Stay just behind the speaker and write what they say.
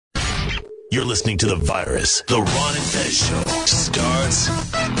You're listening to The Virus. The Ron and Fez Show starts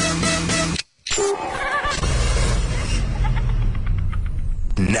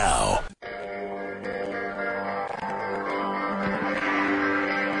now.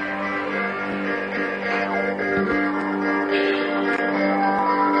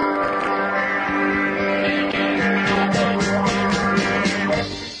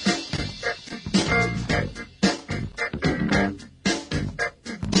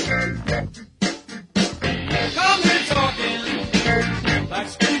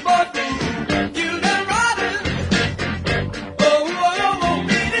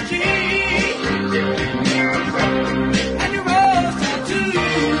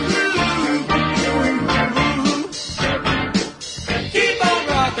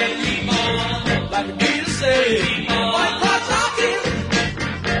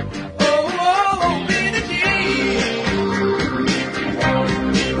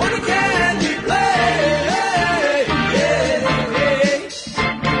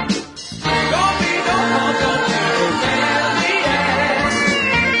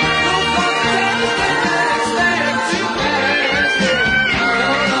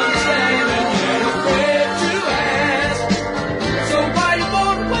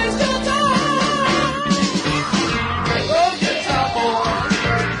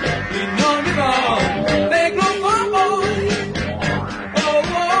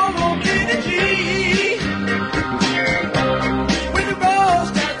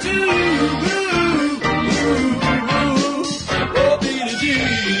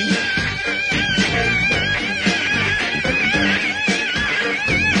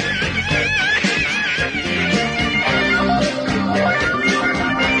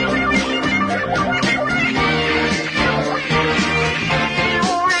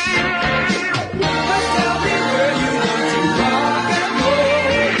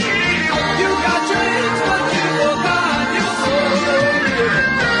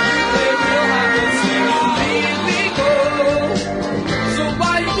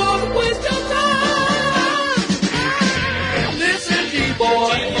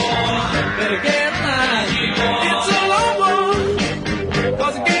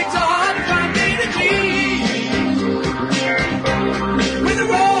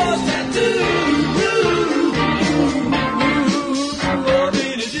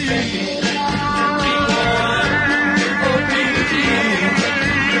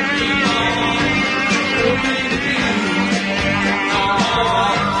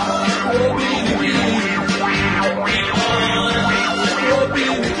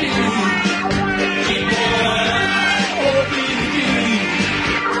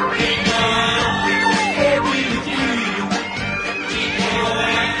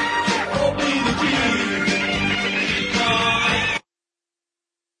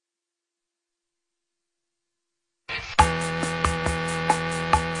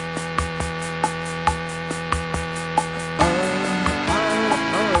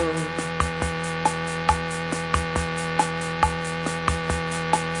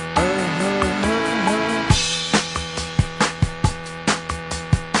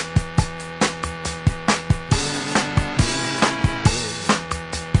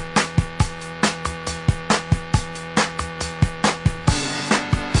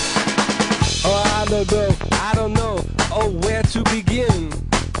 I don't know, where to begin.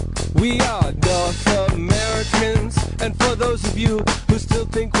 We are North Americans, and for those of you who still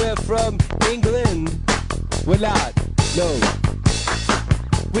think we're from England, we're not, no.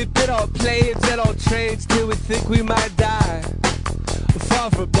 We've been on planes and on trains till we think we might die. Far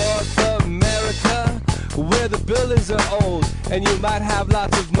from North America, where the buildings are old, and you might have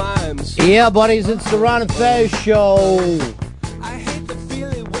lots of mimes. Yeah, buddies, it's the Ron and Fez Show.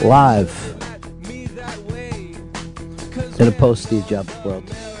 Live. In a post-Steve Jobs world.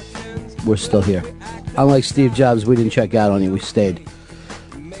 We're still here. Unlike Steve Jobs, we didn't check out on you. We stayed.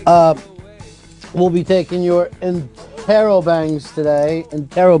 We'll be taking your Interrobangs today.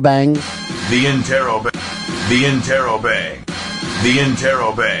 Interrobangs. The Interrobang. The Interrobang. The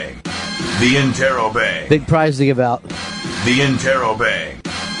Interrobang. The Interrobang. Big prize to give out. The Interrobang.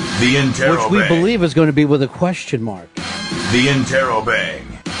 The Interrobang. Which we believe is going to be with a question mark. The Interrobang.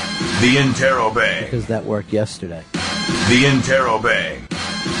 The Interrobang. Because that worked yesterday. The Interrobang.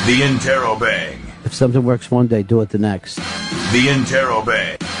 The Interrobang. If something works one day, do it the next. The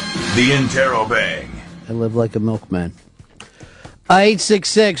Interrobang. The Interrobang. I live like a milkman.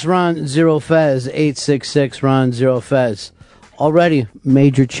 866-RON-0-FEZ. 866-RON-0-FEZ. Already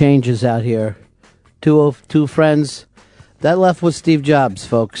major changes out here. Two friends that left with Steve Jobs,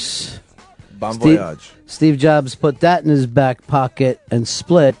 folks. Bon voyage. Steve Jobs put that in his back pocket and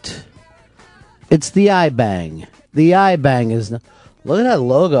split It's the iBang. The iBang is... Look at that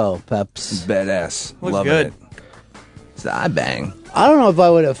logo, Peps. Badass. Looks Love good. it. It's the iBang. I don't know if I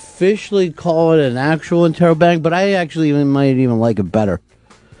would officially call it an actual interrobang, but I actually might even like it better.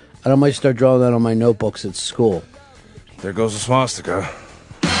 And I might start drawing that on my notebooks at school. There goes the swastika.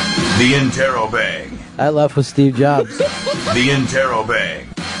 The Interrobang. I left with Steve Jobs. The Interrobang.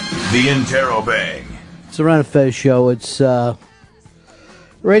 The Interrobang. It's a Ron and Fez show. It's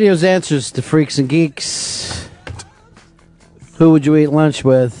radio's answers to freaks and geeks. Who would you eat lunch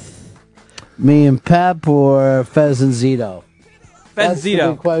with? Me and Pep or Fez and Zito? That's the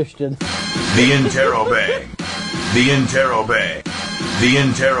big question. The Interrobang. The Interrobang. The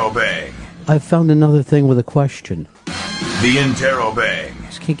Interrobang. I found another thing with a question. The Interrobang.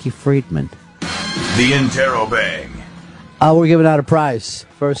 It's Kinky Friedman. The Interrobang. We're giving out a prize.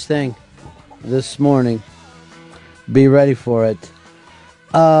 First thing this morning. Be ready for it.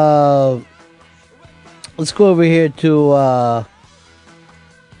 Let's go over here to...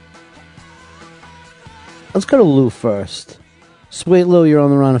 let's go to Lou first. Sweet Lou, you're on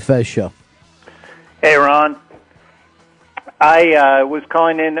the Ron and Fez show. Hey, Ron. I was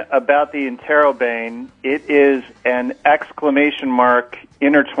calling in about the interrobang. It is an exclamation mark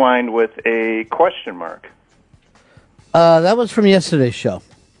intertwined with a question mark. That was from yesterday's show.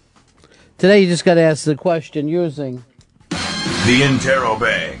 Today you just got to ask the question using... The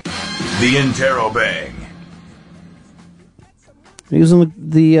Interrobang. The Interrobang. Using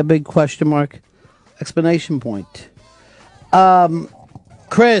the big question mark explanation point.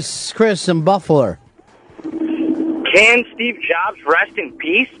 Chris in Buffalo. Can Steve Jobs rest in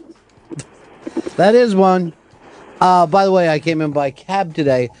peace? That is one. By the way, I came in by cab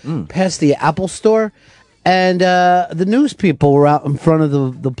today, past the Apple store, and the news people were out in front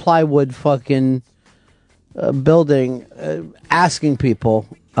of the plywood fucking building asking people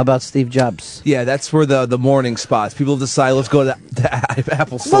about Steve Jobs. Yeah, that's where the morning spots. People decide, let's go to the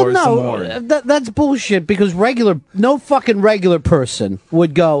Apple store some more. That's bullshit because no fucking regular person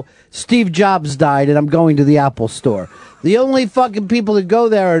would go, Steve Jobs died and I'm going to the Apple store. The only fucking people that go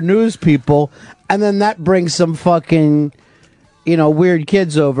there are news people, and then that brings some fucking, weird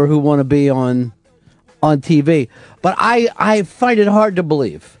kids over who want to be on TV. But I find it hard to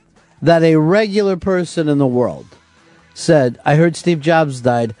believe that a regular person in the world said, I heard Steve Jobs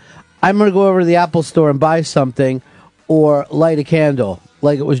died. I'm going to go over to the Apple store and buy something or light a candle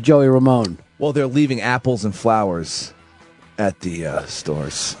like it was Joey Ramone. Well, they're leaving apples and flowers at the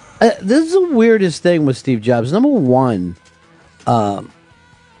stores. This is the weirdest thing with Steve Jobs. Number one, I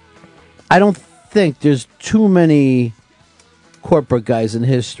don't think there's too many corporate guys in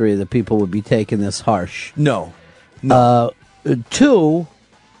history that people would be taking this harsh. No. Two,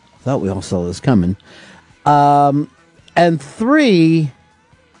 thought we all saw this coming. And three,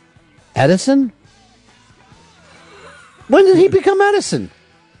 Edison? When did he become Edison?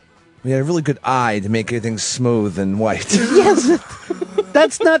 We had a really good eye to make everything smooth and white. Yes,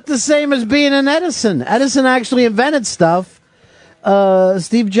 that's not the same as being an Edison. Edison actually invented stuff.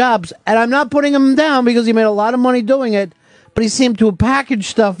 Steve Jobs, and I'm not putting him down because he made a lot of money doing it, but he seemed to have packaged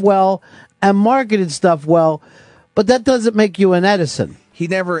stuff well and marketed stuff well, but that doesn't make you an Edison. He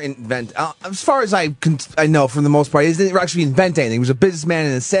never invented, as far as I know for the most part, he didn't actually invent anything. He was a businessman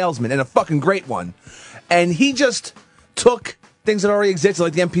and a salesman, and a fucking great one. And he just took things that already existed,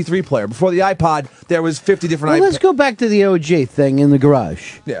 like the MP3 player. Before the iPod, there was 50 different Let's go back to the OG thing in the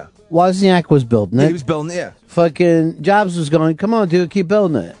garage. Yeah. Wozniak was building it. He was building it, yeah. Fucking Jobs was going, come on, dude, keep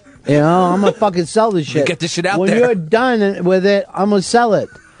building it. I'm going to fucking sell this shit. Get this shit out when there. When you're done with it, I'm going to sell it.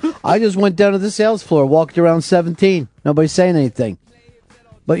 I just went down to the sales floor, walked around 17. Nobody's saying anything.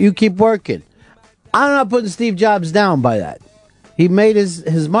 But you keep working. I'm not putting Steve Jobs down by that. He made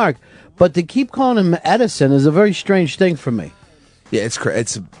his mark. But to keep calling him Edison is a very strange thing for me. Yeah,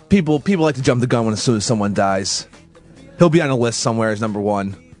 it's people like to jump the gun as soon as someone dies. He'll be on a list somewhere as number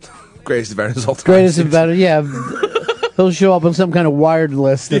one. Greatest inventors of all time. Greatest inventor, yeah. He'll show up on some kind of Wired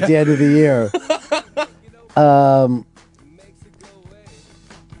list at the end of the year.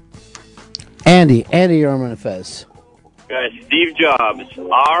 Andy, you're on Fez. Guys, Steve Jobs,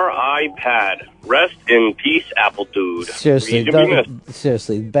 our iPad. Rest in peace, Apple dude.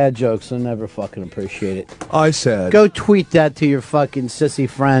 Seriously, bad jokes are never fucking appreciated. I said. Go tweet that to your fucking sissy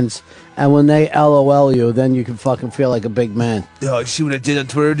friends, and when they LOL you, then you can fucking feel like a big man. Oh, see what I did on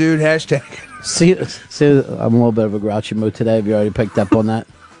Twitter, dude? Hashtag. See, I'm a little bit of a grouchy mood today. Have you already picked up on that?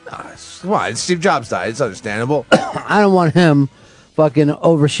 Why? Steve Jobs died. It's understandable. I don't want him fucking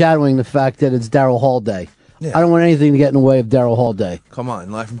overshadowing the fact that it's Daryl Hall Day. Yeah. I don't want anything to get in the way of Daryl Hall Day. Come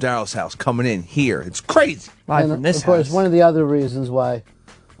on, live from Daryl's house, coming in here. It's crazy. Live from this house. Of course, one of the other reasons why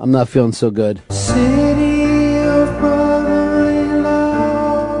I'm not feeling so good. City of brotherly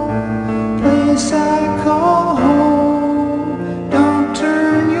love, place I call home. Don't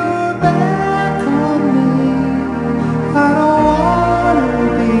turn your back on me. I don't wanna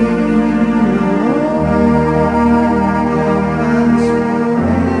be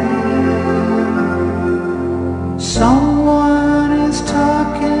alone. Someone is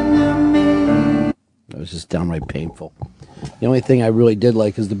talking to me. That was just downright painful. The only thing I really did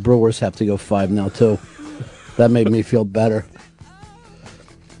like is the Brewers have to go 5 now, too. That made me feel better.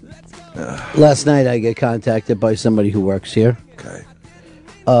 Last night I get contacted by somebody who works here. Okay.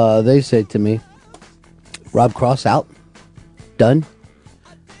 They say to me, Rob Cross out? Done?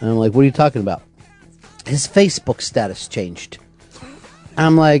 And I'm like, what are you talking about? His Facebook status changed.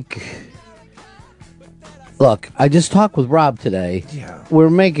 I'm like, look, I just talked with Rob today. Yeah. We're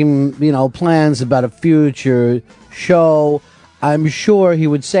making, plans about a future show. I'm sure he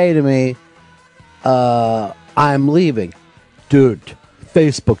would say to me, I'm leaving. Dude,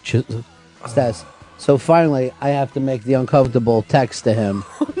 Facebook status. So finally, I have to make the uncomfortable text to him.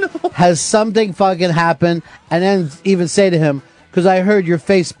 Oh, no. Has something fucking happened? And then even say to him, because I heard your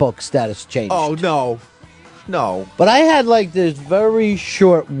Facebook status changed. Oh, no. No. But I had like this very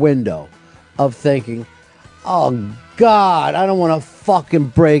short window of thinking, oh, God, I don't want to fucking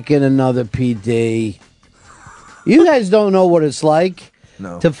break in another PD. You guys don't know what it's like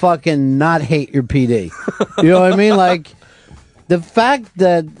to fucking not hate your PD. You know what I mean? Like, the fact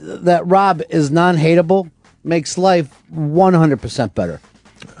that Rob is non-hateable makes life 100% better.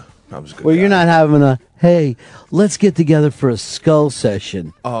 Rob's a good Where guy. you're not having a, hey, let's get together for a skull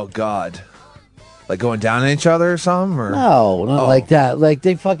session. Oh, God. Like going down on each other or something? Or? No, not like that. Like,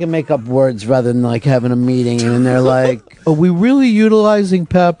 they fucking make up words rather than, like, having a meeting, and they're like, are we really utilizing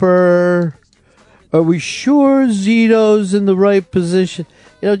Pepper? Are we sure Zito's in the right position?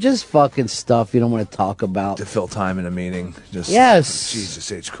 Just fucking stuff you don't want to talk about. To fill time in a meeting. Yes. Jesus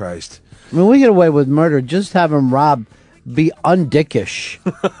H. Christ. I mean, we get away with murder. Just having Rob be undickish.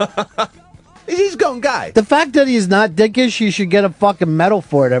 He's a going guy. The fact that he's not dickish, he should get a fucking medal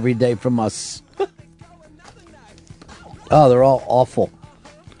for it every day from us. Oh, they're all awful.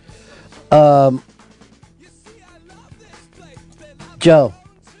 Joe,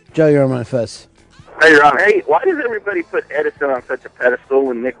 you're on my face. Hey, Rob. Hey, why does everybody put Edison on such a pedestal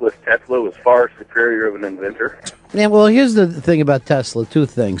when Nikola Tesla was far superior of an inventor? Yeah, well, here's the thing about Tesla. Two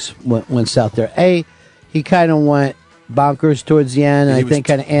things went south there. A, he kind of went bonkers towards the end, and I think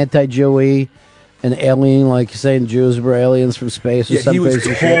kind of anti-Jewy and alien, like saying Jews were aliens from space or something. He was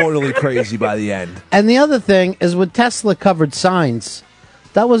crazy shit. totally crazy by the end. And the other thing is when Tesla covered Signs,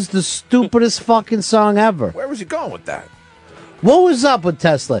 that was the stupidest fucking song ever. Where was he going with that? What was up with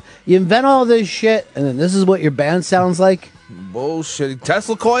Tesla? You invent all this shit, and then this is what your band sounds like? Bullshit.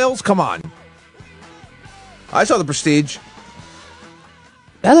 Tesla coils? Come on. I saw The Prestige.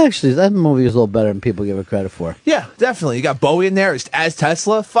 That movie is a little better than people give it credit for. Yeah, definitely. You got Bowie in there as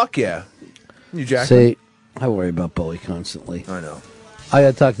Tesla. Fuck yeah. You Jackman. See, I worry about Bowie constantly. I know. I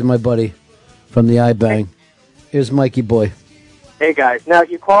gotta talk to my buddy from the iBang. Here's Mikey Boy. Hey, guys. Now,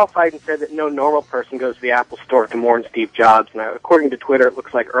 you qualified and said that no normal person goes to the Apple Store to mourn Steve Jobs. Now, according to Twitter, it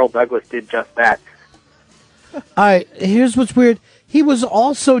looks like Earl Douglas did just that. All right, here's what's weird. He was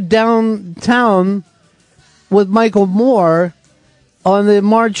also downtown with Michael Moore on the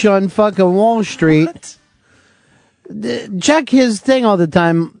march on fucking Wall Street. What? Check his thing all the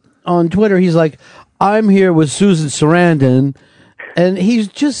time on Twitter. He's like, I'm here with Susan Sarandon. And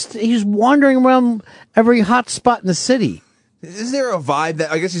he's wandering around every hot spot in the city. Is there a vibe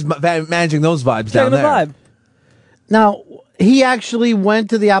that I guess he's managing those vibes down there? Vibe. Now, he actually went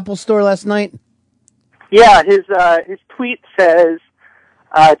to the Apple Store last night. Yeah, his tweet says,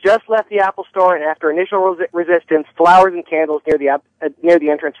 just left the Apple Store, and after initial resistance, flowers and candles near the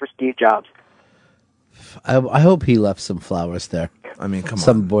entrance for Steve Jobs. I hope he left some flowers there. I mean, come on.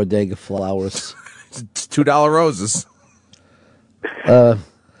 Some bodega flowers. It's $2 roses.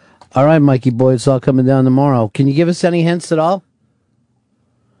 All right, Mikey boy, it's all coming down tomorrow. Can you give us any hints at all?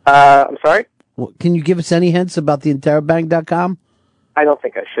 I'm sorry? Can you give us any hints about the interrobang.com? I don't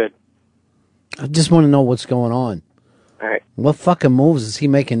think I should. I just want to know what's going on. All right. What fucking moves is he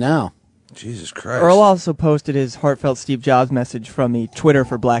making now? Jesus Christ. Earl also posted his heartfelt Steve Jobs message from the Twitter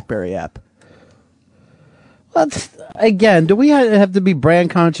for BlackBerry app. Well, again, do we have to be brand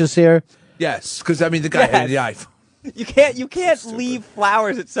conscious here? Yes, because I mean the guy had the iPhone. You can't leave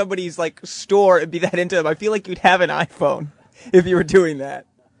flowers at somebody's store and be that into them. I feel like you'd have an iPhone if you were doing that.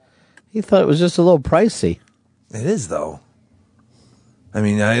 He thought it was just a little pricey. It is though. I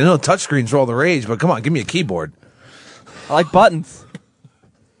mean, I know touchscreens are all the rage, but come on, give me a keyboard. I like buttons.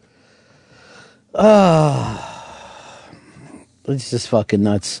 It's just fucking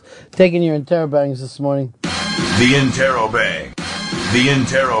nuts. Taking your interrobangs this morning. The Interrobang. The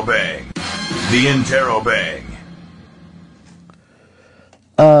Interrobang. The Interrobang.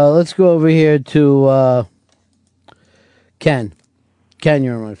 Let's go over here to Ken. Ken,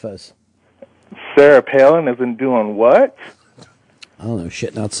 you're on my fuzz. Sarah Palin isn't doing what? I don't know,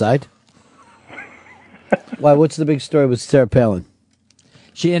 shitting outside. Why, what's the big story with Sarah Palin?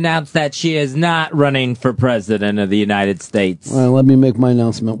 She announced that she is not running for president of the United States. All right, let me make my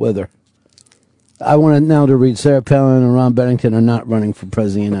announcement with her. I want to now to read Sarah Palin and Ron Bennington are not running for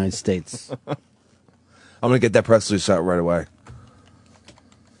president of the United States. I'm going to get that press release out right away.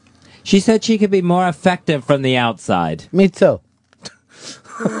 She said she could be more effective from the outside. Me too.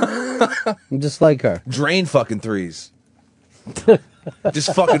 I'm just like her. Drain fucking threes.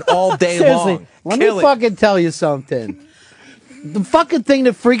 Just fucking all day Seriously, long. let Kill me it. fucking tell you something. The fucking thing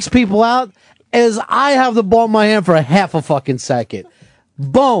that freaks people out is I have the ball in my hand for a half a fucking second.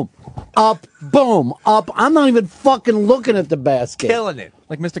 Boom. Up. Boom. Up. I'm not even fucking looking at the basket. Killing it.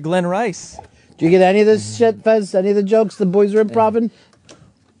 Like Mr. Glenn Rice. Do you get any of this shit, Fez? Any of the jokes the boys are improving?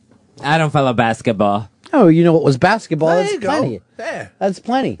 I don't follow basketball. Oh, you know what was basketball? There That's you go. plenty. Yeah. That's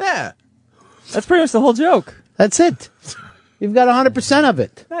plenty. Yeah. That's pretty much the whole joke. That's it. You've got 100% of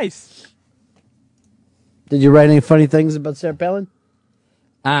it. Nice. Did you write any funny things about Sarah Palin?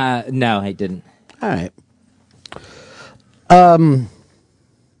 No, I didn't. All right.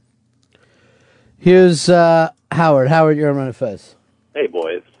 Here's Howard. Howard, you're on Fez. Hey,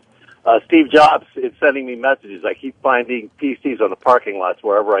 boys. Steve Jobs is sending me messages. I keep finding PCs on the parking lots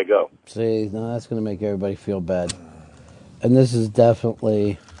wherever I go. See, no, that's going to make everybody feel bad. And this is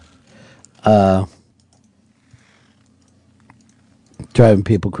definitely driving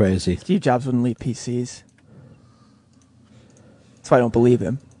people crazy. Steve Jobs wouldn't leave PCs. That's why I don't believe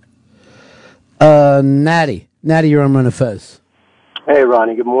him. Natty, you're on Fez. Hey,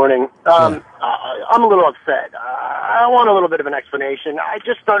 Ronnie, good morning. I'm a little upset. I want a little bit of an explanation. I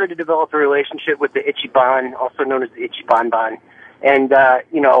just started to develop a relationship with the Ichiban, also known as the Ichiban. And, the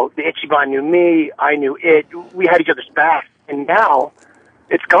Ichiban knew me, I knew it. We had each other's backs. And now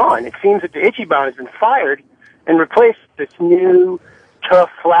it's gone. It seems that the Ichiban has been fired and replaced with this new, tough,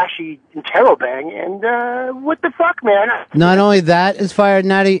 flashy Interrobang. And what the fuck, man? Not only that is fired,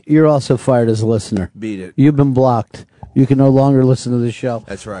 Natty, you're also fired as a listener. Beat it. You've been blocked. You can no longer listen to the show.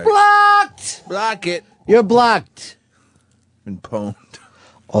 That's right. Blocked! Block it. You're blocked. And pwned.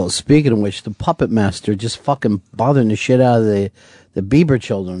 Oh, speaking of which, the Puppet Master just fucking bothering the shit out of the Bieber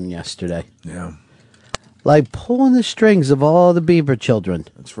children yesterday. Yeah. Like pulling the strings of all the Bieber children.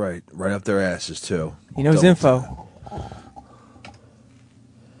 That's right. Right up their asses, too. He knows info.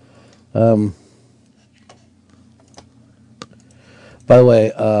 By the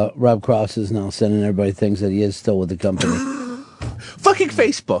way, Rob Cross is now sending everybody things that he is still with the company. Fucking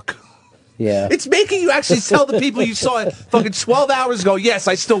Facebook. Yeah. It's making you actually tell the people you saw it fucking 12 hours ago, yes,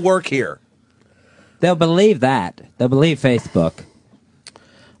 I still work here. They'll believe that. They'll believe Facebook.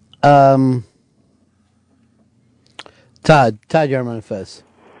 Todd, you're on Fez.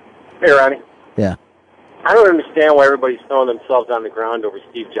 Hey, Ronnie. Yeah. I don't understand why everybody's throwing themselves on the ground over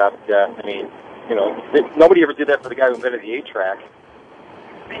Steve Jobs' death. I mean, nobody ever did that for the guy who invented the 8-track.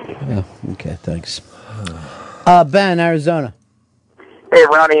 Yeah. Okay, thanks. Ben, Arizona. Hey,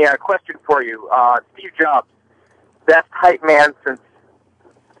 Ronnie, a question for you. Steve Jobs, best hype man since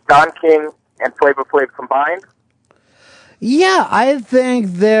Don King and Flavor Flav combined? Yeah, I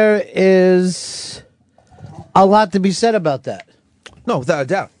think there is a lot to be said about that. No, without a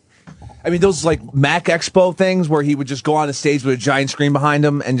doubt. I mean, those like Mac Expo things where he would just go on a stage with a giant screen behind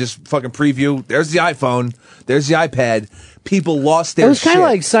him and just fucking preview. There's the iPhone. There's the iPad. People lost their shit. It was kind of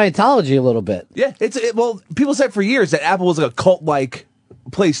like Scientology a little bit. Yeah, well, people said for years that Apple was like a cult-like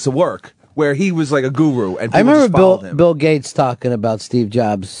place to work where he was like a guru and people I remember just followed him. Bill Gates talking about Steve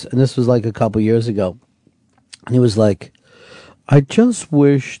Jobs, and this was like a couple years ago. And he was like, I just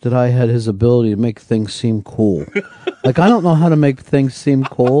wish that I had his ability to make things seem cool. Like, I don't know how to make things seem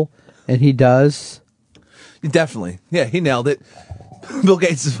cool, and he does. Definitely. Yeah, he nailed it. Bill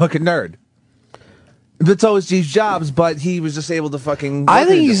Gates is a fucking nerd. But so is Steve Jobs, but he was just able to fucking... I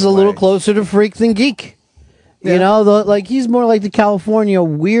think he's a little closer to freak than geek. Yeah. You know, like he's more like the California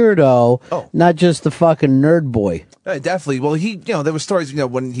weirdo, not just the fucking nerd boy. Definitely. Well, there were stories,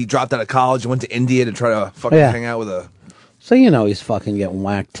 when he dropped out of college and went to India to try to fucking hang out with a... So he's fucking getting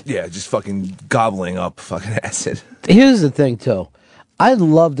whacked. Yeah, just fucking gobbling up fucking acid. Here's the thing, too. I'd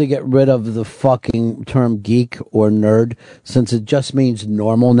love to get rid of the fucking term geek or nerd since it just means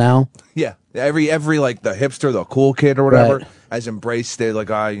normal now. Yeah. Every like the hipster, the cool kid or whatever, has embraced. They're like,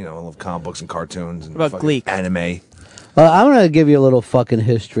 I love comic books and cartoons and What about fucking Gleek? anime. I'm going to give you a little fucking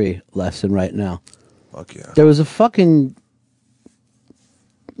history lesson right now. Fuck yeah. There was a fucking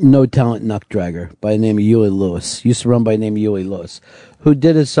no-talent knuck dragger by the name of Huey Lewis. Used to run by the name of Huey Lewis, who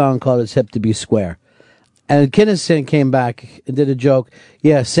did a song called It's Hip to Be Square. And Kinison came back and did a joke.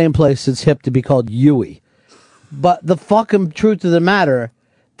 Yeah, same place it's hip to be called Huey. But the fucking truth of the matter,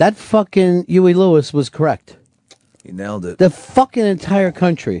 that fucking Huey Lewis was correct. He nailed it. The fucking entire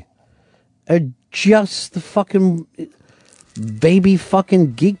country are just the fucking baby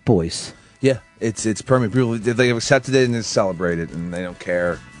fucking geek boys. Yeah, it's permanent. People, they've accepted it and they celebrate it, and they don't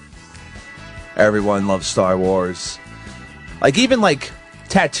care. Everyone loves Star Wars. Like, even, like,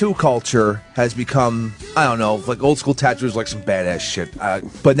 tattoo culture has become, I don't know, like, old school tattoos like some badass shit.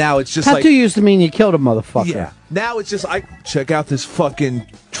 But now it's just Tattoo used to mean you killed a motherfucker. Yeah. Now it's just, check out this fucking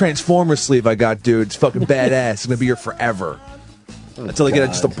Transformer sleeve I got, dude. It's fucking badass. It's going to be here forever. Until they get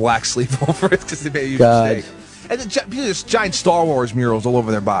just a black sleeve over it because they made a huge mistake. And then there's giant Star Wars murals all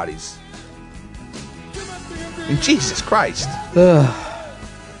over their bodies. And Jesus Christ. Ugh.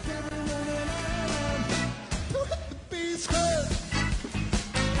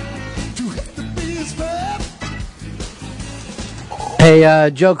 Hey,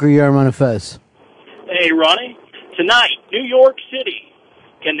 Joker, you're on a Fez. Hey, Ronnie. Tonight, New York City.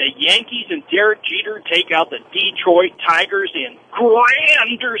 Can the Yankees and Derek Jeter take out the Detroit Tigers in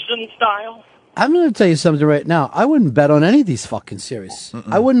Granderson style? I'm going to tell you something right now. I wouldn't bet on any of these fucking series.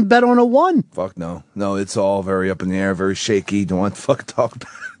 I wouldn't bet on a one. Fuck no. No, it's all very up in the air, very shaky. Don't want to fucking talk about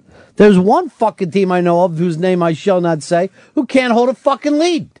it. There's one fucking team I know of whose name I shall not say who can't hold a fucking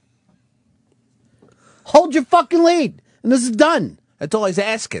lead. Hold your fucking lead. And this is done. That's all he's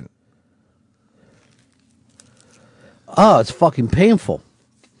asking. Oh, it's fucking painful.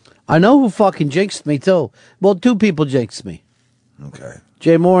 I know who fucking jinxed me, too. Well, two people jinxed me. Okay.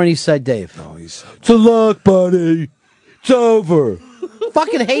 Jay Moore and Eastside Dave. Oh, he's... It's a luck, buddy. It's over.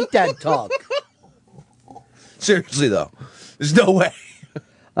 Fucking hate that talk. Seriously, though. There's no way.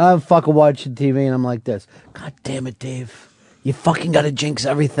 I'm fucking watching TV and I'm like this. God damn it, Dave. You fucking gotta jinx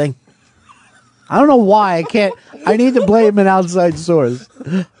everything. I don't know why. I can't. I need to blame an outside source.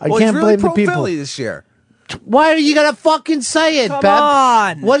 I can't really blame the people. Philly this year. Why are you gonna fucking say it, Come Pep?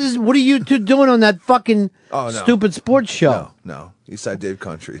 on. What are you two doing on that fucking stupid sports show? No. Eastside Dave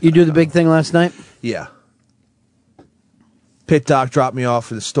Country. You do the big thing last night? Yeah. Pit Doc dropped me off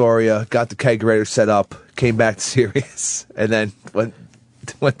for the Astoria, got the kegerator set up, came back to Sirius, and then went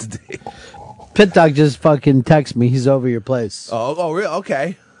to Dave. Pit Doc just fucking texted me. He's over your place. Oh, really?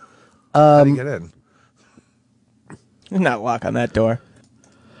 Okay. How do you get in? Not lock on that door.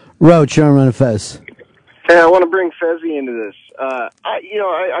 Roach, you're on a Fez. Hey, I want to bring Fezzy into this.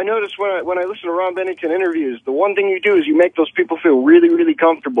 I noticed when I listen to Ron Bennington interviews, the one thing you do is you make those people feel really, really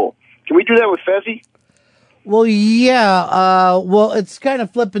comfortable. Can we do that with Fezzy? Well, yeah. Well, it's kind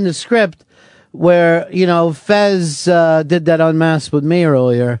of flipping the script where, Fez did that Unmasked with me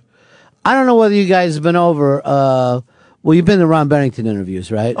earlier. I don't know whether you guys have been over. Well, you've been to Ron Bennington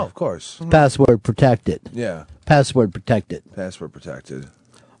interviews, right? Oh, of course. Password protected. Yeah. Password protected. Password protected.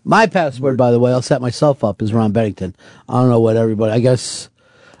 My password, by the way, I'll set myself up as Ron Bennington. I don't know what everybody, I don't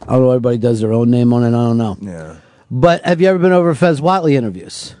know, everybody does their own name on it. I don't know. Yeah. But have you ever been over Fez Whatley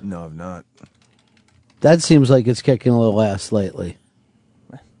interviews? No, I've not. That seems like it's kicking a little ass lately.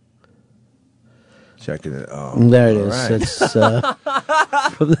 Checking it. Oh, there it is. right. It's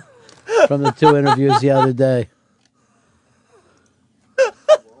from the two interviews the other day.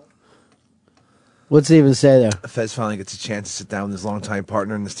 What's it even say there? Fez finally gets a chance to sit down with his longtime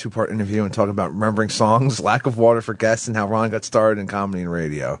partner in this two-part interview and talk about remembering songs, lack of water for guests, and how Ron got started in comedy and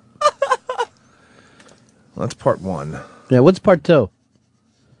radio. Well, that's part one. Yeah, what's part two?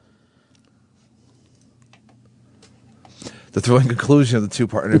 The thrilling conclusion of the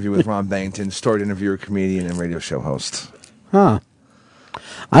two-part interview with Ron Bennington, storied interviewer, comedian, and radio show host. Huh.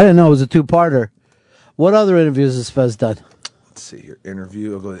 I didn't know it was a two-parter. What other interviews has Fez done? Let's see here.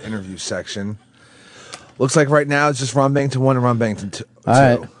 Interview. I'll go to the interview section. Looks like right now it's just Ron Bennington 1 and Ron Bennington 2. All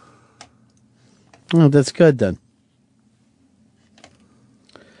right. Oh, that's good then.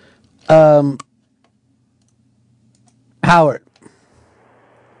 Howard.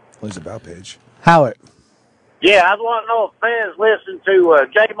 What's the about page? Howard. Yeah, I want to know if fans listen to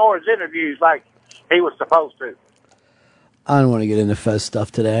Jay Moore's interviews like he was supposed to. I don't want to get into Fez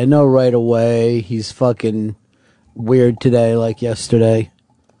stuff today. I know right away he's fucking weird today like yesterday.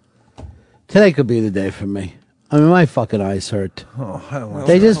 Today could be the day for me. I mean, my fucking eyes hurt. Oh, I don't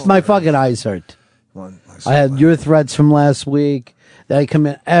want my fucking eyes hurt. I had your threats from last week. that I come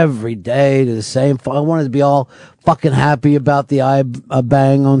in every day to the same. I wanted to be all fucking happy about the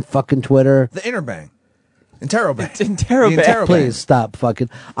bang on fucking Twitter. The Interbang. Interrobang. It's Interrobang. The Interrobang. Please stop fucking.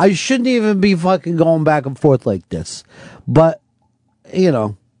 I shouldn't even be fucking going back and forth like this. But, you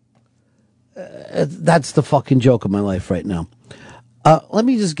know, that's the fucking joke of my life right now. Let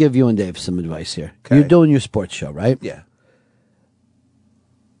me just give you and Dave some advice here. Okay. You're doing your sports show, right? Yeah.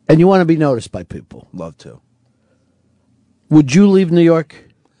 And you want to be noticed by people. Love to. Would you leave New York?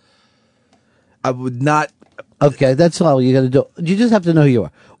 I would not. Okay, that's all you got to do. You just have to know who you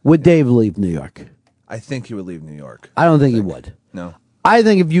are. Would Dave leave New York? I think he would leave New York. I don't think he would. No. I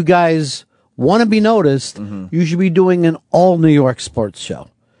think if you guys want to be noticed, you should be doing an all New York sports show.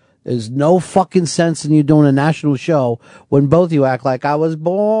 There's no fucking sense in you doing a national show when both you act like I was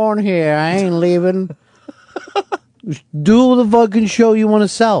born here. I ain't leaving. Do the fucking show you want to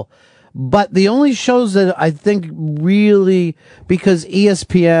sell. But the only shows that I think really, because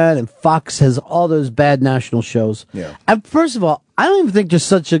ESPN and Fox has all those bad national shows. Yeah. And first of all, I don't even think there's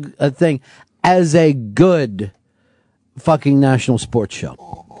such a thing as a good fucking national sports show.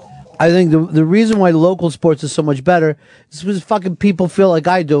 I think the reason why local sports is so much better is because fucking people feel like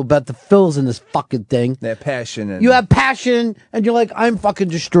I do about the Phils in this fucking thing. They have passion. And You have passion, and you're like, I'm fucking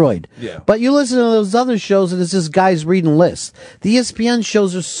destroyed. Yeah. But you listen to those other shows, and it's just guys reading lists. The ESPN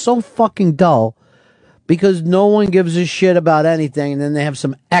shows are so fucking dull because no one gives a shit about anything, and then they have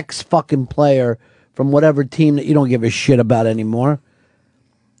some ex-fucking player from whatever team that you don't give a shit about anymore,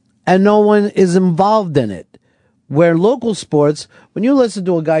 and no one is involved in it. Where local sports, when you listen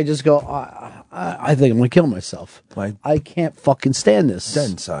to a guy just go, I think I'm going to kill myself. I can't fucking stand this.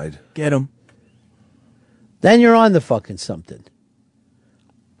 Dead inside. Get him. Then you're on the fucking something.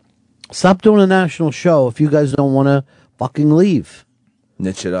 Stop doing a national show if you guys don't want to fucking leave.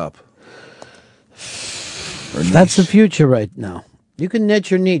 Niche it up. That's the future right now. You can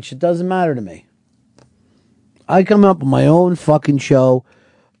niche or niche. It doesn't matter to me. I come up with my own fucking show.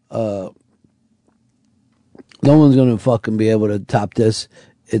 No one's going to fucking be able to top this.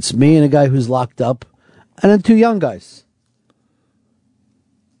 It's me and a guy who's locked up, and then two young guys.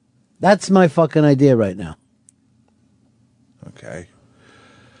 That's my fucking idea right now. Okay.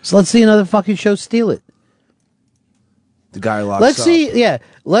 So let's see another fucking show steal it. The guy locks Let's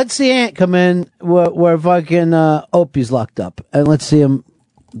up. see Ant come in where fucking Opie's locked up, and let's see him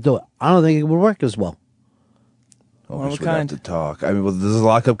do it. I don't think it would work as well. Oh, we have to talk. I mean, well, does the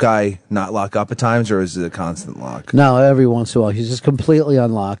lockup guy not lock up at times, or is it a constant lock? No, every once in a while. He's just completely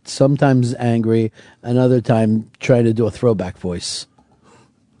unlocked. Sometimes angry, another time trying to do a throwback voice.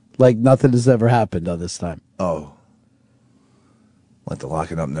 Like nothing has ever happened on this time. Oh. Like the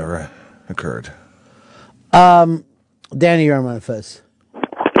locking up never occurred. Danny, you're on Fez.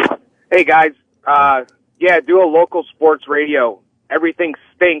 Hey, guys. Do a local sports radio. Everything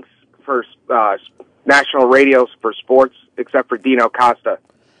stinks for national radios for sports, except for Dino Costa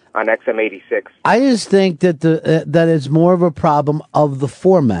on XM86. I just think that that it's more of a problem of the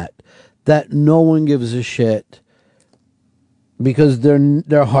format, that no one gives a shit because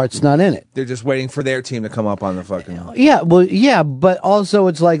their heart's not in it. They're just waiting for their team to come up on the fucking... Yeah, but also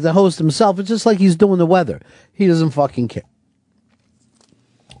it's like the host himself, it's just like he's doing the weather. He doesn't fucking care.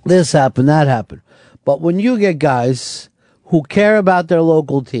 This happened, that happened. But when you get guys who care about their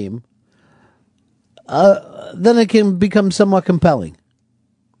local team, then it can become somewhat compelling.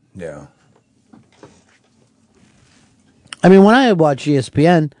 Yeah. I mean, when I watch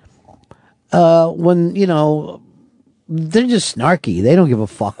ESPN, when, they're just snarky. They don't give a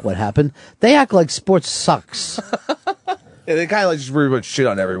fuck what happened. They act like sports sucks. Yeah, they kind of like just really put shit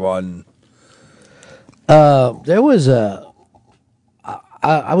on everyone. There was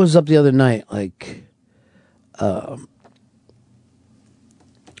I was up the other night,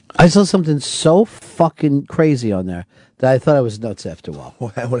 I saw something so fucking crazy on there that I thought I was nuts after a while.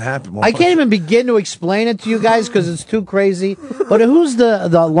 What happened? I can't even begin to explain it to you guys because it's too crazy. But who's the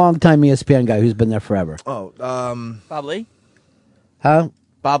longtime ESPN guy who's been there forever? Oh, Bob Lee? Huh?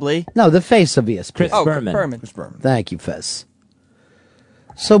 Bob Lee? No, the face of ESPN. Chris Berman. Chris Berman. Thank you, Fez.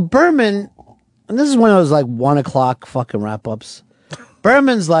 So Berman, and this is when it was like 1 o'clock fucking wrap-ups.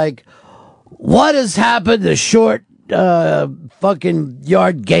 Berman's like, what has happened to short fucking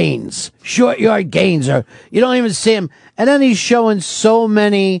yard gains? Short yard gains, or you don't even see him. And then he's showing so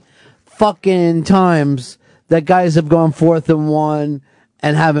many fucking times that guys have gone 4th and 1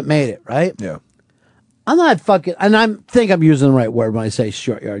 and haven't made it, right? Yeah. I'm not fucking, and I think I'm using the right word when I say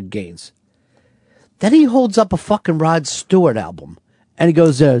short yard gains. Then he holds up a fucking Rod Stewart album, and he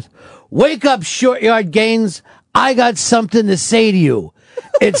goes, wake up, short yard gains. I got something to say to you.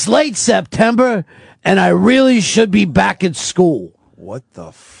 It's late September, and I really should be back at school. What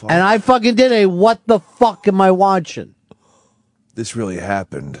the fuck? And I fucking did a what the fuck am I watching? This really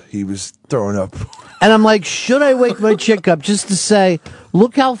happened. He was throwing up. And I'm like, should I wake my chick up just to say,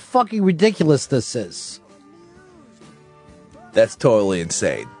 look how fucking ridiculous this is? That's totally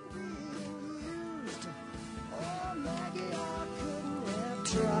insane.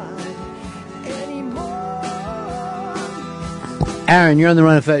 Aaron, you're on the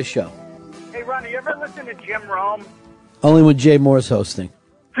Ron and Fez show. Hey, Ronnie, you ever listen to Jim Rome? Only when Jay Moore's hosting.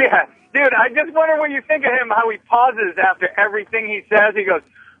 Yeah, dude, I just wonder what you think of him, how he pauses after everything he says. He goes,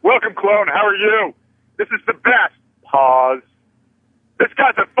 "Welcome, clone, how are you? This is the best." Pause. "This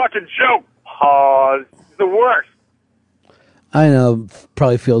guy's a fucking joke." Pause. He's the worst. I know,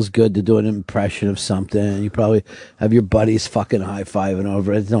 probably feels good to do an impression of something. You probably have your buddies fucking high-fiving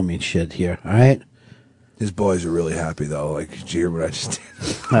over it. It don't mean shit here, all right? His boys are really happy, though. Like, did you hear what I just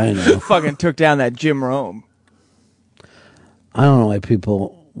did? I know. Fucking took down that Jim Rome. I don't know why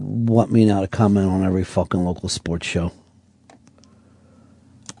people want me now to comment on every fucking local sports show.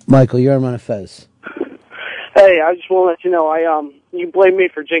 Michael, you're on Ron and Fez. Hey, I just want to let you know, you blamed me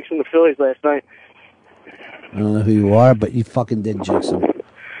for jinxing the Phillies last night. I don't know who you are, but you fucking did jinx them.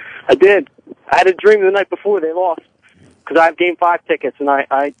 I did. I had a dream the night before they lost. Because I have Game 5 tickets, and I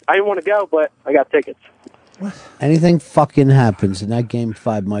didn't want to go, but I got tickets. Anything fucking happens in that Game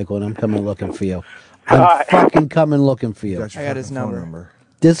 5, Michael, and I'm coming looking for you. I'm fucking coming looking for you. I got his number.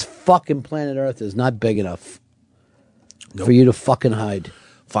 This fucking planet Earth is not big enough for you to fucking hide.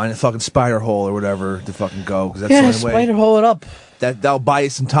 Find a fucking spider hole or whatever to fucking go. 'Cause that's Yeah, the only way. spider hole it up. That'll buy you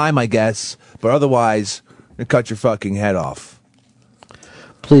some time, I guess. But otherwise, you cut your fucking head off.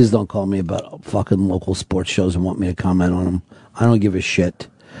 Please don't call me about fucking local sports shows and want me to comment on them. I don't give a shit.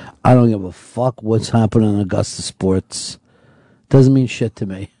 I don't give a fuck what's happening in Augusta sports. Doesn't mean shit to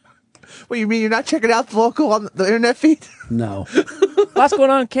me. What, you mean you're not checking out the local on the internet feed? No. What's going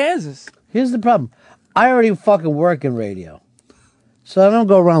on in Kansas? Here's the problem. I already fucking work in radio. So I don't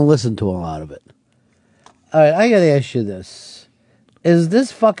go around and listen to a lot of it. All right, I gotta ask you this. Is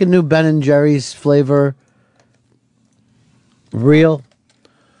this fucking new Ben & Jerry's flavor real?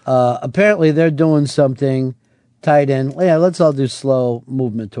 Apparently they're doing something tied in. Yeah, let's all do slow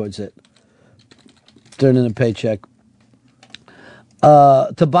movement towards it. Turn in a paycheck.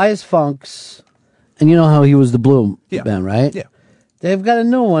 Tobias Funks, and you know how he was the Blue band, right? Yeah. They've got a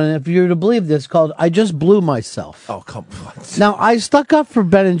new one, and if you're to believe this, called I Just Blew Myself. Oh, come on. Now, I stuck up for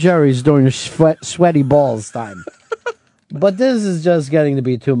Ben & Jerry's during the sweaty balls time. But this is just getting to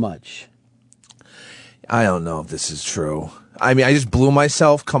be too much. I don't know if this is true. I mean, I just blew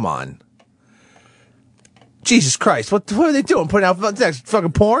myself. Come on. Jesus Christ. What are they doing? Putting out next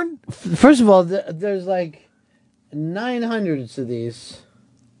fucking porn? First of all, there's like 900 of these.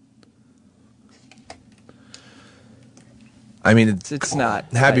 I mean, it's not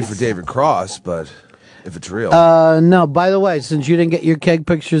happy for David Cross, but if it's real. No, by the way, since you didn't get your keg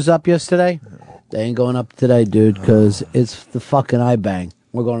pictures up yesterday, they ain't going up today, dude, because it's the fucking iBang.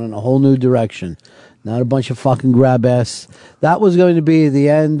 We're going in a whole new direction. Not a bunch of fucking grab ass. That was going to be the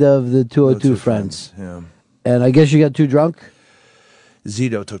end of the 202 Friends. Yeah. And I guess you got too drunk?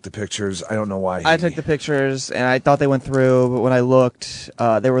 Zito took the pictures. I don't know why. I took the pictures, and I thought they went through, but when I looked,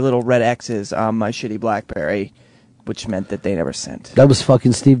 there were little red X's on my shitty BlackBerry, which meant that they never sent. That was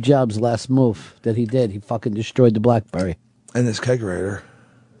fucking Steve Jobs' last move that he did. He fucking destroyed the BlackBerry. And this kegerator.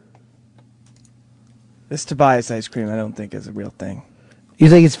 This Tobias ice cream, I don't think is a real thing. You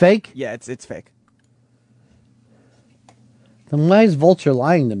think it's fake? Yeah, it's fake. Then why is Vulture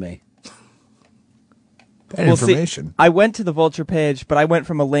lying to me? Bad information. See, I went to the Vulture page, but I went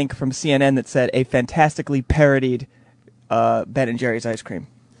from a link from CNN that said a fantastically parodied Ben & Jerry's ice cream.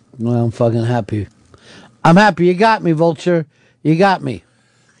 Well, I'm fucking happy. I'm happy. You got me, Vulture. You got me.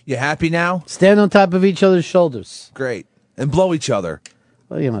 You happy now? Stand on top of each other's shoulders. Great. And blow each other.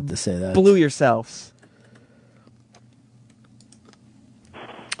 Well, you don't have to say that. Blew yourselves.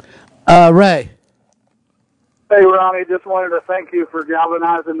 Ray. Hey, Ronnie, just wanted to thank you for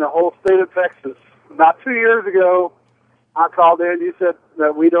galvanizing the whole state of Texas. About 2 years ago, I called in. You said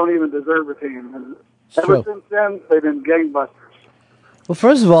that we don't even deserve a team. And ever since then, they've been gangbusters. Well,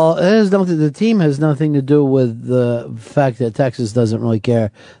 first of all, the team has nothing to do with the fact that Texas doesn't really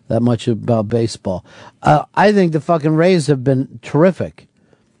care that much about baseball. I think the fucking Rays have been terrific.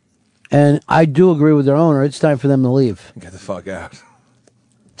 And I do agree with their owner. It's time for them to leave. Get the fuck out.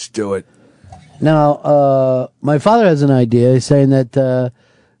 Just do it. Now, my father has an idea. He's saying that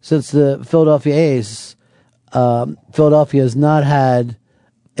since the Philadelphia A's, Philadelphia has not had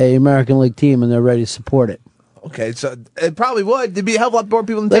an American League team and they're ready to support it. Okay, so it probably would. There'd be a hell of a lot more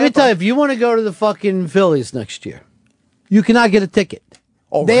people in Let Tampa. me tell you, if you want to go to the fucking Phillies next year, You cannot get a ticket.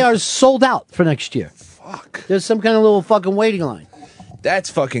 Oh, They right. are sold out for next year. Fuck. There's some kind of little fucking waiting line. That's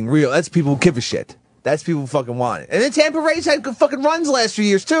fucking real. That's people who give a shit. That's people who fucking want it. And then Tampa Bay's had good fucking runs the last few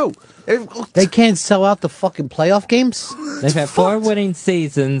years, too. They can't sell out the fucking playoff games? They've had 4 winning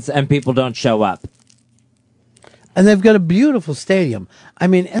seasons and people don't show up. And they've got a beautiful stadium. I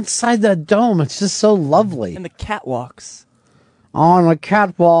mean, inside that dome, it's just so lovely. And the catwalks. On a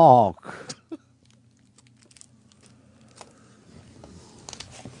catwalk.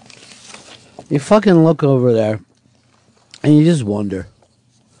 You fucking look over there, and you just wonder.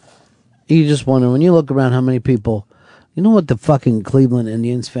 You just wonder, when you look around how many people, you know what the fucking Cleveland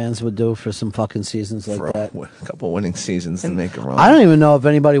Indians fans would do for some fucking seasons like For that? a couple winning seasons to make a run. I don't even know if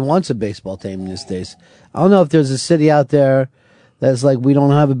anybody wants a baseball team these days. I don't know if there's a city out there that's like, we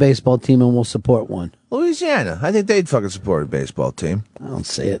don't have a baseball team and we'll support one. Louisiana. I think they'd fucking support a baseball team. I don't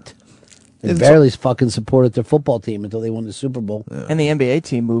see it. They barely fucking supported their football team until they won the Super Bowl. And the NBA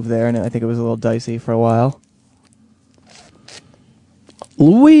team moved there, and I think it was a little dicey for a while.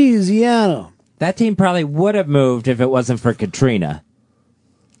 Louisiana. That team probably would have moved if it wasn't for Katrina.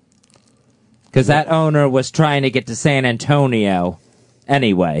 Because that owner was trying to get to San Antonio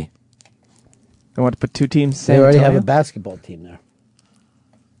anyway. They want to put 2 teams in San They already Antonio? have a basketball team there.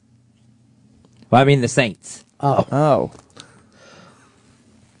 Well, I mean the Saints. Oh.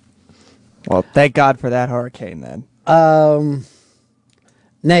 Well, thank God for that hurricane then.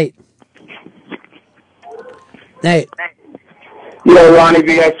 Nate. Yo, Ronnie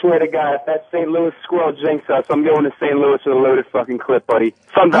B, I swear to God, if that St. Louis squirrel jinx us, I'm going to St. Louis with a loaded fucking clip, buddy.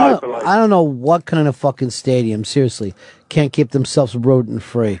 Sundial for life. I don't know what kind of fucking stadium, seriously, can't keep themselves rodent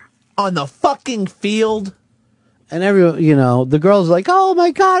free. On the fucking field? And the girls are like, oh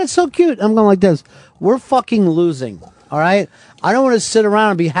my God, it's so cute. I'm going like this. We're fucking losing, all right? I don't want to sit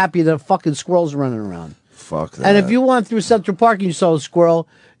around and be happy that fucking squirrels running around. Fuck that. And if you went through Central Park and you saw a squirrel,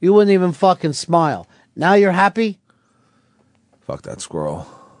 you wouldn't even fucking smile. Now you're happy? Fuck that squirrel.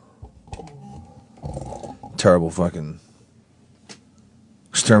 Terrible fucking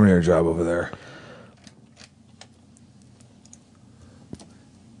exterminator job over there.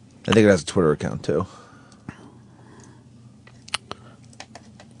 I think it has a Twitter account, too.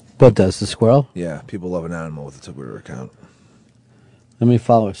 What does the squirrel? Yeah, people love an animal with a Twitter account. How many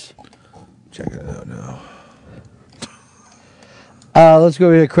followers? Checking it out now. Let's go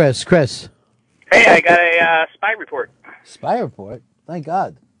over to Chris. Chris. Hey, I got a spy report. Spy report? Thank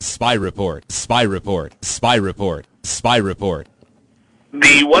God. Spy report. Spy report. Spy report. Spy report.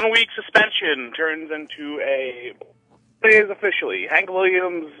 The 1-week suspension turns into a... It is officially. Hank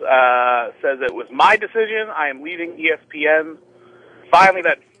Williams says it was my decision. I am leaving ESPN. Finally,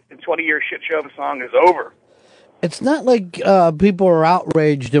 that 20-year shit show of a song is over. It's not like people are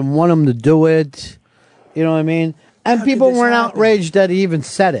outraged and want him to do it. You know what I mean? And people weren't outraged that he even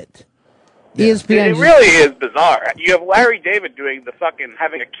said it. ESPN. It really is bizarre. You have Larry David doing the fucking,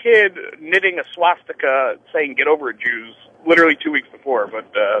 having a kid knitting a swastika saying "Get over it, Jews" literally 2 weeks before,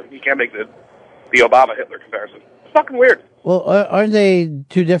 but you can't make the Obama Hitler comparison. It's fucking weird. Well, aren't they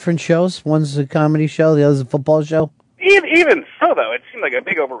two different shows? One's a comedy show, the other's a football show. Even so, though, it seemed like a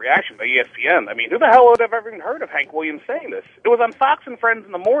big overreaction by ESPN. I mean, who the hell would have ever even heard of Hank Williams saying this? It was on Fox and Friends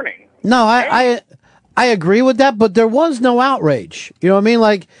in the morning. No, I agree with that, but there was no outrage. You know what I mean?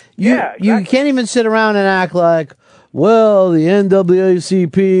 Like you can't even sit around and act like, well, the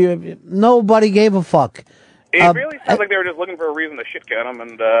NAACP. Nobody gave a fuck. It really sounds like they were just looking for a reason to shit can him,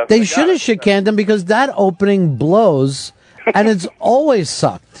 and They should have shit canned him because that opening blows, and it's always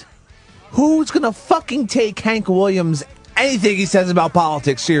sucked. Who's gonna fucking take Hank Williams anything he says about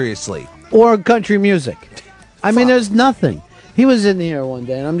politics seriously? Or country music. I mean, there's nothing. He was in here one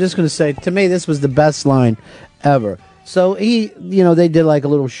day, and I'm just going to say, to me, this was the best line ever. So they did like a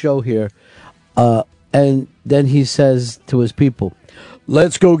little show here, and then he says to his people,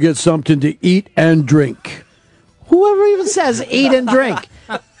 let's go get something to eat and drink. Whoever even says eat and drink.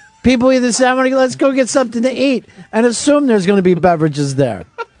 People either say, let's go get something to eat, and assume there's going to be beverages there.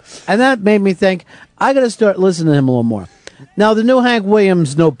 And that made me think, I got to start listening to him a little more. Now, the new Hank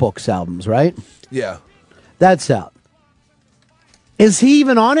Williams Notebooks albums, right? Yeah. That's out. Is he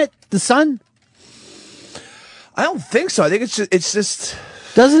even on it, the son? I don't think so. I think it's just...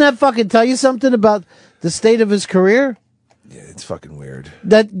 Doesn't that fucking tell you something about the state of his career? Yeah, it's fucking weird.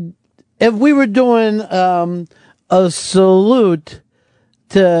 That if we were doing a salute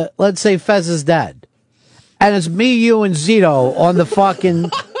to, let's say, Fez's dad, and it's me, you, and Zito on the fucking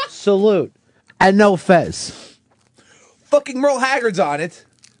salute, and no Fez. Fucking Merle Haggard's on it.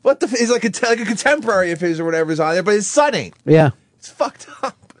 What the? He's like a contemporary of his or whatever's on there, but his son ain't. Yeah. It's fucked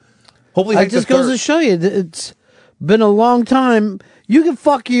up. Hopefully, It just goes to show you that it's been a long time. You can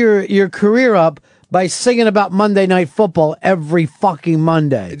fuck your career up by singing about Monday Night Football every fucking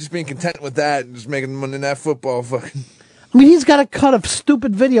Monday. Just being content with that and just making Monday Night Football fucking. I mean, he's got to cut a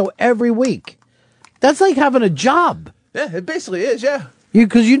stupid video every week. That's like having a job. Yeah, it basically is, yeah.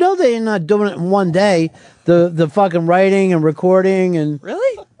 Because you know they're not doing it in one day. The fucking writing and recording and...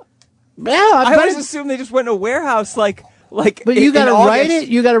 Really? Yeah, I always assumed they just went in a warehouse like. But you got to in write August. it,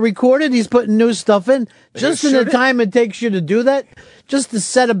 you got to record it, he's putting new stuff in. Just in the shoot it? time it takes you to do that, just to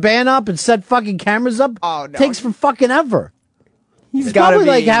set a band up and set fucking cameras up, takes for fucking ever. It's gotta probably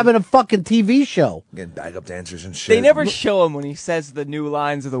like be- having a fucking TV show. Getting backup dancers and shit. They never show him when he says the new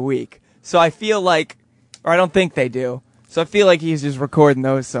lines of the week. So I feel like, or I don't think they do. So I feel like he's just recording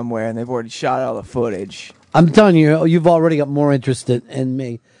those somewhere and they've already shot all the footage. I'm telling you, you've already got more interested in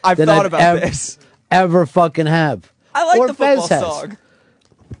me I've than thought I've about this. ever fucking have. I like Or the football Fez has. song.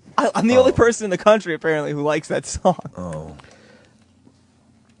 I'm the only person in the country apparently who likes that song.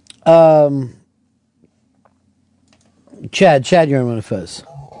 Chad, you're on Fez.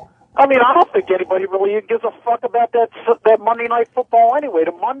 I mean, I don't think anybody really gives a fuck about that Monday Night Football anyway.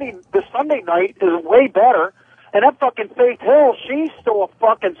 The Sunday night is way better. And that fucking Faith Hill, she's still a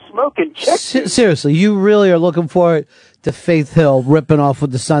fucking smoking chick. Seriously, you really are looking forward to Faith Hill ripping off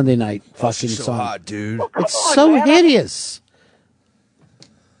with the Sunday night fucking so song. hot, dude. It's so hideous.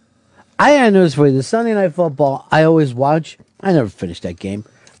 I got news for you. The Sunday Night Football I always watch. I never finished that game.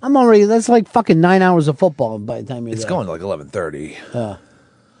 That's like fucking 9 hours of football by the time you're It's there. going to like 11:30.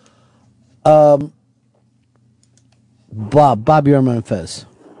 Bob, you're on Fez.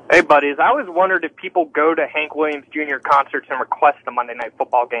 Hey, buddies. I always wondered if people go to Hank Williams Jr. concerts and request a Monday Night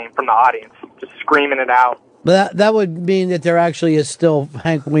Football game from the audience, just screaming it out. But that would mean that there actually is still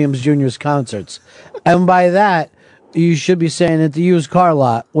Hank Williams Jr.'s concerts. And by that, you should be saying at the used car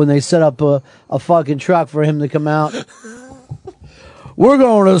lot when they set up a fucking truck for him to come out. We're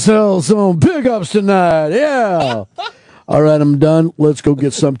going to sell some pickups tonight. Yeah. All right, I'm done. Let's go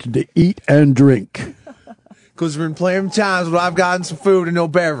get something to eat and drink. Because there's been plenty of times when I've gotten some food and no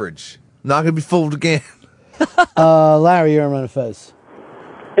beverage. I'm not going to be fooled again. Larry, you're on Fez.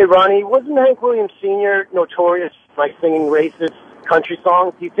 Hey, Ronnie, wasn't Hank Williams Sr. notorious like singing racist country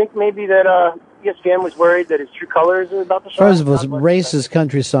songs? Do you think maybe that ESPN was worried that his true colors are about to show? First of all, racist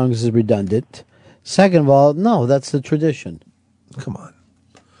country songs is redundant. Second of all, no, that's the tradition. Come on.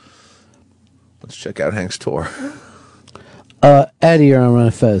 Let's check out Hank's tour. Eddie, you're on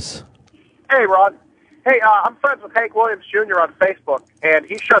Fez. Hey, Rod. Hey, I'm friends with Hank Williams Jr. on Facebook, and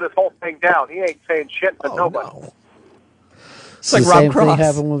he shut his whole thing down. He ain't saying shit to nobody. No. It's like the same thing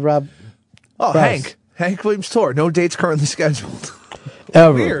happened with Rob. Oh, Cross. Hank Williams tour. No dates currently scheduled.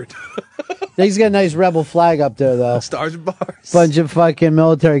 Ever. Weird. He's got a nice rebel flag up there, though. Stars and bars. Bunch of fucking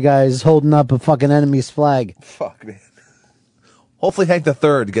military guys holding up a fucking enemy's flag. Fuck, man. Hopefully Hank the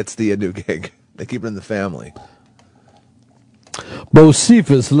Third gets the new gig. They keep it in the family.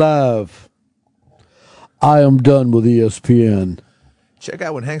 Bocephus Live. I am done with ESPN. Check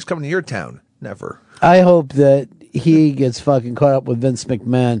out when Hank's coming to your town. Never. I hope that he gets fucking caught up with Vince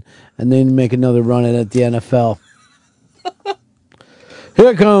McMahon and then make another run at the NFL.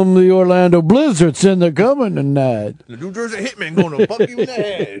 Here come the Orlando Blizzards, and they're coming tonight. The New Jersey Hitman going to fuck you in the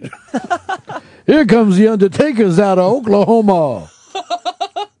head. Here comes the Undertakers out of Oklahoma.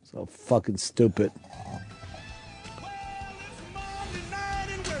 So fucking stupid.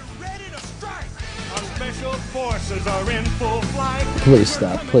 Special forces are in full flight. Please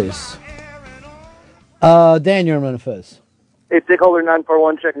stop, please. Dan, you're on Fez. Hey, Dickholder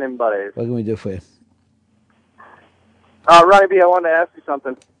 941 checking in, buddy. What can we do for you? Ronnie B, I wanted to ask you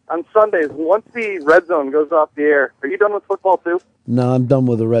something. On Sundays, once the red zone goes off the air, are you done with football too? No, I'm done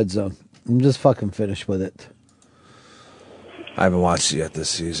with the red zone. I'm just fucking finished with it. I haven't watched it yet this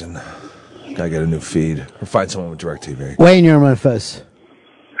season. Gotta get a new feed or find someone with DirecTV. Wayne, you're on Fez.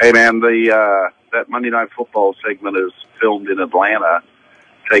 Hey, man, that Monday Night Football segment is filmed in Atlanta.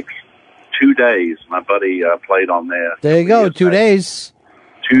 Takes 2 days. My buddy played on there. There you go, 2 days.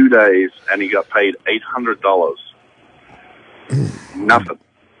 2 days, and he got paid $800. Nothing.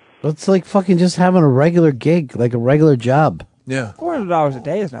 It's like fucking just having a regular gig, like a regular job. Yeah. $400 a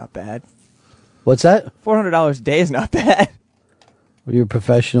day is not bad. What's that? $400 a day is not bad. Are you a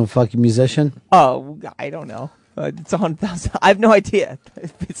professional fucking musician? Oh, I don't know. It's 100,000. I have no idea.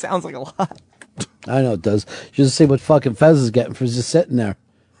 It sounds like a lot. I know it does. You just see what fucking Fez is getting for just sitting there.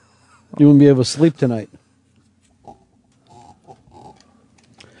 You wouldn't be able to sleep tonight.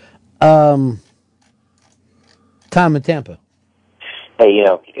 Tom in Tampa. Hey,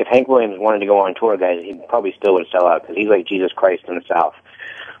 if Hank Williams wanted to go on tour, guys, he probably still would sell out because he's like Jesus Christ in the South.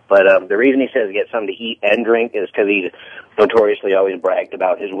 But the reason he says to get something to eat and drink is because he's notoriously always bragged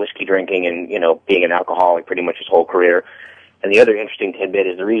about his whiskey drinking and, being an alcoholic pretty much his whole career. And the other interesting tidbit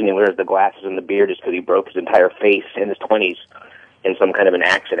is the reason he wears the glasses and the beard is because he broke his entire face in his 20s in some kind of an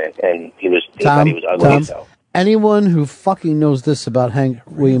accident, and he thought he was ugly. So anyone who fucking knows this about Hank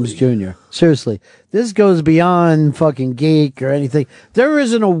Williams Jr., seriously, this goes beyond fucking geek or anything. There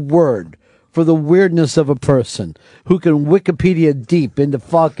isn't a word for the weirdness of a person who can Wikipedia deep into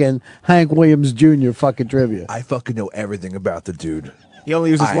fucking Hank Williams Jr. fucking trivia. I fucking know everything about the dude. He only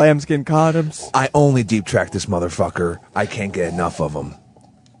uses lambskin condoms. I only deep track this motherfucker. I can't get enough of him.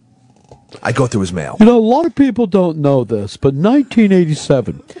 I go through his mail. You know, a lot of people don't know this, but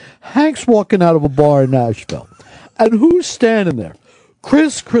 1987, Hank's walking out of a bar in Nashville. And who's standing there?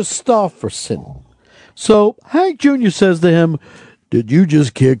 Chris Christopherson. So Hank Jr. says to him, "Did you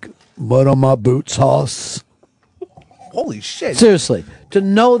just kick mud on my boots, hoss?" Holy shit. Seriously, to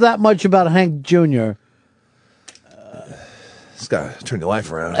know that much about Hank Jr. This guy turned your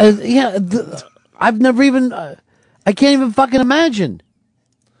life around. I've never even, I can't even fucking imagine.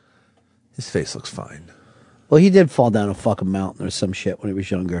 His face looks fine. Well, he did fall down a fucking mountain or some shit when he was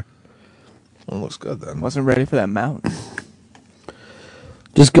younger. Well, it looks good then. Wasn't ready for that mountain.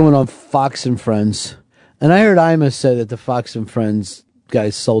 Just going on Fox and Friends. And I heard Imus say that the Fox and Friends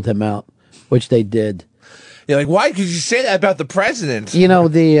guys sold him out, which they did. Yeah, like, why could you say that about the president? You know,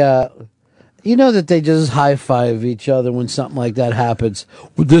 you know that they just high-five each other when something like that happens.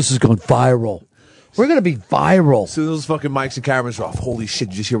 Well, this is going viral. We're going to be viral. As soon as those fucking mics and cameras are off, holy shit,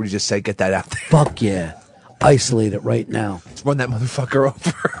 did you just hear what he just said? Get that out there. Fuck yeah. Isolate it right now. Let's run that motherfucker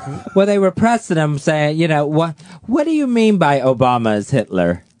over. Well, they were pressing him saying, what do you mean by Obama is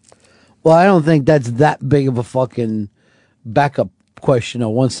Hitler? Well, I don't think that's that big of a fucking backup question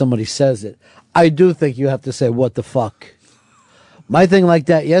once somebody says it. I do think you have to say, what the fuck? My thing like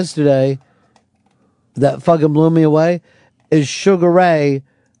that yesterday, that fucking blew me away, is Sugar Ray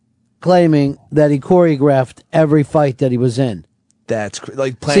claiming that he choreographed every fight that he was in. That's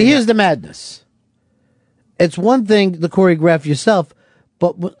like playing. See, here's the madness. It's one thing to choreograph yourself,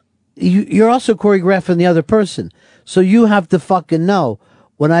 but you're also choreographing the other person. So you have to fucking know,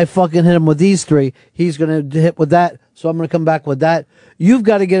 when I fucking hit him with these three, he's going to hit with that, so I'm going to come back with that. You've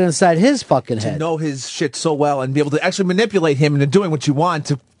got to get inside his fucking head. To know his shit so well and be able to actually manipulate him into doing what you want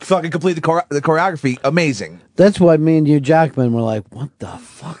to fucking complete the choreography. Amazing. That's why me and Hugh Jackman were like, what the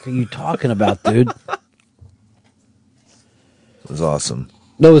fuck are you talking about, dude? It was awesome.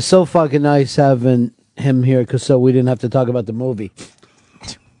 It was so fucking nice having him here so we didn't have to talk about the movie.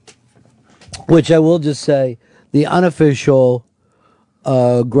 Which I will just say, the unofficial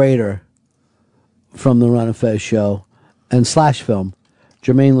grader from the Ron and Fez show and Slash Film,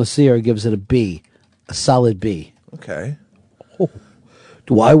 Jermaine Lassier, gives it a B, a solid B. Okay.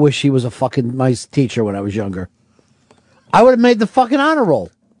 Do I wish he was a fucking nice teacher when I was younger? I would have made the fucking honor roll.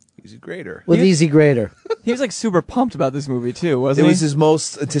 Easy Grader. With Easy Grader. He was like super pumped about this movie too, wasn't It he? was his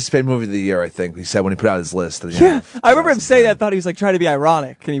most anticipated movie of the year, I think. He said when he put out his list. Yeah, I remember him saying that. I thought he was like trying to be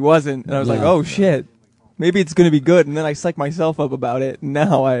ironic, and he wasn't. And I was like, oh shit, maybe it's gonna be good. And then I psyched myself up about it. And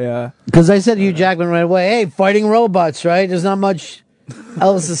now I because I said to Hugh Jackman right away, hey, fighting robots, right? There's not much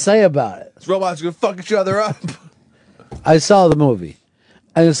else to say about it. These robots are gonna fuck each other up. I saw the movie,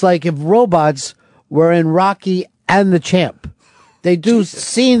 and it's like if robots were in Rocky and the Champ. They do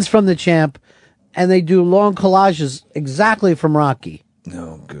scenes from the Champ, and they do long collages exactly from Rocky.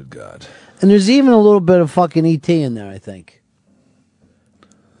 No, good God. And there's even a little bit of fucking E.T. in there, I think.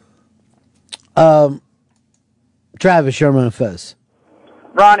 Travis, Sherman and Fez.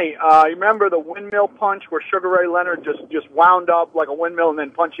 Ronnie, you remember the windmill punch where Sugar Ray Leonard just wound up like a windmill and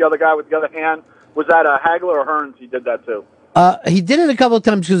then punched the other guy with the other hand? Was that Hagler or Hearns he did that too? He did it a couple of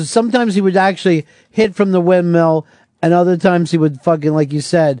times because sometimes he would actually hit from the windmill, and other times he would fucking, like you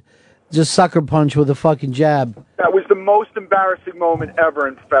said, just sucker punch with a fucking jab. That was the most embarrassing moment ever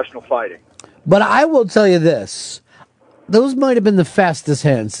in professional fighting. But I will tell you this. Those might have been the fastest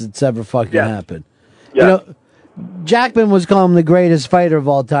hands that's ever fucking happened. Yes. You know, Jackman was called him the greatest fighter of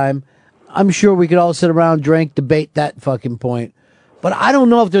all time. I'm sure we could all sit around, drink, debate that fucking point. But I don't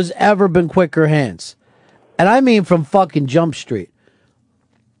know if there's ever been quicker hands. And I mean from fucking Jump Street.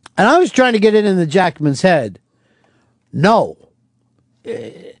 And I was trying to get it into Jackman's head. No.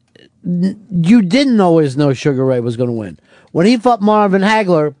 You didn't always know Sugar Ray was going to win. When he fought Marvin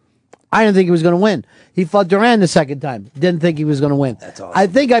Hagler, I didn't think he was going to win. He fought Duran the second time. Didn't think he was going to win. That's awesome. I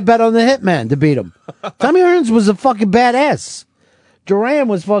think I bet on the Hitman to beat him. Tommy Hearns was a fucking badass. Duran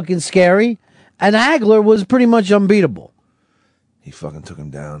was fucking scary. And Hagler was pretty much unbeatable. He fucking took him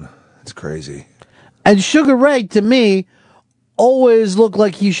down. It's crazy. And Sugar Ray, to me, always looked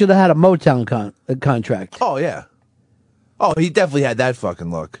like he should have had a Motown contract. Oh, yeah. Oh, he definitely had that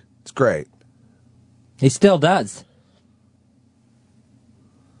fucking look. It's great. He still does.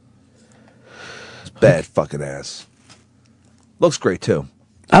 It's bad fucking ass. Looks great, too.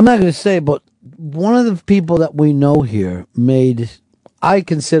 I'm not going to say, but one of the people that we know here made, I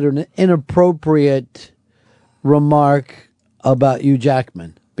consider, an inappropriate remark about Hugh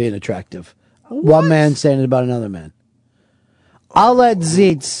Jackman being attractive. One man saying it about another man. I'll let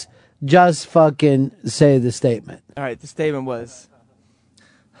Zeitz just fucking say the statement. All right, the statement was,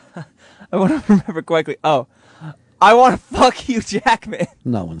 I want to remember quickly. Oh, I want to fuck Hugh Jackman.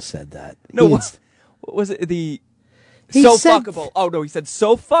 No one said that. No, What what was it? He So said- fuckable. Oh, no, he said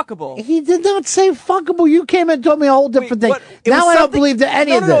so fuckable. He did not say fuckable. You came and told me a whole different thing. what? It was Now I don't something- believe that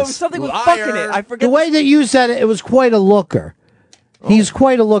any no, of no, this. no, it was something with fucking it. I forget The way that you said it, it was quite a looker. He's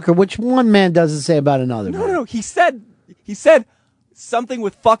quite a looker, which one man doesn't say about another man. No. He said something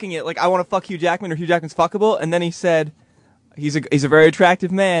with fucking it. Like, I want to fuck Hugh Jackman or Hugh Jackman's fuckable. And then he said he's a very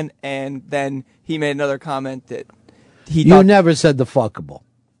attractive man. And then he made another comment that he You thought. never said the fuckable.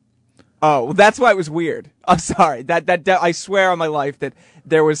 Oh, well, that's why it was weird. I'm sorry. That I swear on my life that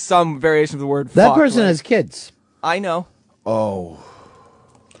there was some variation of the word That fuck, person like- has kids. I know. Oh.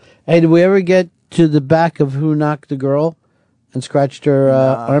 Hey, did we ever get to the back of who knocked the girl and scratched her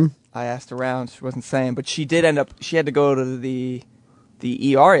arm? I asked around. She wasn't saying, but she did end up. She had to go to the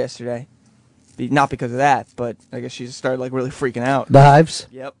ER yesterday. Not because of that, but I guess she just started like really freaking out. The hives?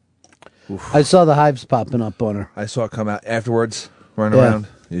 Yep. I saw the hives popping up on her. I saw it come out afterwards, running Yeah. around.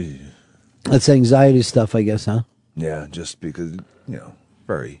 Yeah. That's anxiety stuff, I guess, huh? Yeah, just because,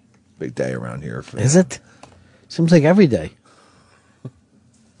 very big day around here. Is it? Seems like every day.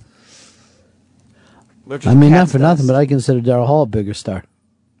 I mean, not for nothing, but I consider Daryl Hall a bigger star.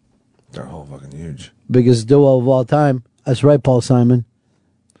 They're all fucking huge. Biggest duo of all time. That's right, Paul Simon.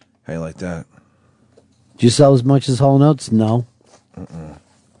 How you like that? Did you sell as much as Hall Notes? No. I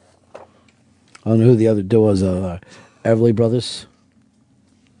don't know who the other duos are. Everly Brothers.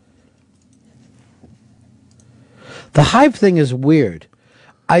 The hive thing is weird.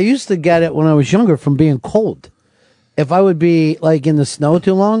 I used to get it when I was younger from being cold. If I would be like in the snow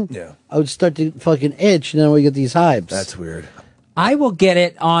too long, I would start to fucking itch, and then we get these hives. That's weird. I will get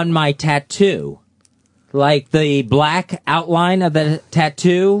it on my tattoo. Like the black outline of the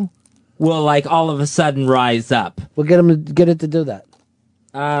tattoo will like all of a sudden rise up. We'll get him to get it to do that.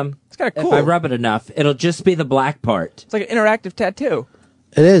 It's kind of cool. If I rub it enough, it'll just be the black part. It's like an interactive tattoo.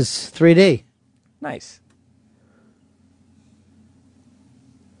 It is 3D. Nice.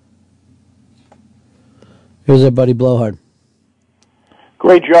 Here's our buddy Blowhard.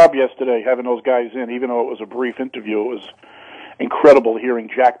 Great job yesterday having those guys in, even though it was a brief interview. It was incredible hearing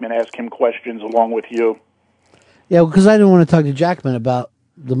Jackman ask him questions along with you. Yeah, because I didn't want to talk to Jackman about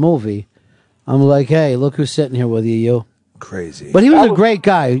the movie. I'm like, hey, look who's sitting here with you. Crazy. But he was a great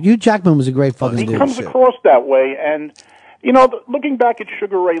guy. Hugh Jackman was a great fucking He dude. comes across that way, and, looking back at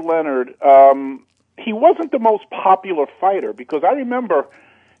Sugar Ray Leonard, he wasn't the most popular fighter, because I remember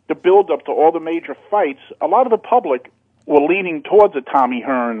the build-up to all the major fights. A lot of the public were leaning towards a Tommy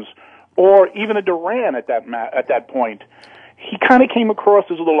Hearns or even a Duran at that point. He kind of came across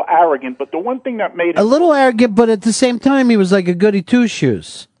as a little arrogant, but the one thing that made him... A little arrogant, but at the same time, he was like a goody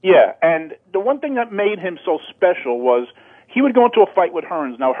two-shoes. Yeah, and the one thing that made him so special was he would go into a fight with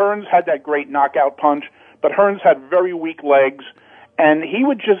Hearns. Now, Hearns had that great knockout punch, but Hearns had very weak legs, and he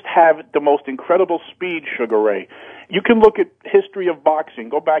would just have the most incredible speed, Sugar Ray. You can look at history of boxing,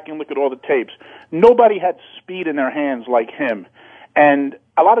 go back and look at all the tapes. Nobody had speed in their hands like him. And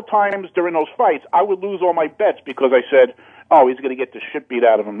a lot of times during those fights, I would lose all my bets because I said, oh, he's going to get the shit beat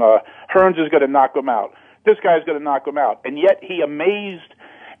out of him. Hearns is going to knock him out. This guy's going to knock him out. And yet he amazed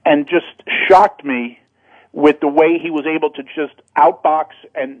and just shocked me with the way he was able to just outbox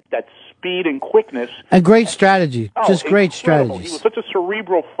and that speed and quickness. And great strategy. Oh, Just great incredible. strategies. He was such a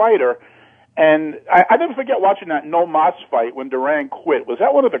cerebral fighter. And I never forget watching that No Mas fight when Duran quit. Was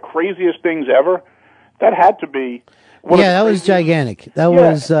that one of the craziest things ever? That had to be. Yeah, that was gigantic. That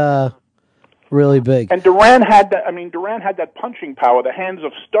was really big. And Duran had that. I mean, Duran had that punching power, the hands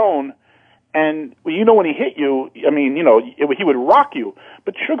of stone. And when he hit you, I mean, he would rock you.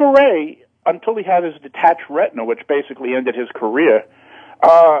 But Sugar Ray, until he had his detached retina, which basically ended his career,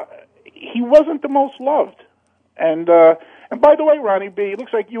 he wasn't the most loved. And by the way, Ronnie B, it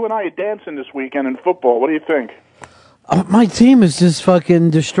looks like you and I are dancing this weekend in football. What do you think? My team is just fucking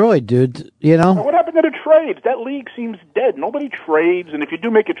destroyed, dude. What happened happened to the trades? That league seems dead. Nobody trades, and if you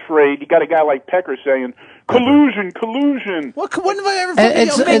do make a trade, you got a guy like Pecker saying, collusion. What? When have I ever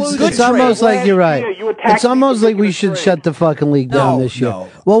It's almost like you're right. It's almost like we should shut the fucking league down this year. No.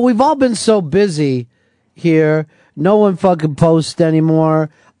 Well, we've all been so busy here. No one fucking posts anymore.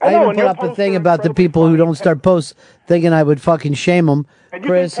 I even put up a thing about the people who don't start posts, thinking I would fucking shame them.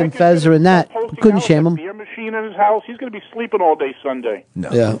 Chris and Fezzer and that. Couldn't shame them. Beer machine in his house. He's going to be sleeping all day Sunday.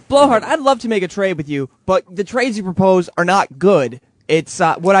 No. Yeah. Blowhard, I'd love to make a trade with you, but the trades you propose are not good. It's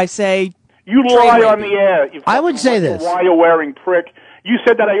what I say. You lie on the air. I would say this. Wire-wearing prick. You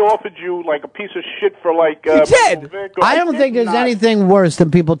said that I offered you like a piece of shit for like. You did. I don't think there's anything worse than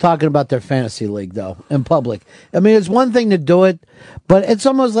people talking about their fantasy league, though, in public. I mean, it's one thing to do it, but it's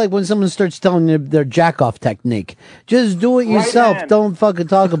almost like when someone starts telling you their jack-off technique. Just do it yourself. hand. Don't fucking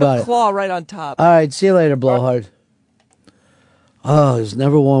talk about it. Claw right on top. All right, see you later, Blowhard. Oh, there's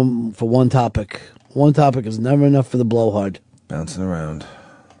never one for one topic. One topic is never enough for the Blowhard. Bouncing around.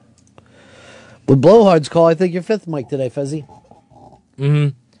 With Blowhard's call, I think you're fifth mic today, Fezzy. Mm-hmm.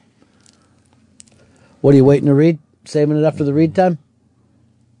 What are you waiting to read? Saving it up for the read time?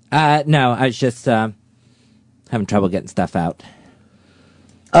 No, I was just having trouble getting stuff out.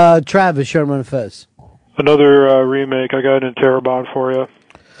 Travis Sherman and Fez. Another remake. I got an Interrobang for you.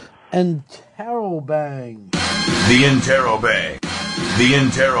 And Interrobang. The Interrobang. The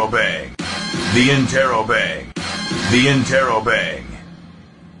Interrobang. The Interrobang. The Interrobang.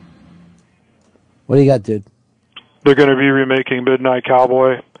 What do you got, dude? They're going to be remaking Midnight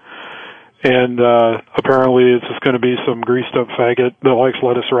Cowboy, and apparently it's just going to be some greased-up faggot that likes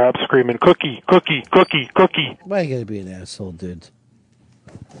lettuce wrap screaming, cookie, cookie, cookie, cookie. Why you gotta be an asshole, dude?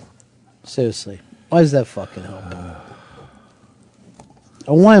 Seriously. Why does that fucking help?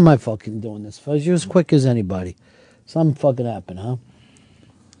 And why am I fucking doing this? Fuzz, you're as quick as anybody. Something fucking happened, huh?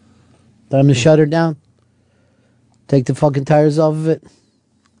 Time to shut her down? Take the fucking tires off of it?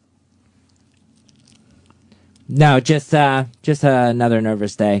 No, just another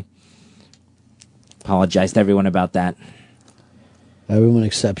nervous day. Apologize to everyone about that. Everyone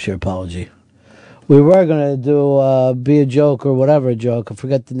accepts your apology. We were going to do Be a Joke or whatever joke. I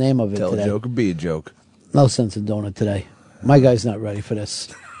forget the name of it Tell today. a joke or be a joke. No sense in doing it today. My guy's not ready for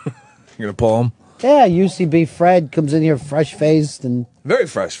this. You're going to pull him? Yeah, UCB Fred comes in here fresh-faced and... Very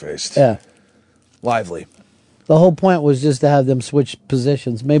fresh-faced. Yeah. Lively. The whole point was just to have them switch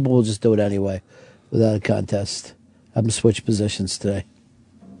positions. Maybe we'll just do it anyway without a contest. Have them switch positions today.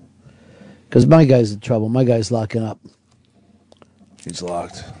 Because my guy's in trouble. My guy's locking up. He's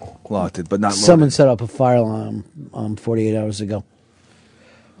locked. Locked it, but not loaded. Someone set up a fire alarm 48 hours ago.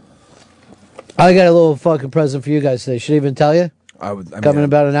 I got a little fucking present for you guys today. Should I even tell you? Coming in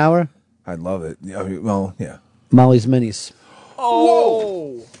about an hour? I'd love it. Well, yeah. Molly's Minis.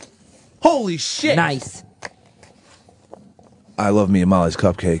 Oh! Holy shit! Nice. I love me and Molly's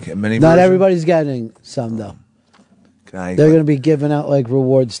cupcake. And many Not versions. everybody's getting some, though. They're going to be giving out, like,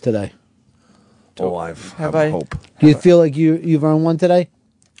 rewards today. Oh, I have I- hope. Do you feel like you've earned one today?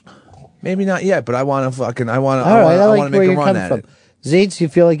 Maybe not yet, but I want to fucking. I want All right, I like to where make a you're run coming at from. it. Zeitz, you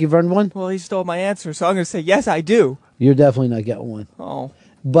feel like you've earned one? Well, he stole my answer, so I'm going to say yes, I do. You're definitely not getting one. Oh.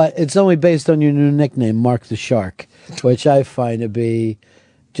 But it's only based on your new nickname, Mark the Shark, which I find to be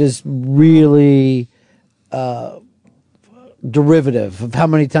just really derivative of how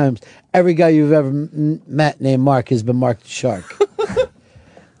many times every guy you've ever met named Mark has been Mark the Shark.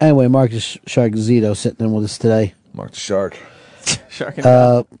 Anyway, Mark the Shark Zito sitting in with us today. Mark the Shark. Shark.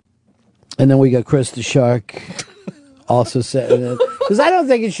 And then we got Chris the Shark also sitting in. Because I don't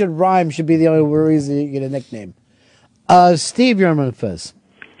think it should rhyme, should be the only reason you get a nickname. Steve, you're on Fizz.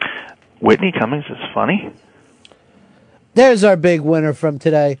 Whitney Cummings is funny. There's our big winner from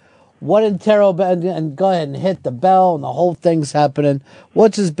today. What in Terrell and go ahead and hit the bell and the whole thing's happening.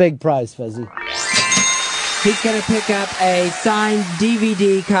 What's his big prize, Fezzy? He's going to pick up a signed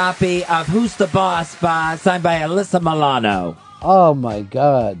DVD copy of Who's the Boss signed by Alyssa Milano. Oh my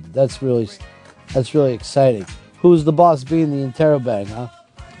God, that's really exciting. Who's the boss being the Interrobang, huh?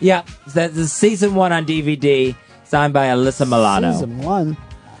 Yeah, that's season 1 on DVD, signed by Alyssa Milano. Season 1?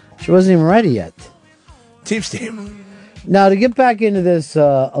 She wasn't even ready yet. Team Steam. Now, to get back into this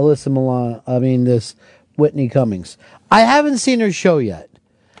Alyssa Milano, this Whitney Cummings. I haven't seen her show yet.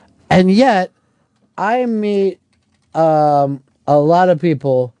 And yet, I meet a lot of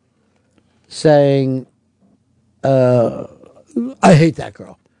people saying, I hate that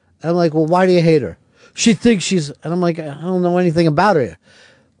girl. And I'm like, well, why do you hate her? She thinks she's... And I'm like, I don't know anything about her.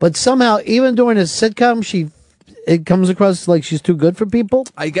 But somehow, even during a sitcom, she it comes across like she's too good for people.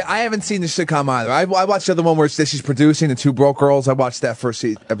 I haven't seen the sitcom either. I watched the other one where it's that she's producing the Two Broke Girls. I watched that first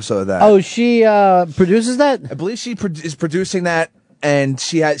episode of that. Oh, she produces that? I believe she is producing that, and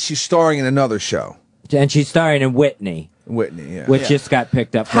she's starring in another show. And she's starring in Whitney. Whitney, yeah. Which just got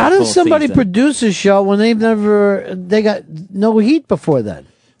picked up for How a full does somebody season. produce a show when they got no heat before then?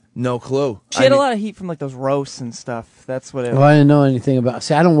 No clue. She had a lot of heat from like those roasts and stuff. That's what it. Well, I didn't know anything about.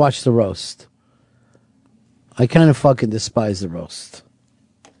 See, I don't watch the roast. I kind of fucking despise the roast.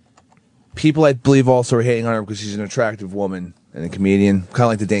 People, I believe, also are hating on her because she's an attractive woman and a comedian. Kind of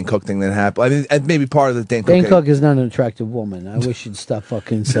like the Dane Cook thing that happened. I mean, maybe part of the Dane Cook. Dane Cook is not an attractive woman. I wish you'd stop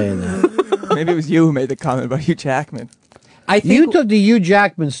fucking saying that. Maybe it was you who made the comment about Hugh Jackman. You took the Hugh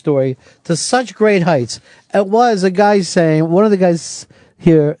Jackman story to such great heights. It was a guy saying, one of the guys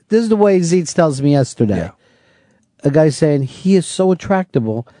here, this is the way Zeitz tells me yesterday. A guy saying he is so attractive,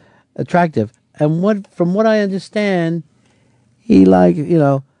 and from what I understand, he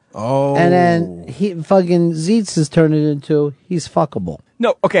Oh. and then he fucking Zeitz has turned it into he's fuckable.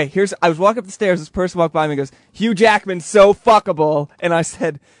 No, okay, I was walking up the stairs, this person walked by me and goes, Hugh Jackman's so fuckable. And I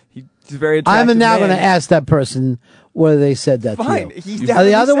said, he's very attractive I'm now man. going to ask that person whether they said that Fine, to you. he The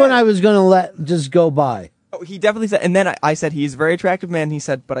definitely other one said- I was going to let just go by. Oh, he definitely said, and then I said, he's a very attractive man. He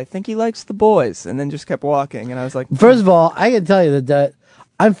said, but I think he likes the boys. And then just kept walking. And I was like, First of all, I can tell you that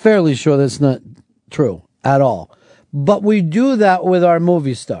I'm fairly sure that's not true at all. But we do that with our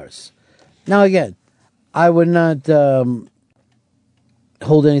movie stars. Now, again, I would not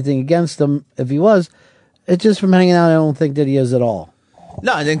hold anything against him if he was. It's just from hanging out, I don't think that he is at all.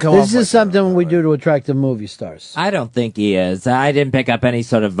 No, it didn't come This off is something we do to attractive movie stars. I don't think he is. I didn't pick up any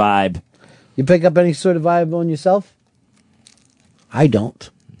sort of vibe. You pick up any sort of vibe on yourself? I don't.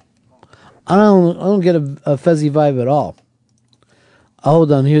 I don't get a fuzzy vibe at all.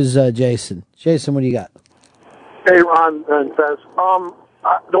 Hold on, here's Jason. Jason, what do you got? Hey, Ron and Fez.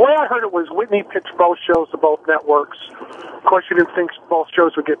 The way I heard it was Whitney pitched both shows to both networks. Of course, she didn't think both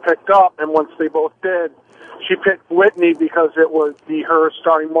shows would get picked up, and once they both did, she picked Whitney because it would be her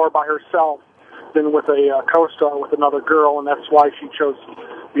starring more by herself than with a co-star with another girl, and that's why she chose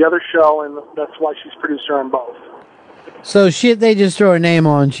the other show, and that's why she's producer on both. So they just throw her name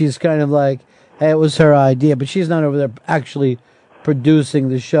on. She's kind of like, hey, it was her idea, but she's not over there actually producing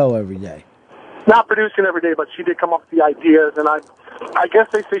the show every day. Not producing every day, but she did come up with the ideas, and I guess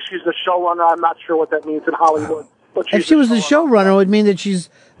they say she's the showrunner. I'm not sure what that means in Hollywood. But If she was the showrunner, it would mean that she's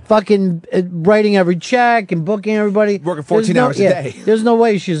fucking writing every check and booking everybody. Working 14 hours a day. There's no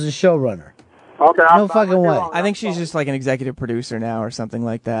way she's a showrunner. Okay, no fucking way. I think she's just like an executive producer now or something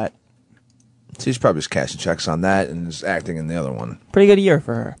like that. She's probably just cashing checks on that and just acting in the other one. Pretty good year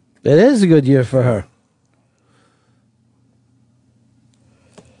for her. It is a good year for her.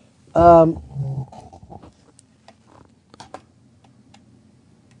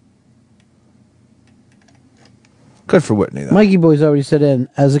 Good for Whitney, though. Mikey Boy's already said in,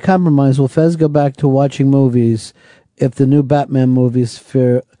 as a compromise, will Fez go back to watching movies if the new Batman movies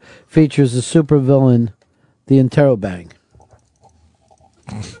features a supervillain, the Interrobang?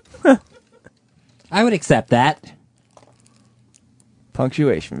 I would accept that.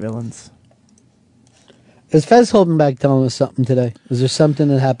 Punctuation villains. Is Fez holding back telling us something today? Is there something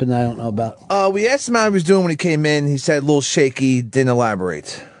that happened I don't know about? We asked him how he was doing when he came in. He said a little shaky, didn't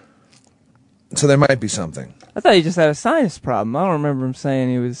elaborate. So there might be something. I thought he just had a sinus problem. I don't remember him saying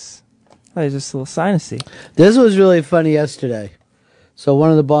he was. I thought he was just a little sinusy. This was really funny yesterday. So one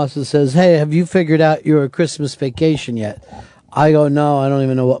of the bosses says, hey, have you figured out your Christmas vacation yet? I go, no, I don't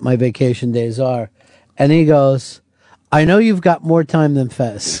even know what my vacation days are. And he goes, I know you've got more time than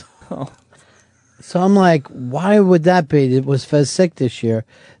Fez. Oh. So I'm like, why would that be? Was Fez sick this year?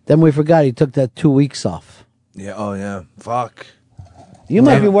 Then we forgot he took that 2 weeks off. Yeah, oh yeah. Fuck. You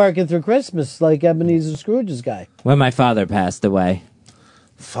might be working through Christmas like Ebenezer Scrooge's guy. When my father passed away.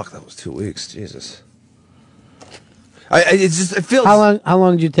 Fuck, that was 2 weeks. Jesus. It feels. How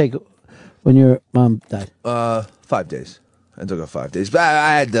long did you take when your mom died? 5 days. I took 5 days, but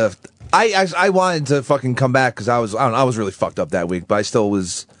I had to. I wanted to fucking come back because I was really fucked up that week, but I still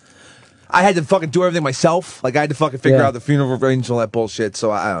was. I had to fucking do everything myself. Like I had to fucking figure out the funeral arrangements and all that bullshit.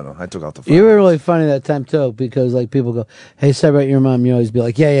 So I don't know. I took out the. You were really funny that time too, because like people go, "Hey, celebrate your mom." You always be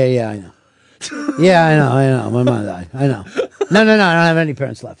like, "Yeah, I know." Yeah, I know. My mom died. I know. No, I don't have any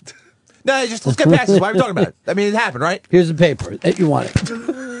parents left. No, just let's get past this. Why are we talking about it? I mean, it happened, right? Here's the paper. You want it?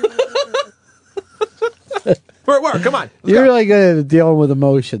 We're at work. Come on. You're really good at dealing with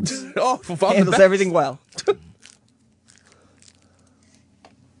emotions. Oh, handles everything well.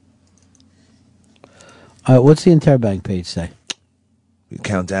 All right, what's the Interbank page say?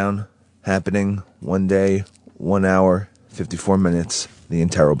 Countdown happening one day, 1 hour, 54 minutes,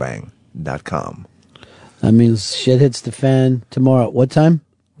 theinterrobang.com. That means shit hits the fan tomorrow. What time?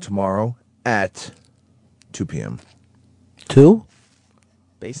 Tomorrow at 2 p.m. 2?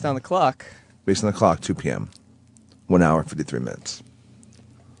 Based on the clock. Based on the clock, 2 p.m. 1 hour, 53 minutes.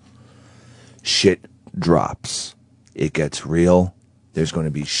 Shit drops. It gets real. There's going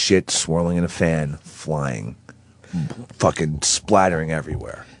to be shit swirling in a fan, flying, fucking splattering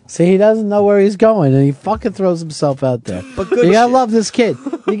everywhere. See, he doesn't know where he's going, and he fucking throws himself out there. But good you gotta shit. love this kid.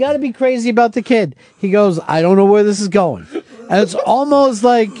 You gotta be crazy about the kid. He goes, I don't know where this is going. And it's almost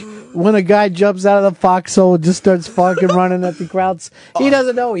like when a guy jumps out of the foxhole and just starts fucking running at the crowds. He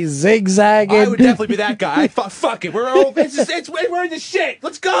doesn't know. He's zigzagging. I would definitely be that guy. Fuck it. We're in the shit.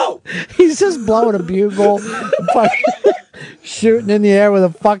 Let's go. He's just blowing a bugle, fucking shooting in the air with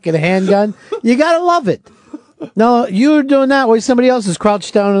a fucking handgun. You gotta love it. No, you're doing that while somebody else is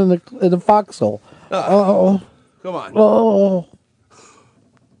crouched down in the foxhole. Oh, come on. Oh,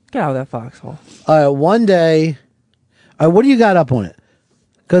 get out of that foxhole. All right, one day. All right, what do you got up on it?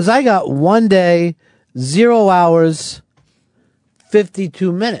 Because I got 1 day, 0 hours,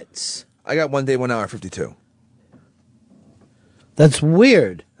 52 minutes. I got 1 day, 1 hour, 52. That's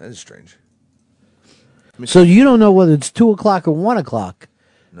weird. That is strange. So you don't know whether it's 2 o'clock or 1 o'clock.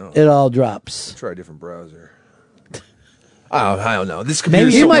 No. It all drops. Try a different browser. I don't know. This computer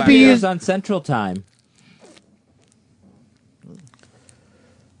Maybe you might be used on Central Time.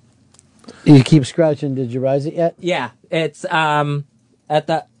 You keep scratching. Did you rise it yet? Yeah, it's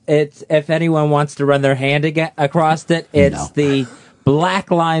it's if anyone wants to run their hand across it, it's the black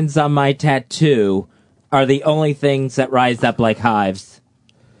lines on my tattoo are the only things that rise up like hives.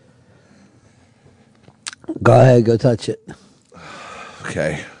 Go ahead, go touch it.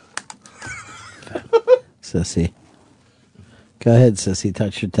 Okay. Sissy. Go ahead, Sissy,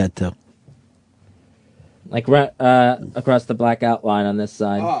 touch your tattoo. Like across the black outline on this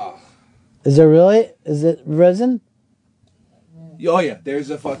side. Is there really? Is it resin? Oh, yeah. There's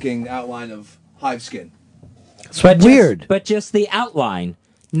a fucking outline of hive skin. It's weird. But just the outline.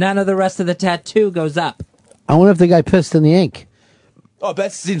 None of the rest of the tattoo goes up. I wonder if the guy pissed in the ink. Oh,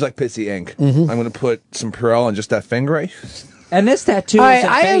 that seems like pissy ink. Mm-hmm. I'm going to put some Perel on just that finger. And this tattoo All is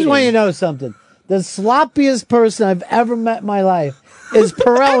right, I just want you to know something. The sloppiest person I've ever met in my life is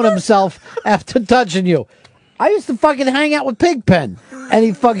Perel himself after touching you. I used to fucking hang out with Pigpen, and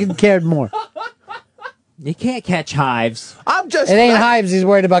he fucking cared more. You can't catch hives. It ain't hives he's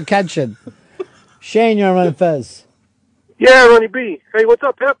worried about catching. Shane, you're on Running Fez. Yeah, Ronnie B. Hey, what's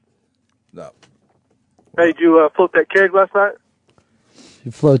up, Pip? No. Hey, did you float that keg last night?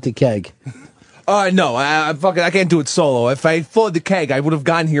 You float the keg. No, I can't do it solo. If I floated the keg, I would have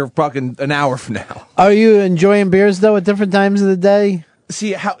gotten here fucking an hour from now. Are you enjoying beers, though, at different times of the day?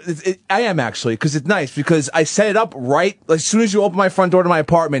 See, I am actually, because it's nice, because I set it up right, as soon as you open my front door to my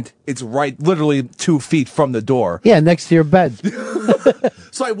apartment, it's right, literally 2 feet from the door. Yeah, next to your bed.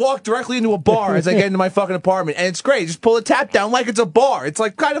 So I walk directly into a bar as I get into my fucking apartment, and it's great. Just pull the tap down like it's a bar. It's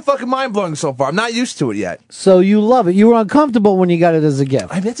like kind of fucking mind-blowing so far. I'm not used to it yet. So you love it. You were uncomfortable when you got it as a gift.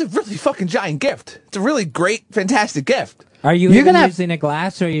 I mean, it's a really fucking giant gift. It's a really great, fantastic gift. Are you You're even gonna using a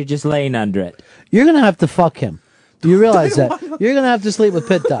glass or are you just laying under it? You're going to have to fuck him. Do you realize that? You're going to have to sleep with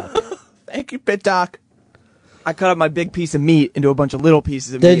Pit Doc. Thank you, Pit Doc. I cut up my big piece of meat into a bunch of little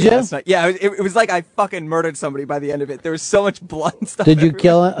pieces of Did meat you? last night. Yeah, it was like I fucking murdered somebody by the end of it. There was so much blood and stuff. Did you everywhere.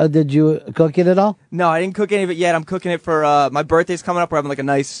 kill it? Did you cook it at all? No, I didn't cook any of it yet. I'm cooking it for my birthday's coming up. We're having like a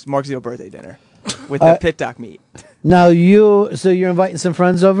nice Mark Zero birthday dinner with the Pit Doc meat. Now, so you're inviting some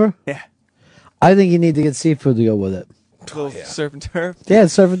friends over? Yeah. I think you need to get seafood to go with it. Little surf and turf. Yeah,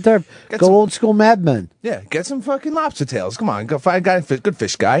 surf and turf. Go old school Mad Men. Yeah, get some fucking lobster tails. Come on, go find a guy, good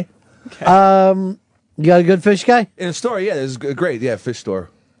fish guy. You got a good fish guy? In a store, yeah, there's a great, fish store.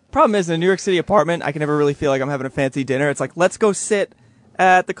 Problem is, in a New York City apartment, I can never really feel like I'm having a fancy dinner. It's like, let's go sit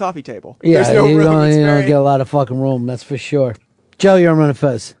at the coffee table. Yeah, There's no you room. don't, It's you don't very- get a lot of fucking room, that's for sure. Joe, you're on Running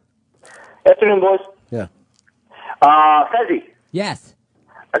Fez. Afternoon, boys. Yeah. Fezzy. Yes.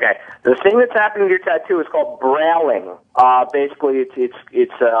 Okay. The thing that's happening to your tattoo is called browling. Basically,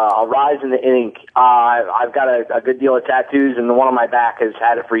 it's a rise in the ink. I've got a good deal of tattoos, and the one on my back has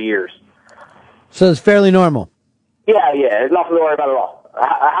had it for years. So it's fairly normal. Yeah, there's nothing to worry about at all.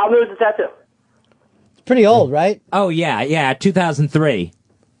 How new is the tattoo? It's pretty old, right? Oh, yeah, 2003.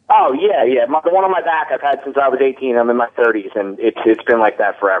 Oh, yeah. The one on my back I've had since I was 18. I'm in my 30s, and it's been like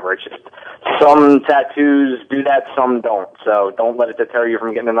that forever. It's just some tattoos do that, some don't. So don't let it deter you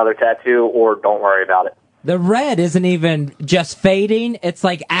from getting another tattoo, or don't worry about it. The red isn't even just fading, it's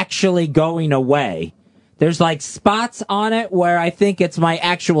like actually going away. There's like spots on it where I think it's my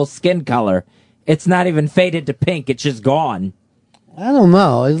actual skin color, It's not even faded to pink. It's just gone. I don't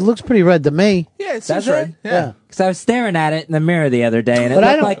know. It looks pretty red to me. Yeah, it Does seems red. it? Yeah. Because I was staring at it in the mirror the other day, and it But I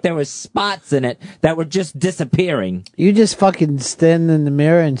looked don't- like there was spots in it that were just disappearing. You just fucking stand in the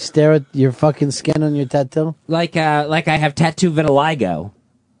mirror and stare at your fucking skin on your tattoo? Like I have tattoo vitiligo.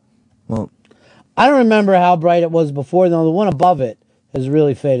 Well, I don't remember how bright it was before. No, the one above it has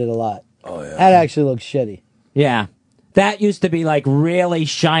really faded a lot. Oh, yeah. That actually looks shitty. Yeah. That used to be like really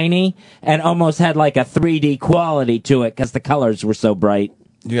shiny and almost had like a 3D quality to it because the colors were so bright.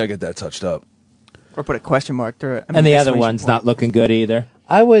 You gotta get that touched up. Or put a question mark through it. And the other one's not looking good either.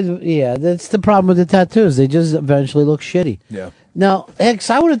 I would, yeah, that's the problem with the tattoos. They just eventually look shitty. Yeah. Now, X,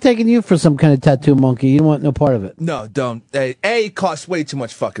 I would have taken you for some kind of tattoo monkey. You don't want no part of it. No, don't. A, it costs way too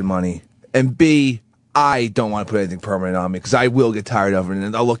much fucking money. And B, I don't want to put anything permanent on me because I will get tired of it.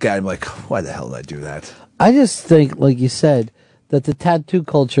 And I'll look at it and be like, why the hell did I do that? I just think, like you said, that the tattoo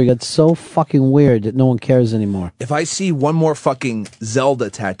culture got so fucking weird that no one cares anymore. If I see one more fucking Zelda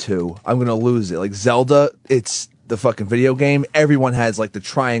tattoo, I'm going to lose it. Like Zelda, it's the fucking video game. Everyone has like the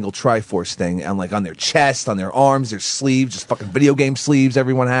triangle Triforce thing and like on their chest, on their arms, their sleeves, just fucking video game sleeves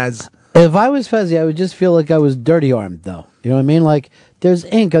everyone has. If I was Fezzi, I would just feel like I was dirty armed, though. You know what I mean? Like, there's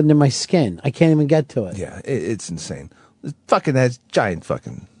ink under my skin. I can't even get to it. Yeah, it's insane. It fucking has giant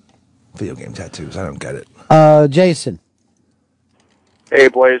fucking video game tattoos. I don't get it. Jason. Hey,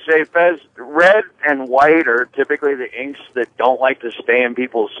 boys. Hey, Fez, red and white are typically the inks that don't like to stay in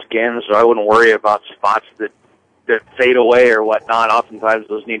people's skin, so I wouldn't worry about spots that fade away or whatnot. Oftentimes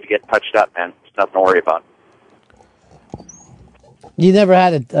those need to get touched up, man. It's nothing to worry about. You never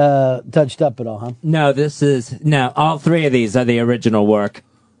had it touched up at all, huh? No, all three of these are the original work.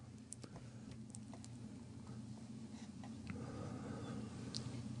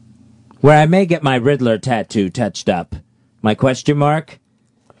 Where I may get my Riddler tattoo touched up. My question mark?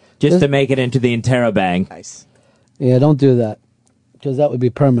 Just to make it into the interrobang. Nice. Yeah, don't do that. Because that would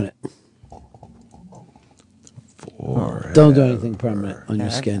be permanent. Don't do anything permanent on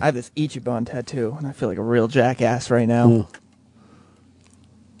your skin. I have this Ichiban tattoo, and I feel like a real jackass right now. Mm.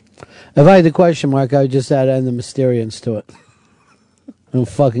 If I had the question mark, I would just add the Mysterians to it. And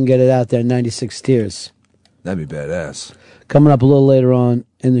fucking get it out there, 96 Tears. That'd be badass. Coming up a little later on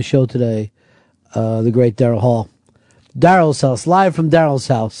in the show today, the great Daryl Hall. Daryl's house, live from Daryl's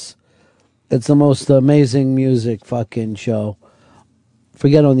house. It's the most amazing music fucking show.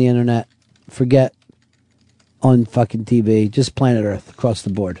 Forget on the internet. Forget on fucking TV. Just planet Earth across the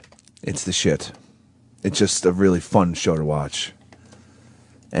board. It's the shit. It's just a really fun show to watch.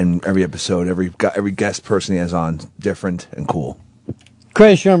 And every episode, every guest person he has on, different and cool.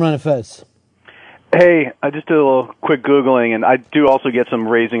 Chris, you're on Run Fez. Hey, I just did a little quick Googling, and I do also get some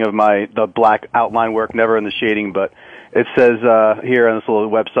raising of the black outline work, never in the shading, but it says here on this little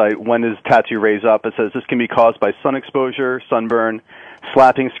website, when does tattoo raise up? It says this can be caused by sun exposure, sunburn,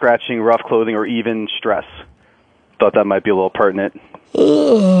 slapping, scratching, rough clothing, or even stress. Thought that might be a little pertinent.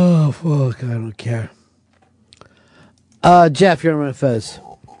 Oh, fuck, I don't care. Jeff, you're on Run Fez.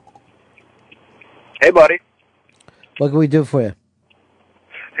 Hey, buddy. What can we do for you?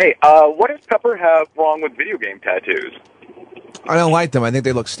 Hey, what does Pepper have wrong with video game tattoos? I don't like them. I think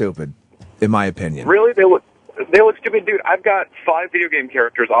they look stupid, in my opinion. Really? They look stupid, dude. I've got 5 video game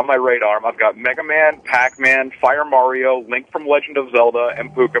characters on my right arm. I've got Mega Man, Pac-Man, Fire Mario, Link from Legend of Zelda,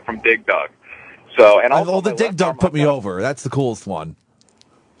 and Puka from Dig Dug. So, and also the Dig Dug put me over. That's the coolest one.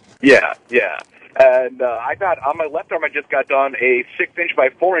 Yeah. And I got, on my left arm, I just got done a 6-inch by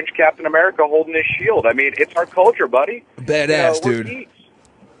 4-inch Captain America holding his shield. I mean, it's our culture, buddy. Badass, we're dude. Geeks.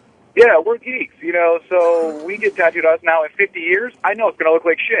 Yeah, we're geeks, so we get tattooed us now. In 50 years, I know it's going to look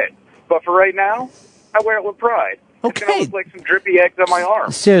like shit. But for right now, I wear it with pride. It's going to look like some drippy eggs on my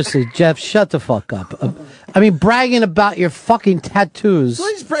arm. Seriously, Jeff, shut the fuck up. I mean, bragging about your fucking tattoos. Well,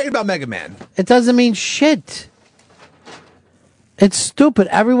 he's bragging about Mega Man. It doesn't mean shit. It's stupid.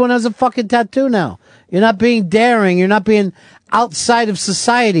 Everyone has a fucking tattoo now. You're not being daring. You're not being outside of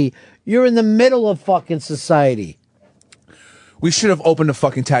society. You're in the middle of fucking society. We should have opened a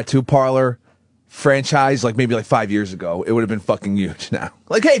fucking tattoo parlor franchise maybe 5 years ago. It would have been fucking huge now.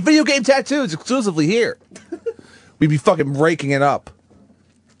 Like, hey, video game tattoos exclusively here. We'd be fucking raking it up.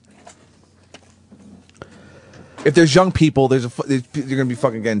 If there's young people, you're gonna be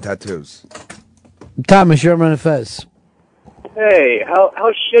fucking getting tattoos. Thomas, you're on Fez. Hey, how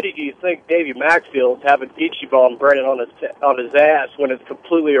shitty do you think Davey Maxfield's having Ichiban branded on his ass when it's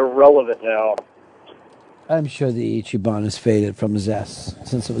completely irrelevant now? I'm sure the Ichiban is faded from his ass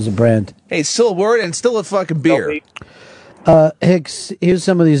since it was a brand. Hey, it's still a word and still a fucking beer. Hicks, here's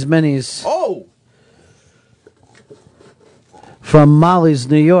some of these minis. Oh! from Molly's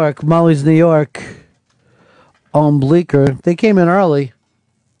New York. Molly's New York on Bleecker. They came in early.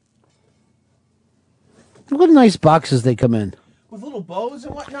 What nice boxes they come in. With little bows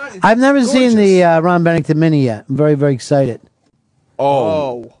and whatnot. I've never seen the Ron Bennington Mini yet. I'm very, very excited.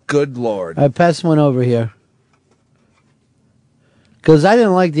 Oh, good Lord. I passed one over here. Because I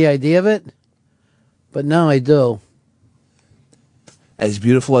didn't like the idea of it, but now I do. As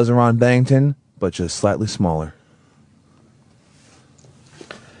beautiful as a Ron Bennington, but just slightly smaller.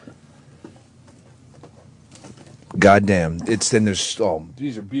 Goddamn. These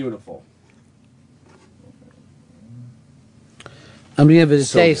are beautiful. I'm going to give it a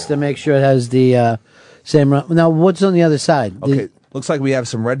So taste to make sure it has the same... Now, what's on the other side? Okay, looks like we have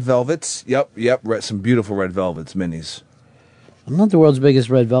some red velvets. Yep, some beautiful red velvets, minis. I'm not the world's biggest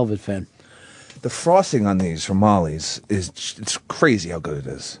red velvet fan. The frosting on these from Molly's it's crazy how good it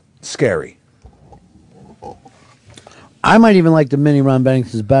is. It's scary. I might even like the mini Ron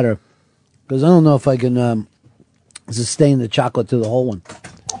Benningtons better, because I don't know if I can sustain the chocolate to the whole one.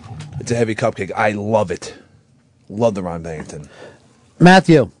 It's a heavy cupcake. I love it. Love the Ron Bennington.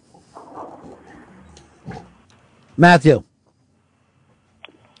 Matthew.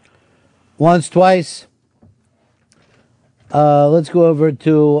 Once, twice. Let's go over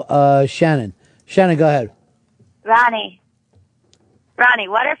to Shannon. Shannon, go ahead. Ronnie,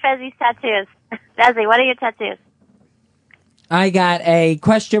 what are Fezzi's tattoos? Fezzi, what are your tattoos? I got a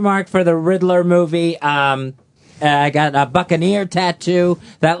question mark for the Riddler movie. I got a Buccaneer tattoo,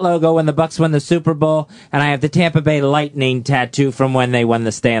 that logo when the Bucks won the Super Bowl, and I have the Tampa Bay Lightning tattoo from when they won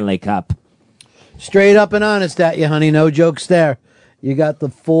the Stanley Cup. Straight up and honest at you, honey. No jokes there. You got the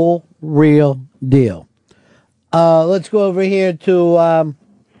full, real deal. Let's go over here to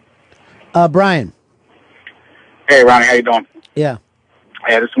Brian. Hey, Ronnie, how you doing? Yeah.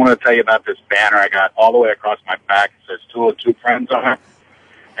 Hey, I just wanted to tell you about this banner I got all the way across my back. It says 202 Friends on it,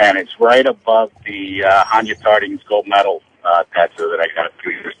 and it's right above the Hanya Tarding's gold medal tattoo that I got a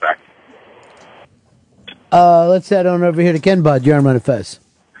few years back. Let's head on over here to Ken Bud. You're on Run Fest.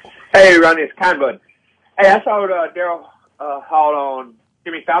 Hey, Ronnie, it's Ken Bud. Hey, I saw Daryl hauled on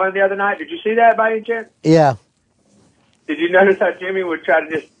Jimmy Fallon the other night. Did you see that by any chance? Yeah. Did you notice how Jimmy would try to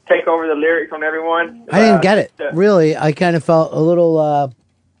just take over the lyrics on everyone? I didn't get it. Really, I kind of felt a little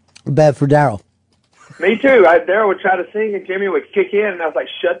bad for Daryl. Me too. Daryl would try to sing and Jimmy would kick in, and I was like,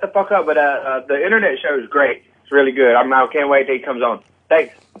 shut the fuck up. But the internet show is great. It's really good. I can't wait till he comes on.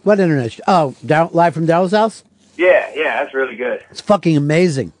 Thanks. What internet show? Oh, live from Daryl's house? Yeah, that's really good. It's fucking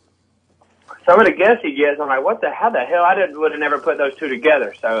amazing. Some of the guests he gets, I'm like, how the hell? I would have never put those two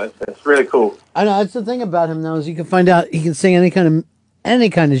together. So it's really cool. I know. That's the thing about him, though, is you can find out he can sing any kind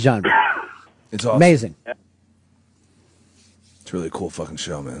of genre. It's awesome. Amazing. It's a really cool fucking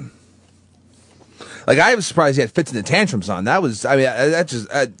show, man. Like, I was surprised he had Fits and the Tantrums on. That was,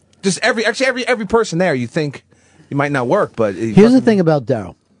 just every person there, you think he might not work, but here's the thing about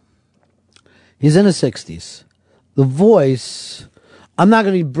Daryl. He's in his 60s. The voice. I'm not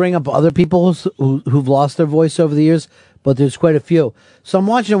going to bring up other people who've lost their voice over the years, but there's quite a few. So I'm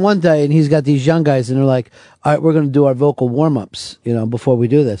watching him one day, and he's got these young guys, and they're like, all right, we're going to do our vocal warm-ups, before we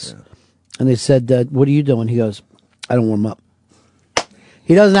do this. Yeah. And they said, what are you doing? He goes, I don't warm up.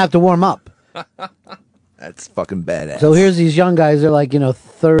 He doesn't have to warm up. That's fucking badass. So here's these young guys, they're like,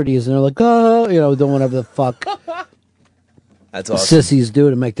 30s, and they're like, doing whatever the fuck that's awesome. Sissies do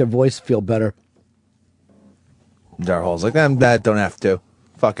to make their voice feel better. Darhall's like, that don't have to.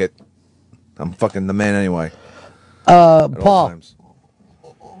 Fuck it. I'm fucking the man anyway. Paul.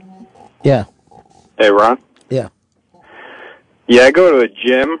 Yeah. Hey, Ron? Yeah. Yeah, I go to a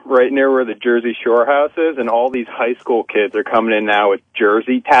gym right near where the Jersey Shore house is, and all these high school kids are coming in now with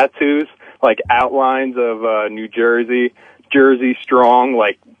Jersey tattoos, like outlines of New Jersey, Jersey Strong,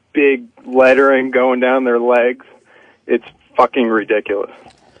 like big lettering going down their legs. It's fucking ridiculous.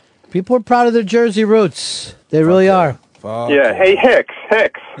 People are proud of their Jersey roots. They really are. Yeah. Hey, Hicks.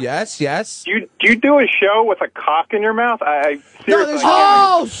 Yes. Do you do a show with a cock in your mouth? I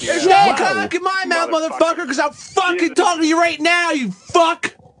seriously. There's no cock in my mouth, motherfucker, because I'm fucking talking to you right now, you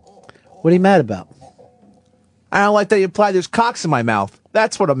fuck. What are you mad about? I don't like that you imply there's cocks in my mouth.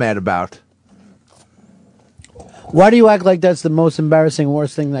 That's what I'm mad about. Why do you act like that's the most embarrassing,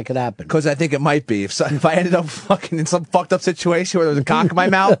 worst thing that could happen? Because I think it might be. If I ended up fucking in some fucked up situation where there was a cock in my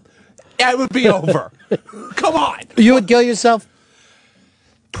mouth, it would be over. Come on. You would kill yourself?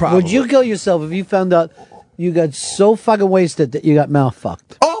 Probably. Would you kill yourself if you found out you got so fucking wasted that you got mouth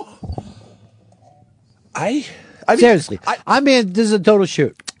fucked? Oh! Seriously. This is a total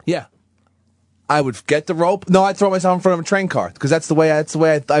shoot. Yeah. I would get the rope. No, I'd throw myself in front of a train car because that's the way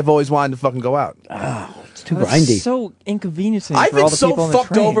I've always wanted to fucking go out. Oh, It's too That's grindy. so inconveniencing I've for all been the so people on the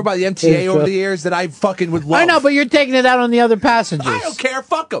fucked train. over by the MTA over the years that I fucking would love. I know, but you're taking it out on the other passengers. I don't care.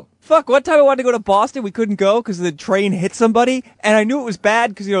 Fuck them. Fuck, one time I wanted to go to Boston, we couldn't go because the train hit somebody, and I knew it was bad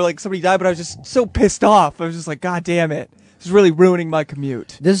because, like, somebody died, but I was just so pissed off. I was just like, God damn it. This is really ruining my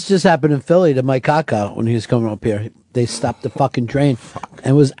commute. This just happened in Philly to Mike Kaka when he was coming up here. They stopped the fucking train, and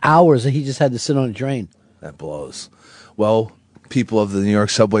it was hours that he just had to sit on a train. That blows. Well, people of the New York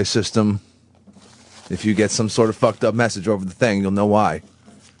subway system, if you get some sort of fucked up message over the thing, you'll know why.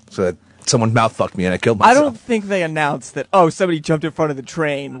 So that someone mouth fucked me and I killed myself. I don't think they announced that, somebody jumped in front of the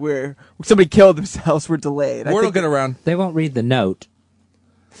train where somebody killed themselves, we're delayed. Word will get around. They won't read the note.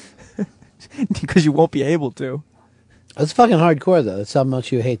 Because you won't be able to. It's fucking hardcore, though. That's how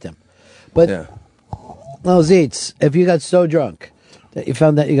much you hate them. But, Yeah. well, Zeets, if you got so drunk that you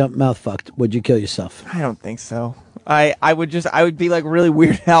found that you got mouth fucked, would you kill yourself? I don't think so. I would be like really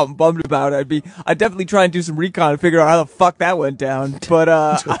weirded out and bummed about it. I'd definitely try and do some recon and figure out how the fuck that went down. But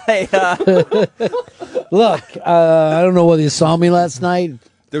Look, I don't know whether you saw me last night.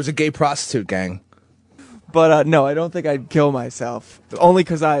 There was a gay prostitute gang. But no, I don't think I'd kill myself. Only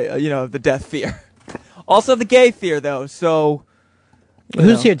because the death fear. Also the gay fear, though. So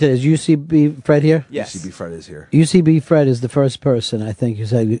Who's here today? Is UCB Fred here? Yes. UCB Fred is here. UCB Fred is the first person, I think,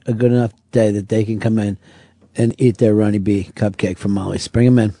 who's had a good enough day that they can come in and eat their Ronnie B cupcake from Molly's. Bring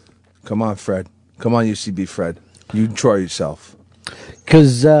him in. Come on, Fred. Come on, UCB Fred. You enjoy yourself.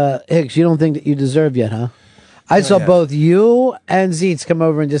 Because, Hicks, you don't think that you deserve yet, huh? I saw yeah. both you and Zeets come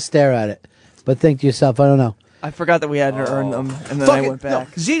over and just stare at it. But think to yourself, I don't know. I forgot that we had to earn them, and then Fuck I it. went back.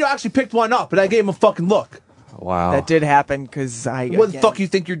 No, Zito actually picked one up, but I gave him a fucking look. Wow. That did happen because What the fuck you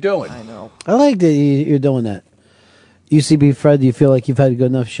think you're doing? I know. I like that you're doing that. UCB Fred, do you feel like you've had a good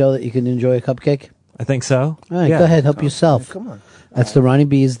enough show that you can enjoy a cupcake? I think so. All right, Yeah. go ahead, help yourself. Come on. That's the Ronnie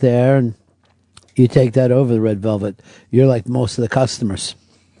B's there, and you take that over the Red Velvet. You're like most of the customers.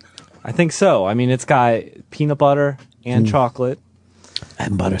 I think so. I mean, it's got peanut butter and chocolate.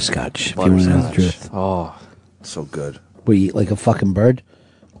 And butterscotch, if you want to know the truth. Oh, so good. We eat like a fucking bird.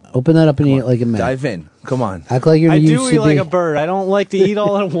 Open that up and eat it like a man. Dive in. Come on. Act like you're I in do UCB. eat like a bird. I don't like to eat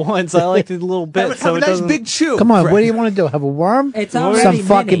all at once. I like to do a little bit. Have a nice big chew. Come on, Fred. what do you want to do? Have a worm? It's Some already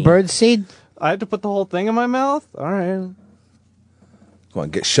fucking mini. bird seed? I have to put the whole thing in my mouth? All right. Come on,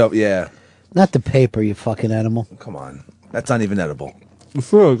 get shoved. Yeah. Not the paper, you fucking animal. Come on. That's not even edible.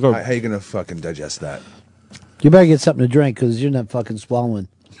 It's really good. How you going to fucking digest that? You better get something to drink because you're not fucking swallowing.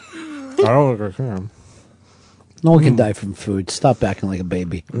 I don't think I can. No one can die from food. Stop acting like a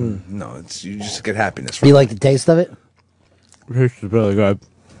baby. No, you just get happiness. Do you like the taste of it? It tastes really good.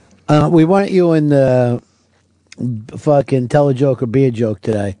 We want you in the fucking tell a joke or be a joke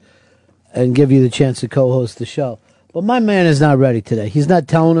today and give you the chance to co-host the show. But my man is not ready today. He's not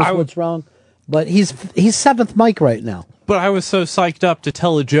telling us what's wrong, but he's seventh mic right now. But I was so psyched up to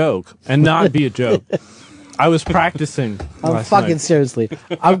tell a joke and not be a joke. I was practicing. I'm last fucking night. seriously.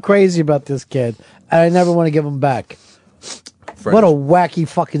 I'm crazy about this kid, and I never want to give him back. Fred. What a wacky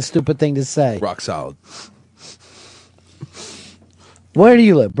fucking stupid thing to say. Rock solid. Where do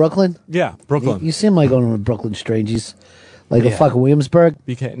you live? Brooklyn? Yeah, Brooklyn. You seem like one of the Brooklyn strangies. Like a Yeah. fucking Williamsburg.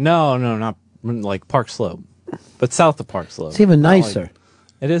 No, not like Park Slope, but south of Park Slope. It's even Not nicer. like-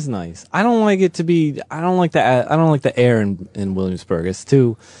 it is nice. I don't like it to be. I don't like the air in Williamsburg. It's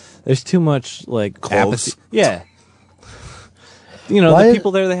too. There's too much like Clothes. apathy. Yeah. You know, Why- the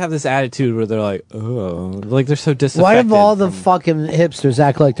people there, they have this attitude where they're like, oh, like they're so disaffected. Why do all the fucking hipsters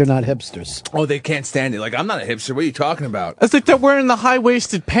act like they're not hipsters? Oh, they can't stand it. Like, I'm not a hipster. What are you talking about? It's like they're wearing the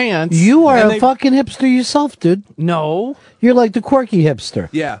high-waisted pants. You are and a they- fucking hipster yourself, dude. No. You're like the quirky hipster.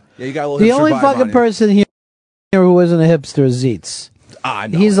 Yeah, you got a little The hipster only vibe on fucking you. person here who isn't a hipster is Zeets. I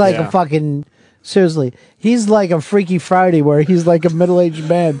know. He's like Yeah. a fucking... Seriously, he's like a Freaky Friday where he's like a middle-aged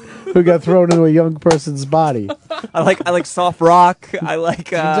man who got thrown into a young person's body. I like soft rock. I like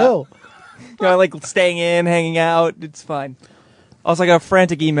do. I like staying in, hanging out. It's fine. Also, I got a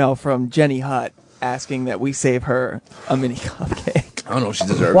frantic email from Jenny Hutt asking that we save her a mini cupcake. I don't know if she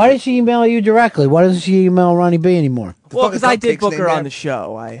deserves Why it. did she email you directly? Why doesn't she email Ronnie B anymore? Well, fucking because I did cupcake's book her named on there? the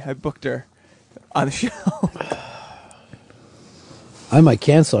show. I booked her on the show. I might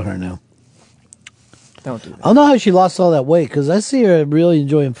cancel her now. Don't do that. I don't know how she lost all that weight because I see her really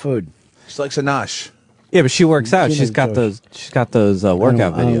enjoying food. She likes a nosh. Yeah, but she works out. She She's knows got George. those. She's got those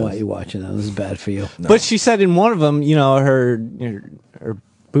workout I don't videos. want you watching that. This is bad for you. But she said in one of them, you know, her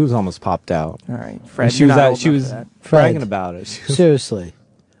boobs almost popped out. All right, And Fred. she you're was not out, old she enough was for that. bragging Fred. about it. She was- Seriously.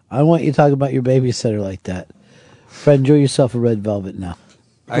 I want you to talk about your babysitter like that. Fred, enjoy yourself a red velvet now.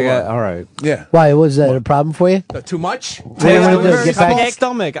 I got all right. Yeah. Why was that a problem for you? Too much? What do you want to do? Get Small back.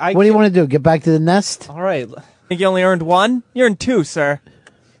 stomach. What do you want to do? Get back to the nest? All right. Think you only earned one? You earned two, sir.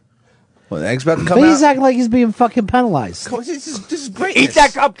 Well, the egg's about to But come he's out. acting like he's being fucking penalized. This is great. Eat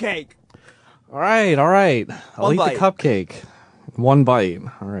that cupcake. All right. All right. I'll One eat bite. the cupcake. One bite.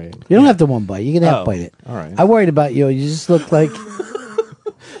 All right. You don't have to one bite. You can half Oh, bite it. all right. I worried about you. You just look like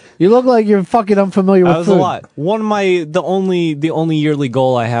you look like you're fucking unfamiliar with That was food. a lot. The only yearly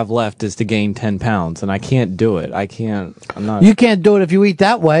goal I have left is to gain 10 pounds, and I can't do it. I'm not. You can't do it if you eat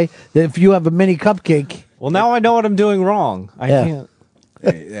that way. If you have a mini cupcake. Well, now I know what I'm doing wrong. I Yeah. can't.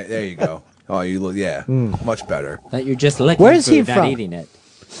 There you go. Oh, you look, yeah, much better. That you're just licking Where is he food, not from? eating it.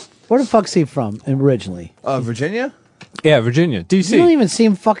 Where the fuck's he from originally? Virginia? Yeah, Virginia. DC. You don't even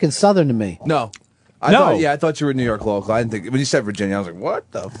seem fucking southern to me. No. I thought you were New York local. I didn't think when you said Virginia, I was like, what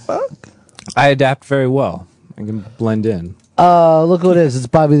the fuck? I adapt very well. I can blend in. Look who it is. It's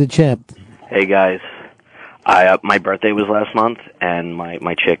Bobby the Champ. Hey guys, my birthday was last month, and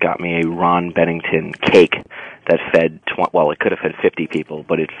my chick got me a Ron Bennington cake that fed it could have fed 50 people,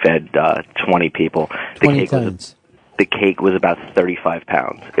 but it fed 20 people. 20 times. The cake was about 35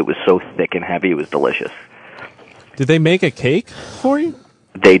 pounds. It was so thick and heavy, it was delicious. Did they make a cake for you?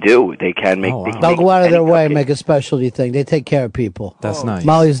 They do. They can make. They can They'll make go out of any their way cupcake. and make a specialty thing. They take care of people. That's nice.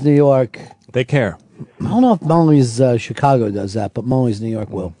 Molly's New York. They care. I don't know if Molly's Chicago does that, but Molly's New York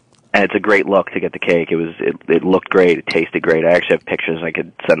will. And it's a great look to get the cake. It looked great. It tasted great. I actually have pictures. I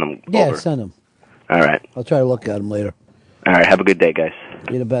could send them Yeah, over. send them. All right. I'll try to look at them later. All right. Have a good day, guys.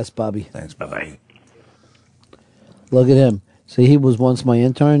 You're the best, Bobby. Thanks, Bye-bye. Look at him. See, he was once my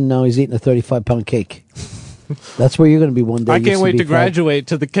intern. Now he's eating a 35-pound cake. That's where you're going to be one day. I can't wait UCB to fag. graduate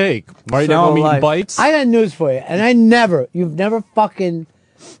to the cake. Right now I'm eating bites. I got news for you, and you've never fucking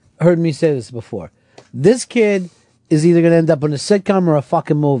heard me say this before. This kid is either going to end up in a sitcom or a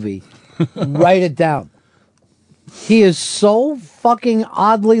fucking movie. Write it down. He is so fucking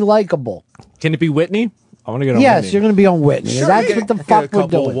oddly likable. Can it be Whitney? I want to get on Yes, Whitney. you're going to be on Whitney. Sure, That's get- what the get a fuck we're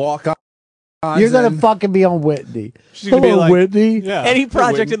couple doing. walk-ons You're going to and- fucking be on Whitney. She's gonna be Hello, like- Whitney. Any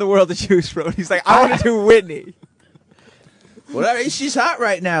project in the world that you wrote. He's like, I want to do Whitney. Whatever. She's hot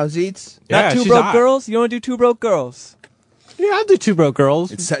right now, Zeets. Not Two Broke Girls? You don't want to do Two Broke Girls? Yeah, I'll do Two Broke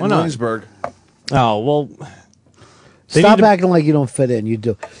Girls. It's set Why in not? Williamsburg. Oh, well. They Stop need to- acting like you don't fit in. You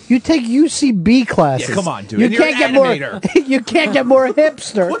do. You take UCB classes. Yeah, come on, dude. You And you're can't an get more. animator. You can't get more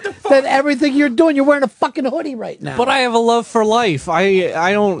hipster than everything you're doing. You're wearing a fucking hoodie right now. But I have a love for life.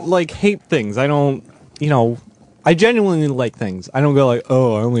 I don't like hate things. I don't, I genuinely like things. I don't go like,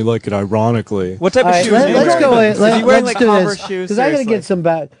 oh, I only like it ironically. What type All of right, shoes let's are you wearing? go. Is he wearing Let's like do Converse this shoes? because I gotta get some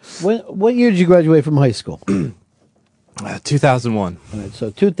back. What year did you graduate from high school? 2001. All right, so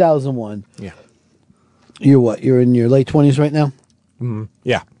 2001. Yeah. You're what? You're in your late 20s right now.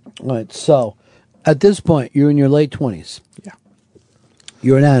 Yeah. All right. So, at this point, you're in your late 20s. Yeah.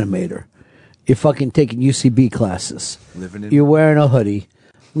 You're an animator. You're fucking taking UCB classes. Living in- You're wearing a hoodie.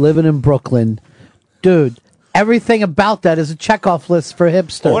 Living in Brooklyn. Dude, everything about that is a checkoff list for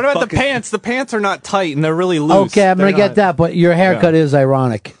hipster. What about the pants? The pants are not tight and they're really loose. Okay, I'm going They're to get not- that, but your haircut is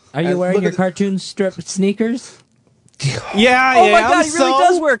ironic. Are you wearing your cartoon strip sneakers? Yeah, Oh yeah. my god, he really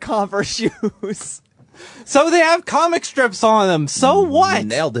does wear Converse shoes. So they have comic strips on them. So what?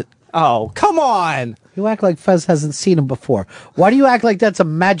 Nailed it. Oh, come on. You act like Fez hasn't seen them before. Why do you act like that's a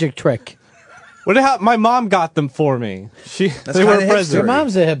magic trick? What happened? My mom got them for me. They kinda were a hipster. present. Your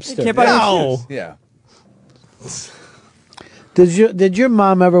mom's a hipster. Can't buy your No. shoes. Yeah. Did your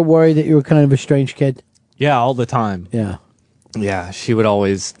mom ever worry that you were kind of a strange kid? Yeah, all the time. Yeah. Yeah, she would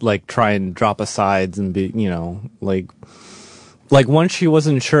always like try and drop asides and be, like once she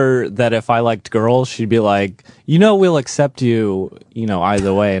wasn't sure that if I liked girls, she'd be like, we'll accept you,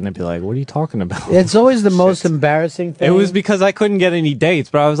 either way. And I'd be like, what are you talking about? It's always the most embarrassing thing. It was because I couldn't get any dates,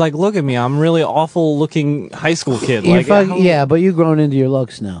 but I was like, look at me, I'm a really awful looking high school kid. You're Like, yeah, but you've grown into your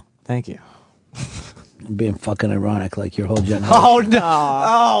looks now. Thank you. I'm being fucking ironic, like your whole generation. Oh no!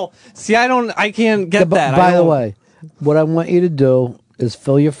 Oh, see, I can't get that. By the way, what I want you to do is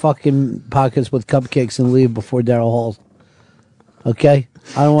fill your fucking pockets with cupcakes and leave before Daryl Hall. Okay?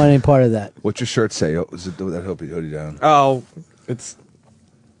 I don't want any part of that. What's your shirt say? Oh, is it that hoodie down? Oh, it's.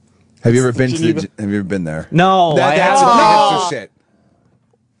 Have you ever been to? Geneva. Have you ever been there? No, I that's haven't. hipster shit.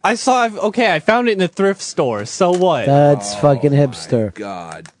 I saw. Okay, I found it in a thrift store. So what? That's fucking hipster.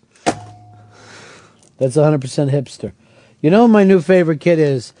 God. That's 100% hipster. You know what my new favorite kid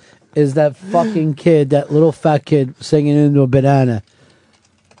is? Is that fucking kid, that little fat kid singing into a banana.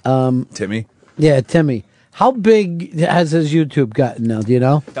 Timmy. Yeah, Timmy. How big has his YouTube gotten now? Do you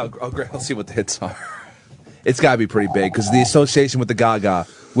know? Oh, great. Let's see what the hits are. It's got to be pretty big because the association with the Gaga.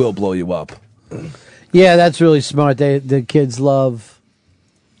 will blow you up. Yeah, that's really smart. The kids love.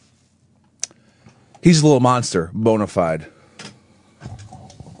 He's a little monster, bona fide.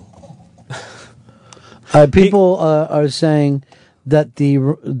 People are saying that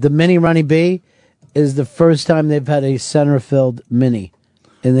the mini Ronnie B is the first time they've had a center-filled mini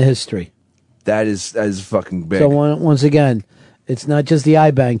in the history. That is fucking big. So once again, it's not just the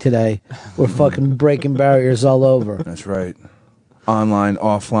iBank today. We're fucking breaking barriers all over. That's right. Online,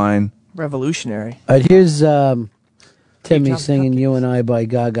 offline. Revolutionary. All right, here's Timmy singing "You and I" by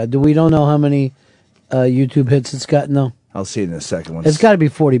Gaga. We don't know how many YouTube hits it's gotten though. I'll see it in a second. It's got to be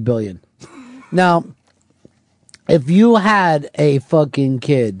 40 billion. Now, if you had a fucking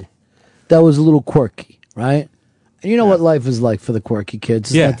kid that was a little quirky, right? And you know what life is like for the quirky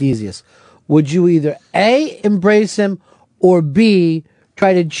kids. It's not the easiest. Would you either A, embrace him, or B,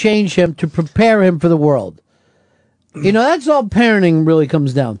 try to change him to prepare him for the world? You know, that's all parenting really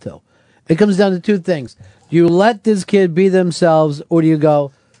comes down to. It comes down to two things. Do you let this kid be themselves, or do you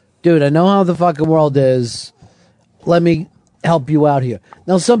go, dude, I know how the fucking world is. Let me help you out here.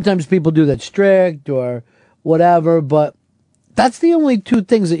 Now, sometimes people do that strict or whatever, but that's the only two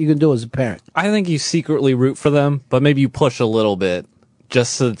things that you can do as a parent. I think you secretly root for them, but maybe you push a little bit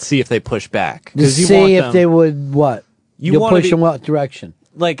just to see if they push back. To see if they would what? You'll wanna push be- in what direction?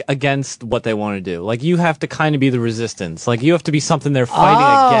 Like against what they want to do. Like you have to kind of be the resistance. Like you have to be something they're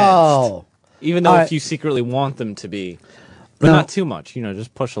fighting against. Even though All if right. you secretly want them to be. But No. not too much,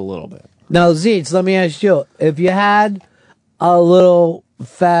 just push a little bit. Now, Zeets, let me ask you, if you had a little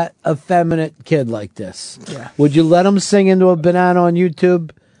fat, effeminate kid like this, would you let him sing into a banana on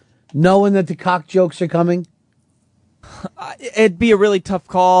YouTube knowing that the cock jokes are coming? It'd be a really tough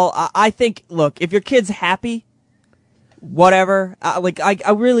call. I think, look, if your kid's happy, whatever. I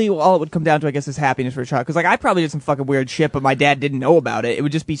really, all it would come down to, I guess, is happiness for a child. Because, I probably did some fucking weird shit, but my dad didn't know about it. It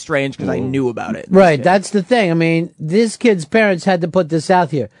would just be strange because I knew about it. Right, that's the thing. I mean, this kid's parents had to put this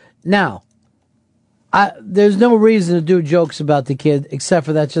out here. Now, there's no reason to do jokes about the kid, except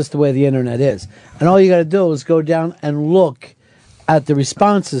for that's just the way the internet is. And all you got to do is go down and look at the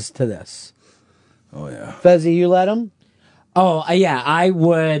responses to this. Oh, yeah. Fezzi, you let him? Oh, yeah, I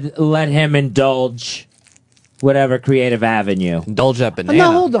would let him indulge whatever creative avenue. Indulge that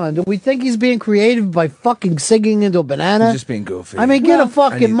No, hold on. Do we think he's being creative by fucking singing into a banana? He's just being goofy. I mean, get a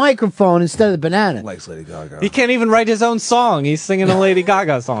fucking I need- microphone instead of the banana. Likes Lady Gaga. He can't even write his own song. He's singing a Lady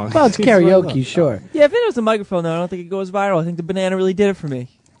Gaga song. Well, it's karaoke, sure. Yeah, if it was a microphone, though, I don't think it goes viral. I think the banana really did it for me.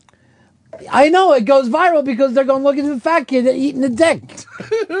 I know it goes viral because they're going to look at the fat kid eating the dick.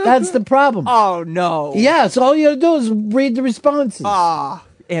 That's the problem. Oh, no. Yeah, so all you got to do is read the responses.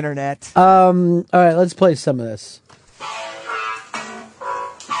 Internet. All right, let's play some of this.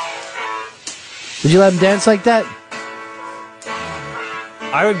 Would you let him dance like that?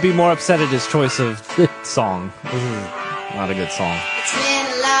 I would be more upset at his choice of song. This is not a good song. It's been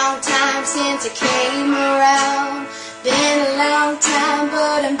a long time since I came around. Been a long time,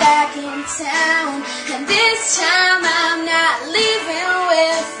 but I'm back in town. And this time I'm not leaving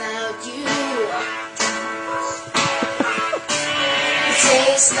without you. It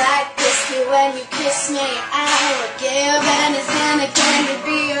tastes like whiskey when you kiss me. I would give anything again to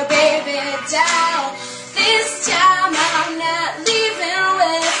be your baby doll. This time I'm not leaving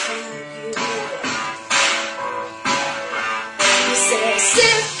without you. You say,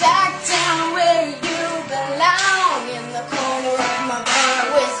 sit back down where you belong, in the corner of my bar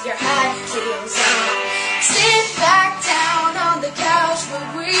with your high heels on. Sit back down on the couch where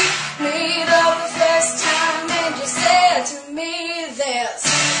we meet up the first time, and you said to me, there's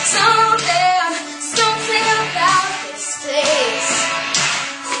something about this place.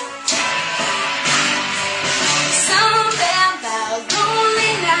 Something about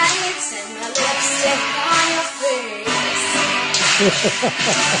lonely nights and my lipstick on your face.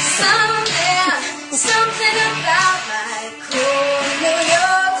 Something about my cool New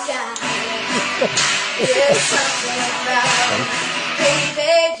York guy. There's something about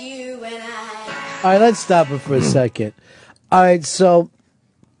baby, you and I. All right, let's stop it for a second. All right, so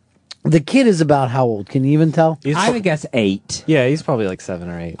the kid is about how old? Can you even tell? I would guess 8. Yeah, he's probably like 7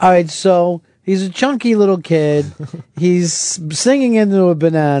 or 8. All right, so he's a chunky little kid. He's singing into a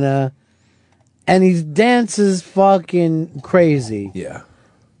banana, and he dances fucking crazy. Yeah.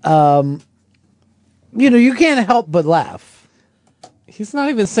 You can't help but laugh. He's not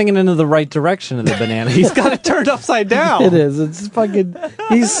even singing into the right direction of the banana. He's got it turned upside down. It is. It's fucking.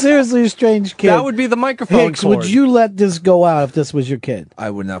 He's seriously a strange kid. That would be the microphone Hicks, cord. would you let this go out if this was your kid? I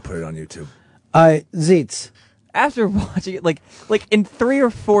would not put it on YouTube. All right, Zeets. After watching it, like in 3 or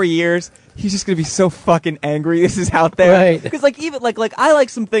 4 years, he's just gonna be so fucking angry. This is out there, Right. Because like even like I like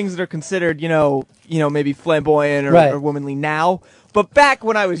some things that are considered maybe flamboyant or, Right. or womanly now. But back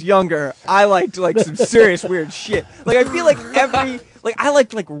when I was younger, I liked like some serious weird shit. Like I feel like I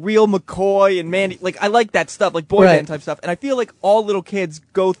liked like Real McCoy and Mandy. Like I like that stuff, like boy Right. band type stuff. And I feel like all little kids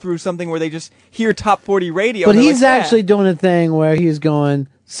go through something where they just hear top 40 radio. But and they're he's like, "Yeah." actually doing a thing where he's going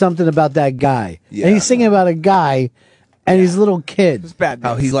something about that guy, and he's singing about a guy, and he's a little kid. It's bad.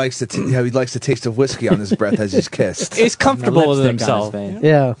 How he likes the taste of whiskey on his breath as he's kissed. He's comfortable with himself.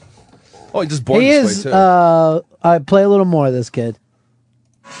 Yeah. Oh, he just born He this is. way too. I play a little more of this kid.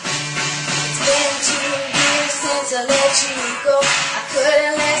 Since I let you go, I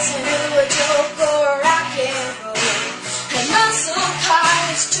couldn't listen to a joke or rock and roll. And muscle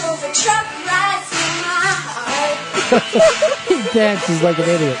cars drove a truck right through my heart. He dances like an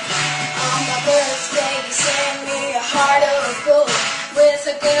idiot. On my birthday, you sent me a heart of gold with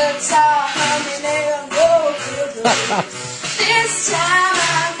a guitar humming and no good. This time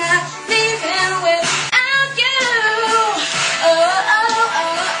I'm not leaving without you. Oh, oh,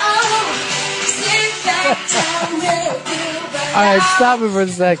 oh, oh. Sit back down real good. All right, stop it for a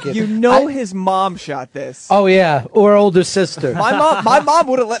second. You know his mom shot this. Oh yeah, or older sister. My mom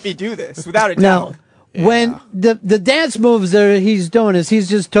would have let me do this without a doubt. Now, when the dance moves that he's doing, is he's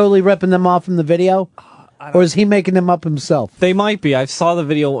just totally ripping them off from the video, or is he making them up himself? They might be. I saw the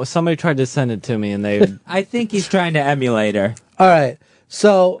video. Somebody tried to send it to me, and they. I think he's trying to emulate her. All right,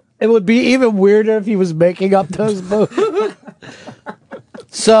 so it would be even weirder if he was making up those moves.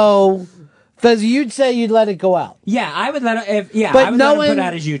 So, Fez, you'd say you'd let it go out. Yeah, I would let him. But I would let knowing- him put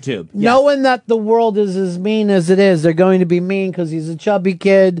out his YouTube. Knowing that the world is as mean as it is, they're going to be mean because he's a chubby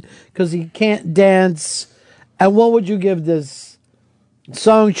kid, because he can't dance. And what would you give this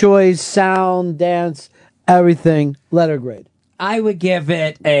song choice, sound, dance, everything, letter grade? I would give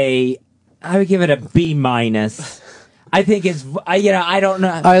it a B minus. I think it's. I don't know.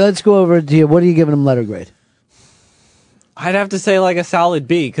 All right, let's go over to you. What are you giving him letter grade? I'd have to say like a solid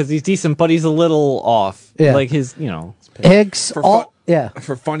B because he's decent, but he's a little off. Yeah. Like his, Hicks, yeah.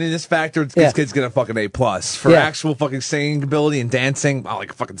 For funniness factor, this Yeah. kid's get a fucking A plus. For Yeah. actual fucking singing ability and dancing, I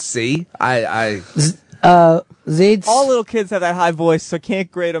like a fucking C. Zeitz? All little kids have that high voice, so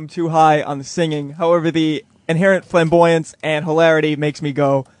can't grade them too high on the singing. However, the inherent flamboyance and hilarity makes me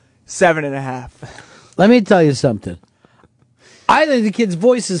go 7.5. Let me tell you something. I think the kid's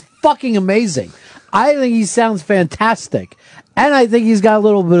voice is fucking amazing. I think he sounds fantastic. And I think he's got a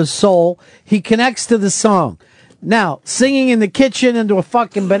little bit of soul. He connects to the song. Now, singing in the kitchen into a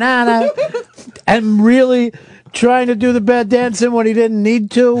fucking banana and really trying to do the bad dancing when he didn't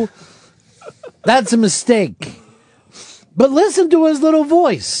need to, that's a mistake. But listen to his little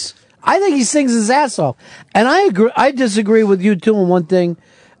voice. I think he sings his ass off. And I agree. I disagree with you too on one thing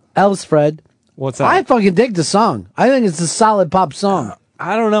else, Fred. What's that? I fucking dig the song. I think it's a solid pop song.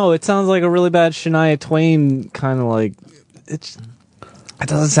 I don't know. It sounds like a really bad Shania Twain kind of like. It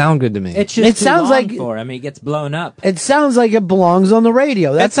doesn't sound good to me. It's just It too sounds long like- for him. He gets blown up. It sounds like it belongs on the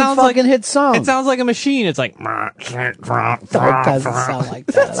radio. That's a sounds fucking like- hit song. It sounds like a machine. It's like. It doesn't sound like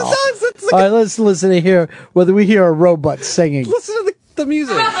that at all. All right, let's listen to hear whether we hear a robot singing. Listen to the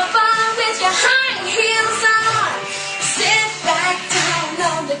music. Rubber band with your high heels on. Sit back down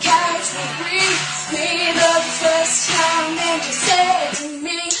on the couch with me. We the first time and you said to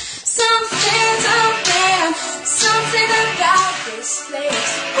me something's up there, something about this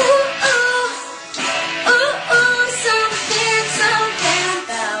place. Ooh, ooh, ooh, ooh, something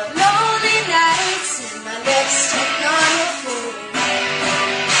about lonely nights and my lipstick on your foot.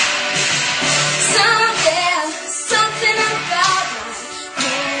 Something about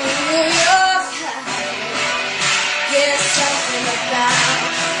New York. Yeah, something about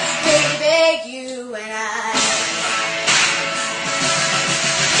baby, you and I.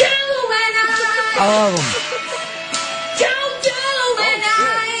 You and I. I love him. You and I.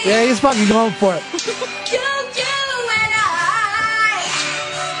 Yeah, he's fucking going for it. You and I.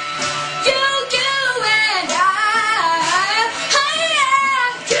 You and I. Hey,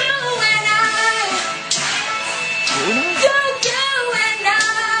 yeah, you and I. You and I.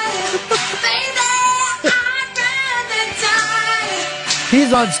 Baby, I'd rather die.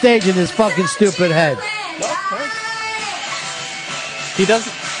 He's on stage in his fucking stupid head. He does.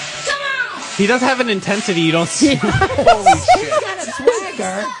 He does have an intensity you don't see. Swagger.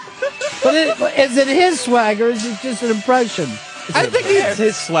 But is it his swagger or is it just an impression? I think it's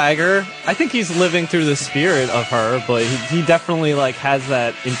his swagger. I think he's living through the spirit of her, but he definitely like has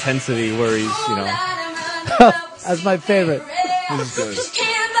that intensity where he's, That's my favorite. He's good.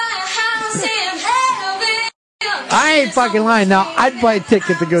 Can't buy a house in heaven. I ain't fucking lying. Now, I'd buy a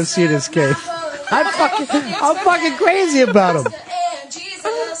ticket to go see this kid. I'm fucking crazy about him.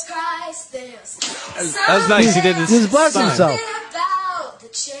 That was nice. He did his Just bless sign. himself.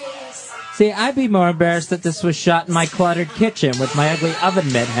 See, I'd be more embarrassed that this was shot in my cluttered kitchen with my ugly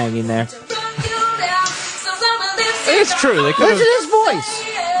oven mitt hanging there. It's true. They could Listen to his voice.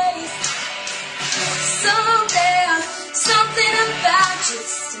 Something about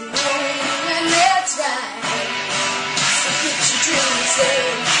just to know when it's right. So get your dreams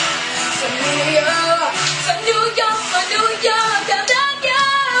in. For New York, for New York, for New York, I love you.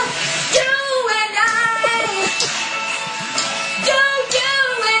 You and I. You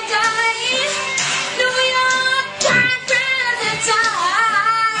and I. New York, can't really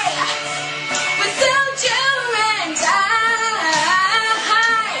die without you and I.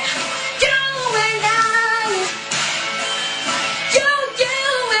 You and I. You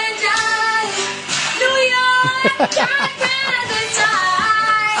and I, New York, can't really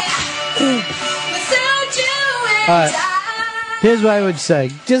die without you and All right. Here's what I would say.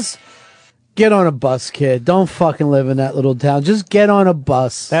 Just get on a bus, kid. Don't fucking live in that little town. Just get on a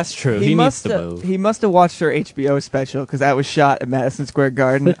bus. That's true. He must have watched her HBO special because that was shot at Madison Square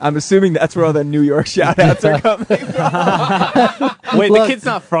Garden. I'm assuming that's where all the New York shout-outs are coming from. Wait, Look- the kid's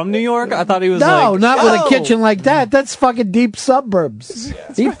not from New York? I thought he was No, like... not with a Oh! kitchen like that. That's fucking deep suburbs.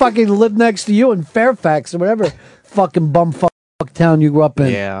 He fucking lived next to you in Fairfax or whatever fucking bumfuck town you grew up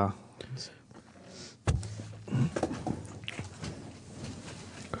in. Yeah.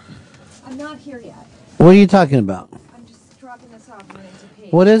 I'm not here yet. What are you talking about? I'm just dropping this off and running to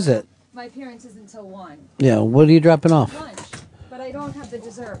Paige. What is it? My appearance is until 1. Yeah, what are you dropping off? Lunch. But I don't have the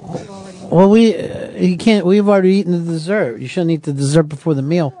dessert, which you already know. Well, you can't. We've already eaten the dessert. You shouldn't eat the dessert before the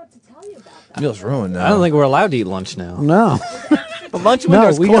meal. Meal's ruined now. I don't think we're allowed to eat lunch now. No. The lunch No,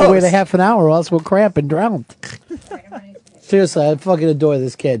 window's we gotta wait a closed. half an hour, or else we'll cramp and drown. Seriously, I fucking adore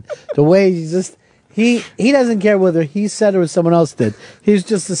this kid. The way he's just he doesn't care whether he said it or someone else did. He's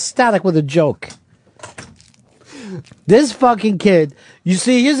just ecstatic with a joke. This fucking kid, you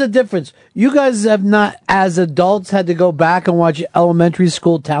see, here's the difference. You guys have not, as adults, had to go back and watch elementary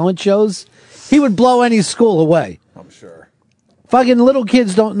school talent shows. He would blow any school away. I'm sure. Fucking little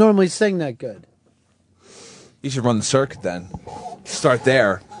kids don't normally sing that good. You should run the circuit then. Start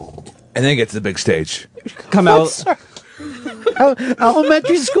there, and then get to the big stage. Come What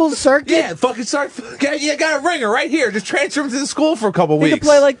elementary school circuit? Yeah, fucking start. You got a ringer right here. Just transfer him to the school for a couple They weeks. could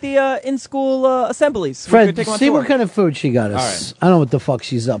play like the in-school assemblies. We could Fred, take 'em on see tour. what kind of food she got us. All right. I don't know what the fuck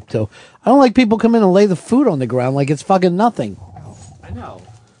she's up to. I don't like people come in and lay the food on the ground like it's fucking nothing. I know.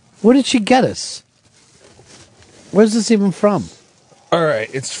 What did she get us? Where's this even from? All right,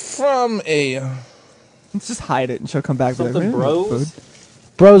 it's from a. Let's just hide it and she'll come back with Something it. Bros?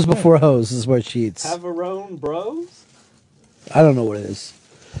 Bros Before Hoes is where she eats. Havarone Bros? I don't know what it is.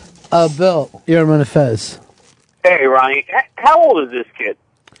 Bill, you're on Fez. Hey, Ronnie, how old is this kid?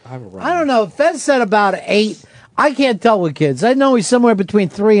 I don't know. Fez said about 8. I can't tell with kids. I know he's somewhere between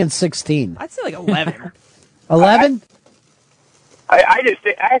 3 and 16. I'd say like 11. 11? I just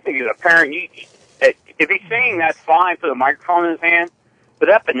think, as a parent, if he's saying that's fine, put a microphone in his hand, but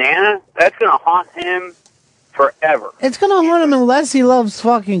that banana, that's going to haunt him forever. It's going to haunt him unless he loves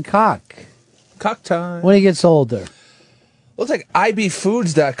fucking cock. Cock time. When he gets older. Looks like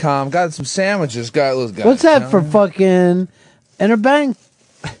ibfoods.com. Got some sandwiches. Got those guys. What's that for fucking Interbang?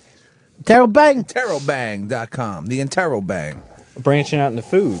 Taro Bang? Interrobang.com. The Interrobang. Branching out into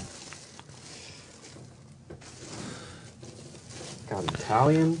food. Got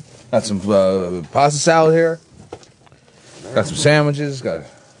Italian. Got some pasta salad here. Got some sandwiches. Got.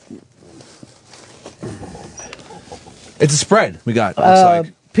 It's a spread we got. Looks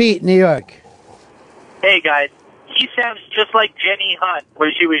like. Pete, New York. Hey guys, he sounds just like Jenny Hunt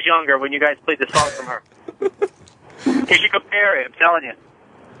when she was younger. When you guys played the song from her, you should compare it. I'm telling you.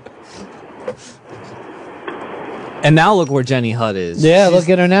 And now look where Jenny Hutt is. Yeah, look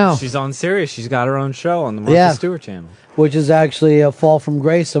at her now. She's on Sirius. She's got her own show on the Martha Yeah. Stewart channel. Which is actually a fall from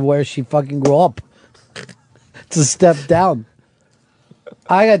grace of where she fucking grew up. It's a step down.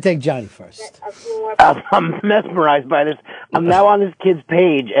 I gotta take Johnny first. I'm mesmerized by this. I'm now on this kid's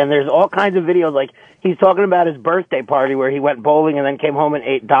page, and there's all kinds of videos. Like, he's talking about his birthday party where he went bowling and then came home and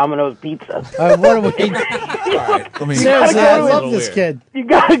ate Domino's pizza. What are we? Seriously, I love this kid. You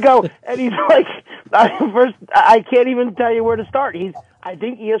gotta go. And he's like, I can't even tell you where to start. I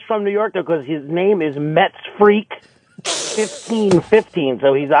think he is from New York, though, because his name is Mets Freak 1515.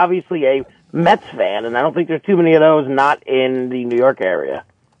 So he's obviously a Mets fan, and I don't think there's too many of those not in the New York area.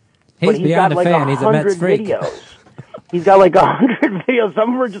 He's But beyond got a like fan. He's a Mets 100 freak. videos. He's got like 100 videos. Some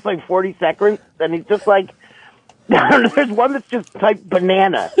of them are just like 40 seconds, and he's just like, There's one that's just typed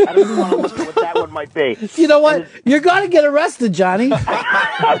banana. I don't even want to look at what that one might be. You know what? You're going to get arrested, Johnny. This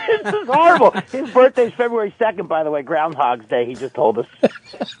is horrible. His birthday's February 2nd, by the way, Groundhog's Day, he just told us.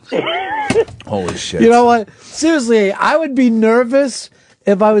 Holy shit. You know what? Seriously, I would be nervous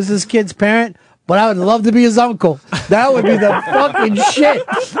if I was this kid's parent, but I would love to be his uncle. That would be the fucking shit.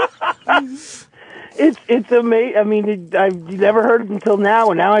 It's amazing. I mean, I've never heard it until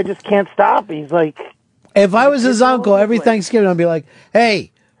now, and now I just can't stop. He's like... If I was his uncle, every Thanksgiving, I'd be like,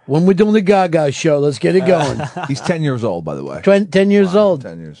 hey, when we're doing the Gaga show, let's get it going. He's 10 years old, by the way. 10 years old.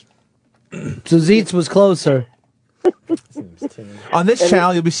 10 years. So Zeitz was closer. On this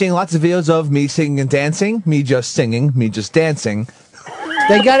channel, you'll be seeing lots of videos of me singing and dancing, me just singing, me just dancing.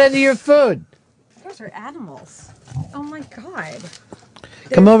 They got into your food. Those are animals. Oh my god.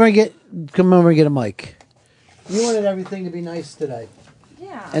 Come over and get a mic. You wanted everything to be nice today.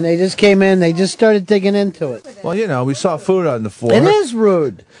 Yeah. And they just came in, they just started digging into it. Well, you know, we saw food on the floor. It is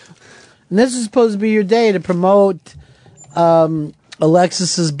rude. And this is supposed to be your day to promote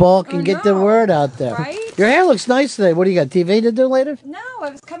Alexis's bulk and get the word out there. Right? Your hair looks nice today. What do you got, TV to do later? No, I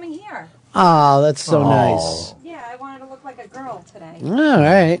was coming here. Oh, that's so nice. Yeah, I wanted to look like a girl today. All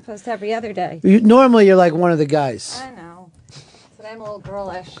right. Opposed to every other day. Normally, you're like one of the guys. I know. Today I'm a little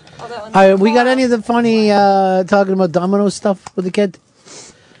girlish. Although All right, we got any of the funny talking about domino stuff with the kid?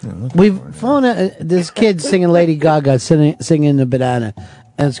 We've found this kid singing Lady Gaga, singing the banana,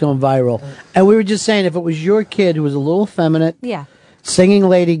 and it's going viral. And we were just saying, if it was your kid who was a little effeminate, Yeah. singing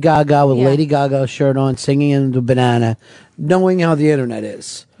Lady Gaga with Yeah. Lady Gaga shirt on, singing in the banana, knowing how the internet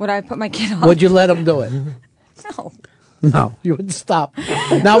is, Would I put my kid on? would you let him do it? No. No, you would stop.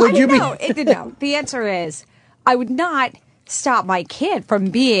 Now, would you be? No, no. The answer is, I would not stop my kid from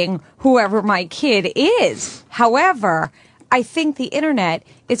being whoever my kid is. However, I think the internet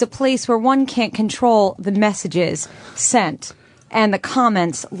is a place where one can't control the messages sent and the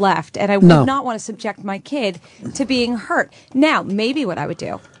comments left. And I would No. not want to subject my kid to being hurt. Now, maybe what I would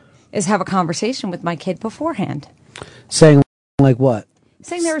do is have a conversation with my kid beforehand. Saying like what?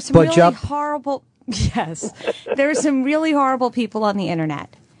 Saying there are some Butch really up? horrible... Yes. There are some really horrible people on the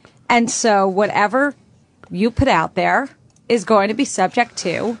internet. And so whatever you put out there is going to be subject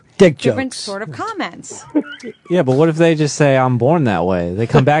to Dick different jokes. sort of comments. Yeah, but what if they just say, I'm born that way? They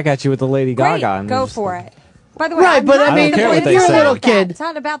come back at you with the Lady Gaga. And Go they're just for like, it. By the way, Right, I'm but not I mean, the care born what they that's say. about Little that. kid. It's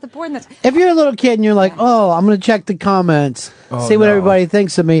not about the born that's... If you're a little kid and you're like, oh, I'm going to check the comments, see what no. everybody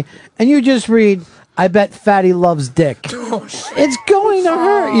thinks of me, and you just read, I bet Fatty loves dick. It's going to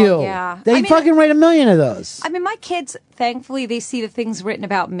hurt you. yeah. They I mean- fucking write a million of those. I mean, my kids, thankfully, they see the things written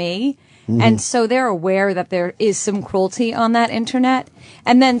about me. Mhm. And so they're aware that there is some cruelty on that internet.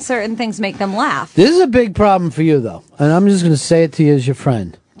 And then certain things make them laugh. This is a big problem for you, though. And I'm just going to say it to you as your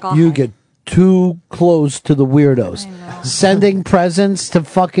friend. Go You ahead. get too close to the weirdos. Sending presents to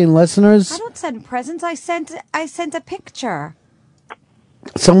fucking listeners. I don't send presents. I sent a picture.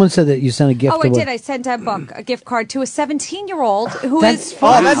 Someone said that you sent a gift Oh, to I a- did. I sent a gift card to a 17-year-old who That's is.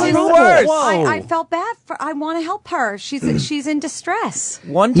 fucking That's even awful. worse. I felt bad for. I want to help her. She's in distress.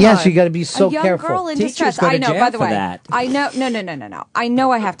 One Yes, you got to be so a young careful. girl in Teachers distress. go to I know. jail By the for way, that. I know. No. I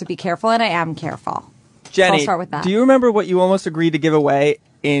know I have to be careful, and I am careful. So Jenny, I'll start with that. do you remember what you almost agreed to give away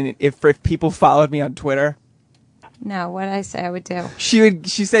if people followed me on Twitter? No, what did I say I would do? She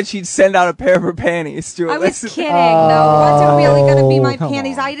said she'd send out a pair of her panties to I was Alexis. kidding. No, wasn't really going to be my come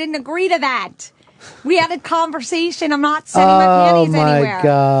panties. on. I didn't agree to that. We had a conversation. I'm not sending my panties my anywhere.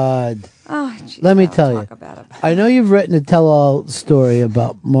 God. Oh, geez, Let me tell you. about it. I know you've written a tell-all story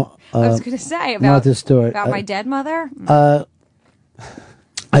about I was going to say about Martha Stewart. about my dead mother.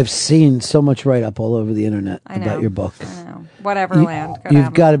 I've seen so much write-up all over the internet I know. about your book. I know. Whatever land. Go You've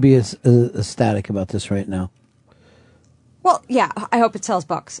down. got to be ecstatic about this right now. Well, yeah. I hope it sells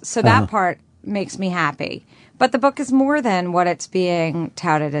books. So that Uh-huh. part makes me happy. But the book is more than what it's being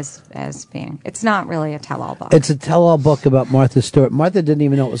touted as being. It's not really a tell-all book. It's a tell-all book about Martha Stewart. Martha didn't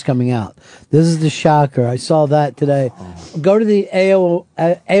even know it was coming out. This is the shocker. I saw that today. Go to the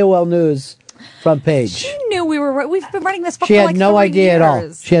AOL News front page. She knew we've been writing this book She for had like no 3 idea at all.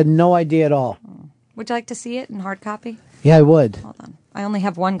 years. She had no idea at all. Would you like to see it in hard copy? Yeah, I would. Hold on. I only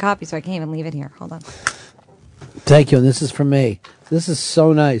have one copy, so I can't even leave it here. Hold on. Thank you. And this is for me. This is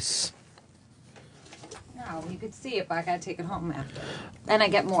so nice. No, you could see it, but I gotta take it home after. And I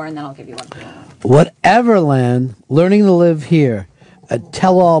get more, and then I'll give you one. Whateverland, Learning to Live Here, a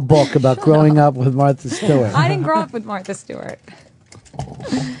tell-all book about growing up with Martha Stewart. I didn't grow up with Martha Stewart.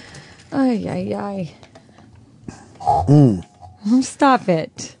 Ay. Mm. Stop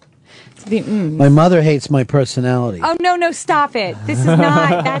it. My mother hates my personality. Oh, no, stop it. This is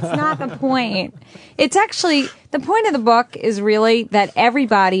not, that's not the point. It's actually, the point of the book is really that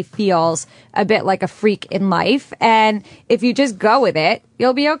everybody feels a bit like a freak in life. And if you just go with it,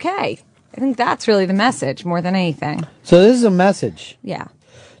 you'll be okay. I think that's really the message more than anything. So this is a message. Yeah.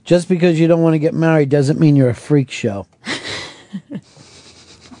 Just because you don't want to get married doesn't mean you're a freak show.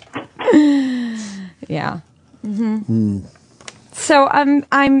 Yeah. So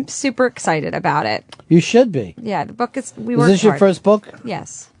I'm super excited about it. You should be. Yeah, the book is. We Is worked this your hard. first book?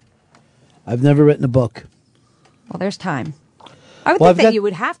 Yes. I've never written a book. Well, there's time. I would Well, think I've that got- you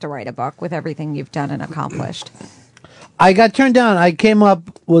would have to write a book with everything you've done and accomplished. I got turned down. I came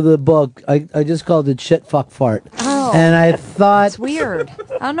up with a book. I just called it Shit Fuck Fart. Oh. And I thought... It's weird.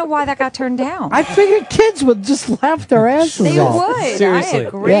 I don't know why that got turned down. I figured kids would just laugh their asses They off. would. Seriously. I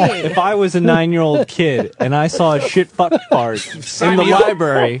agree. Yeah. If I was a 9-year-old kid and I saw a shit fuck fart in the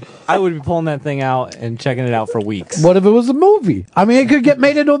library, I would be pulling that thing out and checking it out for weeks. What if it was a movie? I mean, it could get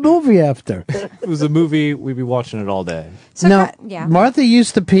made into a movie after. If it was a movie, we'd be watching it all day. So now, yeah. Martha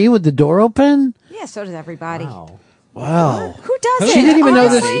used to pee with the door open? Yeah, so does everybody. Wow. Who does She it? didn't even know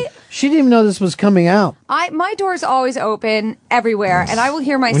Honestly, this. She didn't even know this was coming out. My door's always open everywhere, and I will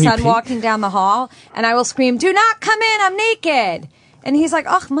hear my When you son pee? walking down the hall, and I will scream, "Do not come in! I'm naked!" And he's like,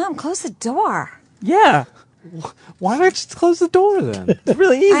 "Oh, Mom, close the door." Yeah. Why not just close the door then? It's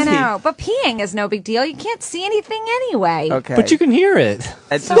really easy. I know, but peeing is no big deal. You can't see anything anyway. Okay. But you can hear it.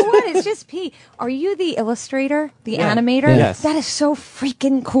 So what? It's just pee. Are you the illustrator, the animator? Yeah. Yes. That is so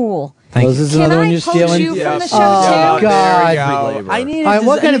freaking cool. This is Can another one I you're poach stealing? you from the show Oh, too? God. I need. All right,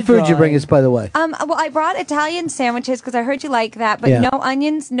 what kind of food you bring us, by the way? Well, I brought Italian sandwiches because I heard you like that, but Yeah. no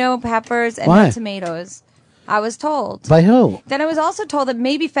onions, no peppers, and Why? no tomatoes. I was told. By who? Then I was also told that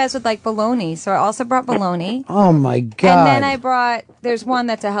maybe Fez would like bologna, so I also brought bologna. Oh, my God. And then I brought, there's one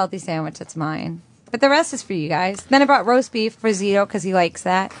that's a healthy sandwich that's mine. But the rest is for you guys. Then I brought roast beef for Zito because he likes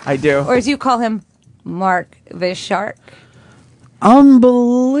that. I do. Or as you call him, Mark the Shark.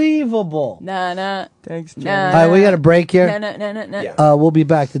 Unbelievable. Nah. Thanks, Nah. All right, we got a break here. No. We'll be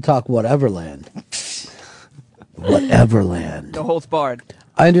back to talk Whateverland. Whateverland. No holds barred.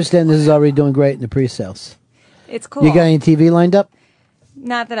 I understand this is already doing great in the pre-sales. It's cool. You got any TV lined up?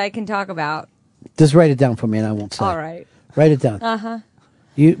 Not that I can talk about. Just write it down for me and I won't say. All right. Write it down. Uh-huh.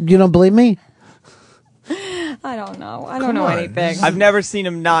 You don't believe me? I don't know. I don't know anything. I've never seen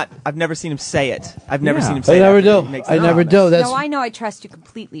him say it. I've never seen him I say it. never after do. he makes I the never comment. do. That's No, I know I trust you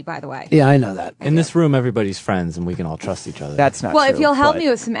completely, by the way. Yeah, I know that. In this room, everybody's friends, and we can all trust each other. That's not Well, if you'll help me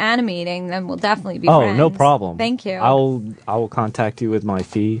with some animating, then we'll definitely be friends. no problem. Thank you. I will contact you with my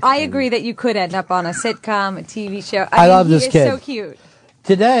fee. I agree that you could end up on a sitcom, a TV show. I mean, love he this is kid. so cute.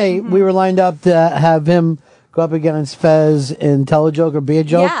 Today, we were lined up to have him go up against Fez in Tell a Joke or Be a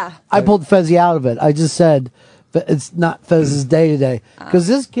Joke. Yeah. I pulled Fezzy out of it. I just said, it's not Fez's day today. Because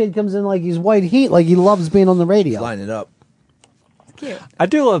this kid comes in like he's white heat, like he loves being on the radio. Line it up. Cute. I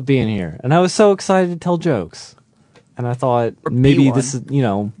do love being here, and I was so excited to tell jokes. And I thought maybe this is,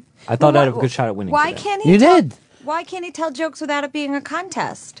 I thought I'd have a good shot at winning. Why today. can't he? You did. Why can't he tell jokes without it being a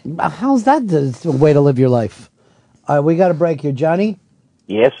contest? How's that the way to live your life? All right, we got a break here. Johnny?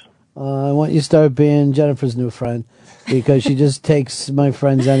 Yes? I want you to start being Jennifer's new friend because she just takes my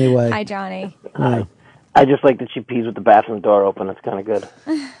friends anyway. Hi, Johnny. Yeah. I just like that she pees with the bathroom door open. It's kind of good.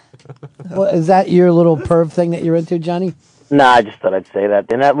 Well, is that your little perv thing that you're into, Johnny? Nah, I just thought I'd say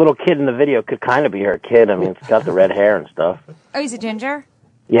that. And that little kid in the video could kind of be her kid. I mean, it's got the red hair and stuff. Oh, he's a ginger?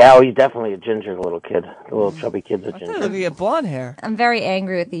 Yeah, oh, he's definitely a ginger little kid. The little chubby kid's a ginger. Look at blonde hair. I'm very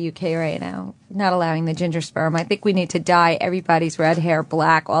angry with the UK right now, not allowing the ginger sperm. I think we need to dye everybody's red hair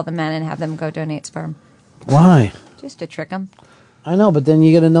black, all the men, and have them go donate sperm. Why? Just to trick them. I know, but then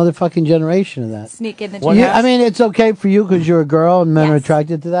you get another fucking generation of that. Sneak in the You- ginger. I mean, it's okay for you because you're a girl and men are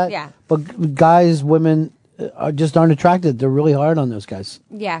attracted to that. Yeah. But guys, women just aren't attracted. They're really hard on those guys.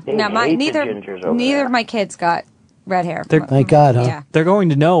 Yeah. They Now, hate the neither gingers over neither there. of my kids got red hair. Thank God, huh? Yeah. They're going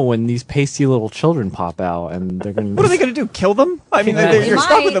to know when these pasty little children pop out, and they're going to. What are they going to do? Kill them? I mean, Yeah. you're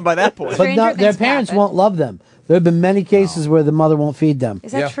stuck with them by that point. But no, their parents won't love them. There have been many cases where the mother won't feed them.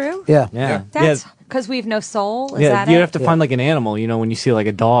 Is that true? Yeah. Yeah. That's because we have no soul? Is Yeah, that you it? have to find like an animal, when you see like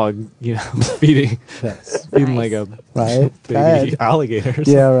a dog, feeding like a Right. Go baby ahead. alligator. or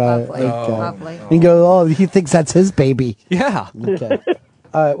Yeah, something. right. Lovely. And go, oh, he thinks that's his baby. Yeah. Okay.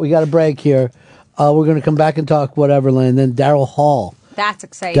 All right, we got a break here. We're going to come back and talk Whateverland. Then Daryl Hall. That's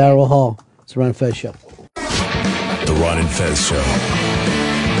exciting. Daryl Hall. It's the Ron and Fez Show. The Ron and Fez Show.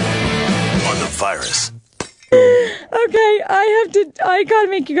 On the virus. Okay, I gotta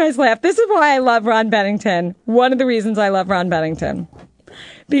make you guys laugh. This is why I love Ron Bennington. One of the reasons I love Ron Bennington.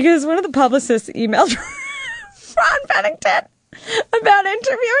 because one of the publicists emailed Ron Bennington about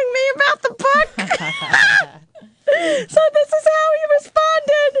interviewing me about the book. So this is how he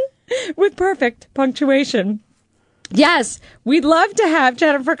responded with perfect punctuation. Yes, we'd love to have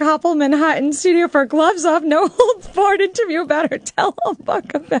Jennifer Koppelman Hutt in studio for a gloves off, no holds barred interview about her tell-all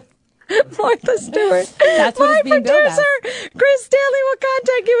book about Martha Stewart. That's what it's being billed as. Producer, Chris Daly, will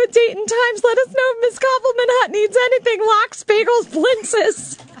contact you with date and times. Let us know if Miss Koppelman Hutt needs anything, locks, bagels,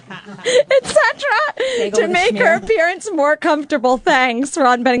 blintzes, etc. to with a make her smear. appearance more comfortable. Thanks,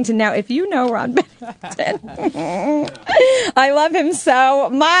 Ron Bennington. Now, if you know Ron Bennington, I love him so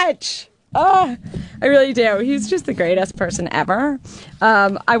much. Oh, I really do. He's just the greatest person ever.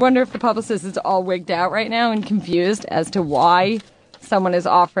 I wonder if the publicist is all wigged out right now and confused as to why someone is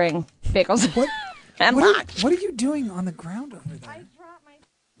offering bagels and lox. What are you doing on the ground over there?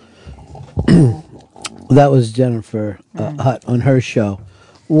 That was Jennifer Hutt on her show.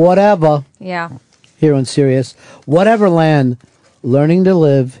 Whatever. Yeah. Here on Sirius. Whatever Land, Learning to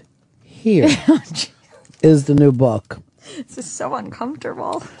Live Here is the new book. This is so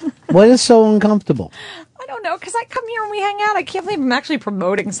uncomfortable. What is so uncomfortable? I don't know, because I come here and we hang out. I can't believe I'm actually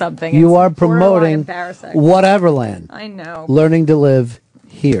promoting something. You It's are borderline promoting embarrassing. Whatever Land. I know. Learning to Live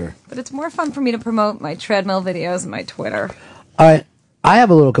Here. But it's more fun for me to promote my treadmill videos and my Twitter. All right. I have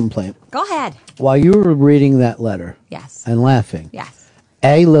a little complaint. Go ahead. While you were reading that letter Yes. and laughing, Yes.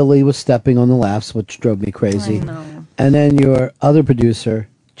 Lily was stepping on the laughs, which drove me crazy. I know. And then your other producer,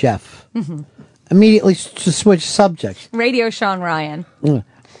 Jeff, Mhm. immediately to switch subjects. Radio Sean Ryan.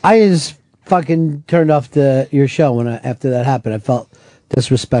 I just fucking turned off your show after that happened. I felt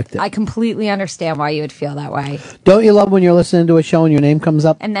disrespected. I completely understand why you would feel that way. Don't you love when you're listening to a show and your name comes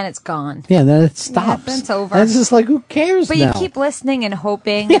up? And then it's gone. Yeah, and then it stops. Yeah, it's over. And it's just like, who cares But now? you keep listening and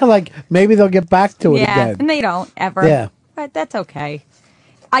hoping. Yeah, like maybe they'll get back to it Yeah, again. and they don't ever. Yeah. But that's okay.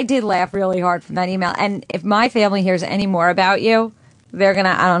 I did laugh really hard from that email. And if my family hears any more about you, they're going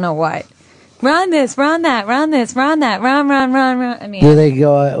to, I don't know what. Run this, run that, run this, run that, run. I mean, Do they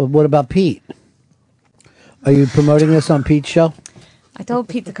go, what about Pete? Are you promoting this on Pete's show? I told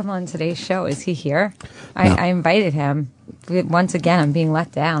Pete to come on today's show. Is he here? I invited him. Once again, I'm being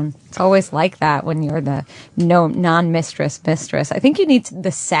let down. It's always like that when you're the non-mistress mistress. I think you need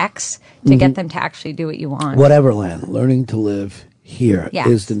the sex to get them to actually do what you want. Whatever Land, Learning to Live Here is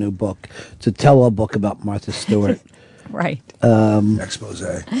Yes. the new book. It's a tell-all book about Martha Stewart. Right. Expose.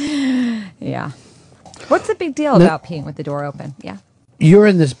 Yeah. What's the big deal No- about peeing with the door open? Yeah. You're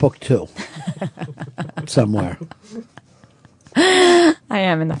in this book too. Somewhere. I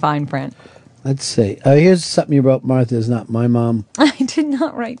am in the fine print. Let's see. Here's something you wrote, Martha is not my mom. I did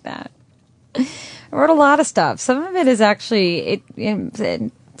not write that. I wrote a lot of stuff. Some of it is actually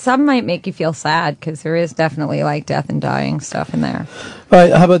some might make you feel sad because there is definitely like death and dying stuff in there. All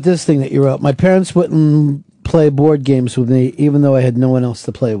right, how about this thing that you wrote? My parents wouldn't play board games with me even though I had no one else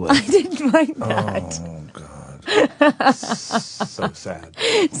to play with. I didn't write that. Oh, God. So sad.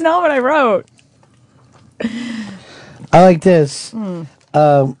 It's not what I wrote. I like this. Hmm.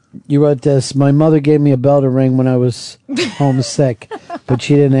 You wrote this. My mother gave me a bell to ring when I was homesick, but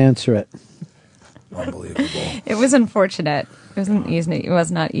she didn't answer it. It was unfortunate. It wasn't easy. It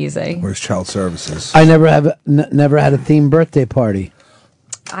was not easy. Where's Child Services? I never never had a themed birthday party.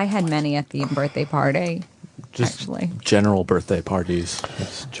 I had many a themed birthday party. Just actually, general birthday parties.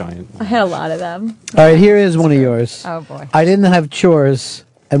 It's giant. I had a lot of them. All right, here is one of yours. Oh, boy. I didn't have chores,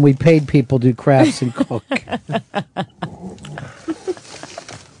 and we paid people to do crafts and cook.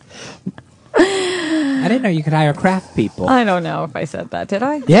 I didn't know you could hire craft people. I don't know if I said that. Did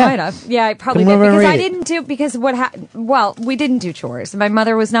I? Yeah. Might have. Yeah, I probably Come did over and because I read it. didn't do because what happened? Well, we didn't do chores. My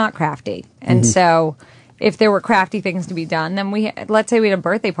mother was not crafty, and so if there were crafty things to be done, then let's say we had a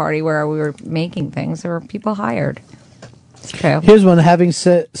birthday party where we were making things, there were people hired. It's true. Here's one. Having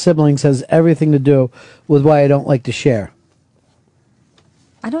siblings has everything to do with why I don't like to share.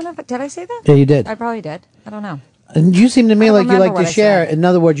 I don't know. Did I say that? Yeah, you did. I probably did. I don't know. And you seem to me I don't like you remember like what to I share. said. In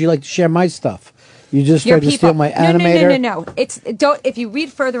other words, you like to share my stuff. You just Your tried to steal my No, animator. No. Don't. If you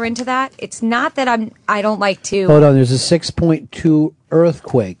read further into that, it's not that I don't like to. Hold on. There's a 6.2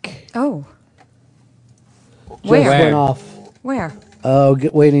 earthquake. Oh. Just Where? went off. Where? Oh,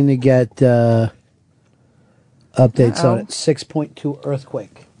 waiting to get updates Uh-oh. on it. 6.2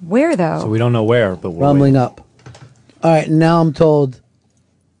 earthquake. Where though? So we don't know where, but we're Rumbling up. All right. Now I'm told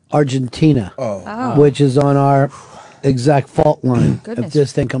Argentina, Oh. which is on our exact fault line. Goodness. If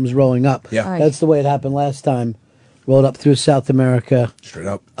this thing comes rolling up. Yeah. Aye. That's the way it happened last time. Rolled up through South America. Straight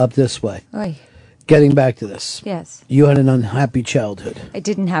up. Up this way. Oy. Getting back to this. Yes. You had an unhappy childhood. I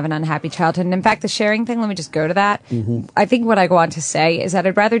didn't have an unhappy childhood. And in fact, the sharing thing, let me just go to that. Mhm. I think what I go on to say is that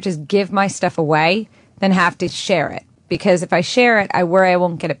I'd rather just give my stuff away than have to share it. Because if I share it, I worry I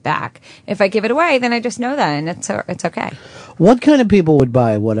won't get it back. If I give it away, then I just know that, and it's okay. What kind of people would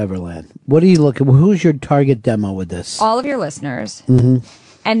buy Whateverland? What are you looking? Who's your target demo with this? All of your listeners, hmm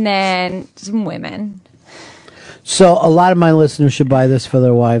and then some women. So a lot of my listeners should buy this for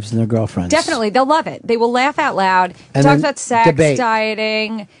their wives and their girlfriends. Definitely, they'll love it. They will laugh out loud. And Talk then about sex, debate.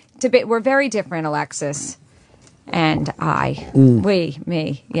 dieting, debate. We're very different, Alexis and I.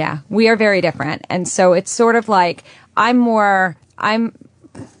 Me. Yeah, we are very different, and so it's sort of like I'm warmer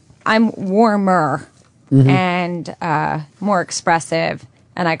Mhm. and more expressive,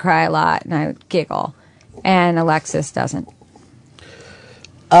 and I cry a lot and I giggle, and Alexis doesn't.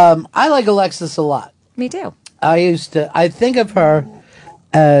 I like Alexis a lot. Me too. I think of her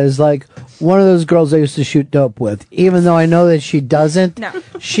as like one of those girls I used to shoot dope with, even though I know that she doesn't. No.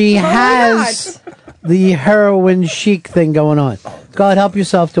 She has the heroin chic thing going on. Go ahead, help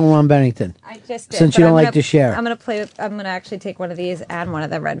yourself to Ron Bennington. I just did, Since but you don't I'm like gonna- to share. I'm gonna actually take one of these and one of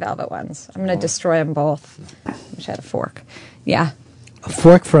the red velvet ones. I'm gonna destroy them both. Wish I had a fork. Yeah. A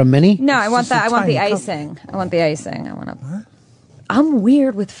fork for a mini? No, I want that. I want the icing. I want the icing. I want to. I'm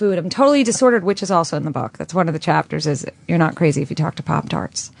weird with food. I'm totally disordered, which is also in the book. That's one of the chapters. Is you're not crazy if you talk to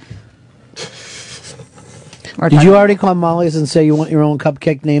Pop-Tarts. Did you already call Molly's and say you want your own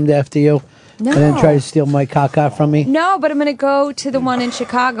cupcake named after you? No. And then try to steal my caca from me? No, but I'm gonna go to the one in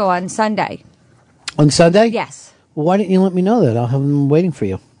Chicago on Sunday. On Sunday? Yes. Well, why didn't you let me know that? I'll have them waiting for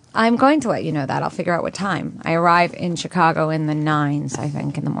you. I'm going to let you know that. I'll figure out what time. I arrive in Chicago in the 9s, I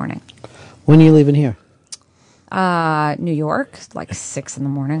think, in the morning. When are you leaving here? New York, like 6 in the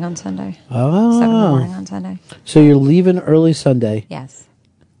morning on Sunday. Oh. 7 in the morning on Sunday. So you're leaving early Sunday. Yes.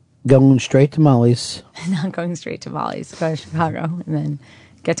 Going straight to Molly's. Not going straight to Molly's. Go to Chicago and then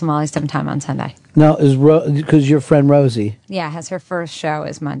get to Molly's sometime on Sunday. Now, because your friend Rosie, Yeah, has her first show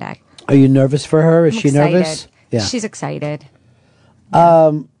is Monday. are you nervous for her? Is I'm she excited. nervous? Yeah. She's excited.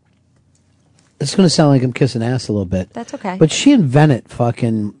 It's going to sound like I'm kissing ass a little bit. That's okay. But she invented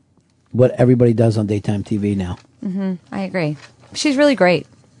fucking what everybody does on daytime TV now. I agree. She's really great.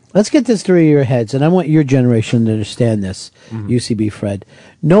 Let's get this through your heads, and I want your generation to understand this, UCB Fred.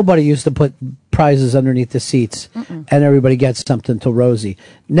 Nobody used to put prizes underneath the seats, and everybody gets something to Rosie.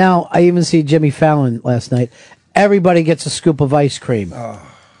 Now, I even see Jimmy Fallon last night. Everybody gets a scoop of ice cream.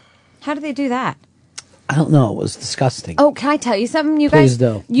 How do they do that? I don't know. It was disgusting. Oh, can I tell you something? You Please guys,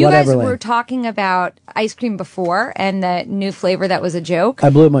 do. You guys Whateverland. were talking about ice cream before and the new flavor that was a joke. I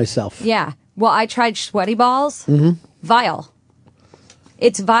blew myself. Yeah. Well, I tried sweaty balls. Mhm. Vile.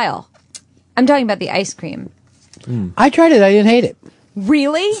 It's vile. I'm talking about the ice cream. I tried it. I didn't hate it.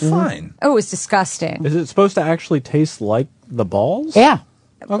 Really? It's fine. Oh, it was disgusting. Is it supposed to actually taste like the balls? Yeah.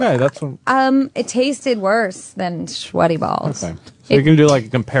 Okay, that's what. It tasted worse than sweaty balls. Okay. So you can do like a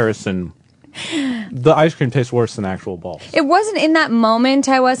comparison. The ice cream tastes worse than actual balls. It wasn't in that moment.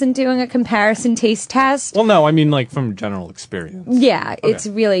 I wasn't doing a comparison taste test. Well, no, I mean like from general experience. Yeah, it's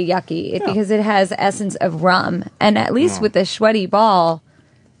really yucky because it has essence of rum, and at least Mm. with the sweaty ball,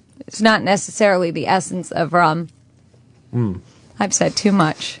 it's not necessarily the essence of rum. I've said too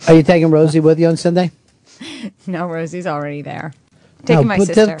much. Are you taking Rosie with you on Sunday? No, Rosie's already there. Taking my but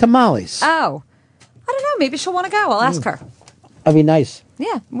sister. to Molly's. Oh, I don't know. Maybe she'll want to go. I'll ask her. That'd be nice.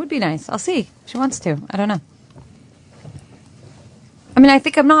 Yeah, it would be nice. I'll see. If she wants to. I don't know. I mean, I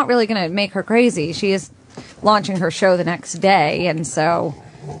think I'm not really going to make her crazy. She is launching her show the next day, and so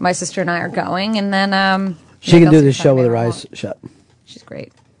my sister and I are going, and then She can do this show with her eyes shut. She's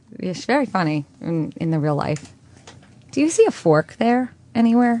great. Yeah, she's very funny in the real life. Do you see a fork there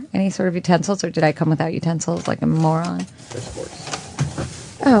anywhere? Any sort of utensils, or did I come without utensils like a moron?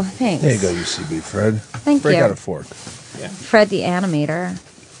 Oh, thanks. There you go, UCB, Fred. Thank Break you. out a fork. Fred the animator.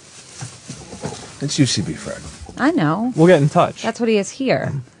 It's UCB, Fred. I know. We'll get in touch. That's what he is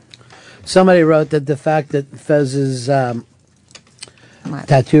here. Somebody wrote that the fact that Fez's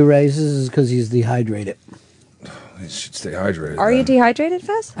tattoo raises is because he's dehydrated. He should stay hydrated. Are you dehydrated,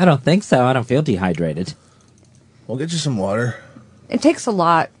 Fez? I don't think so. I don't feel dehydrated. We'll get you some water. It takes a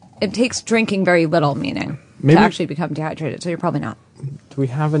lot. It takes drinking very little, meaning Maybe- to actually become dehydrated. So you're probably not. Do we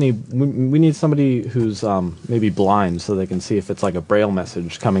have any? We need somebody who's maybe blind so they can see if it's like a braille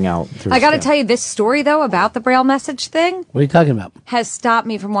message coming out. Through I got to skin. tell you, this story though about the braille message thing What are you talking about? has stopped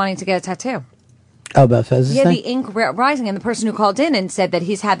me from wanting to get a tattoo. Oh, about Fez's Yeah, thing? the ink rising, and the person who called in and said that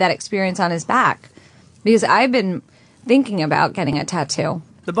he's had that experience on his back because I've been thinking about getting a tattoo.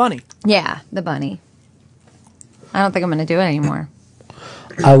 The bunny. Yeah, the bunny. I don't think I'm going to do it anymore.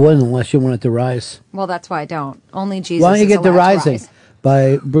 I wouldn't unless you wanted to rise. Well, that's why I don't. Only Jesus. Why don't you is get The allowed to Rising rise.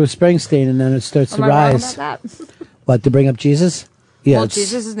 by Bruce Springsteen, and then it starts to Am I wrong rise? about that? What, to bring up Jesus? Yeah, Well, it's-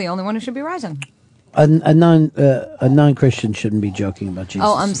 Jesus is the only one who should be rising. a non-Christian shouldn't be joking about Jesus.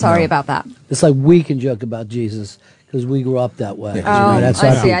 Oh, I'm sorry about that. It's like we can joke about Jesus because we grew up that way. That's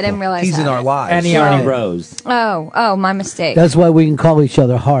I see. I didn't realize He's that. in our lives. And he already rose. Oh, my mistake. That's why we can call each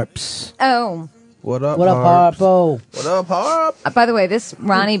other harps. Oh. What up, What up, Harpo? What up, Harp? By the way, this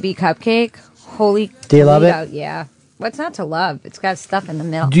Ronnie B cupcake, holy Do you love it? Toledo, yeah. What's not to love? It's got stuff in the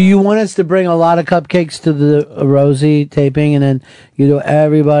middle. Do you want us to bring a lot of cupcakes to the Rosie taping, and then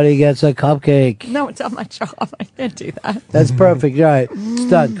everybody gets a cupcake? No, it's on my job. I can't do that. That's perfect. All right, it's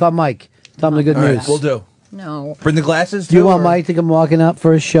done. Call Mike. Tell him the good All right, news. we'll do. No. Bring the glasses. Do you too, want or- Mike to come walking up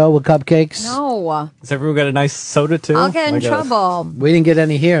for a show with cupcakes? No. Has everyone got a nice soda too? I'll get in Like a- trouble. We didn't get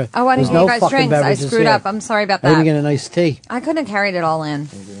any here. Oh, I There's didn't get no you guys fucking drinks. I beverages screwed here. up. I'm sorry about I didn't that. get a nice tea. I couldn't have carried it all in.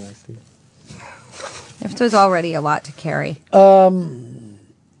 It was already a lot to carry.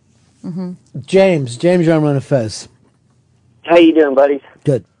 James, you're on Run of Fez. How you doing, buddies?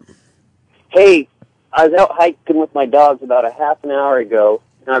 Good. Hey, I was out hiking with my dogs about a half an hour ago,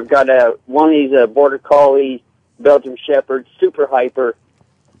 and I've got one of these Border Collie, Belgian Shepherd, super hyper,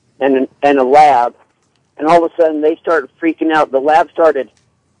 and a lab. And all of a sudden, they started freaking out. The lab started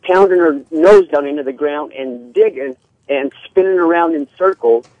pounding her nose down into the ground and digging and spinning around in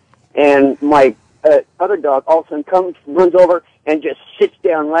circles. And my other dog all of a sudden runs over and just sits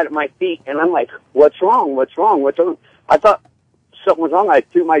down right at my feet. And I'm like, what's wrong? What's wrong? What's wrong? I thought something was wrong. I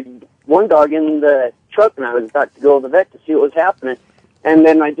threw my one dog in the truck, and I was about to go to the vet to see what was happening. And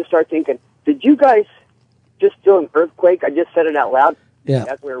then I just started thinking, did you guys just feel an earthquake? I just said it out loud. Yeah.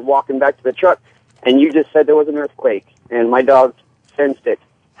 As we were walking back to the truck, and you just said there was an earthquake, and my dog sensed it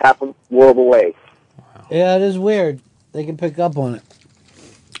half a world away. Yeah, it is weird. They can pick up on it.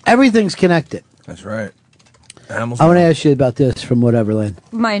 Everything's connected. That's right. I want to ask you about this from Whateverland.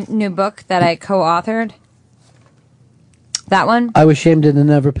 My new book that I co-authored. That one. I was shamed into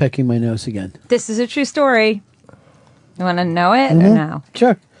never picking my nose again. This is a true story. You want to know it or Mhm. no?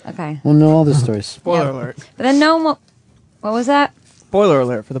 Sure. Okay. We'll know all the stories. Spoiler alert. But then no one. What was that? Spoiler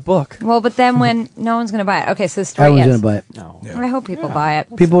alert for the book. Well, but then when no one's going to buy it. Okay, so the story Everyone's is. going to buy it. I hope people buy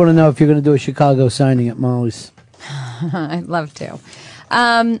it. People want to know if you're going to do a Chicago signing at Molly's. I'd love to.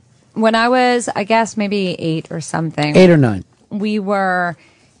 When I was, I guess, maybe 8 or something. 8 or 9. We were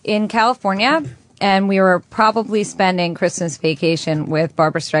in California, and we were probably spending Christmas vacation with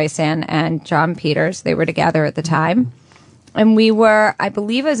Barbara Streisand and John Peters. They were together at the time. And we were, I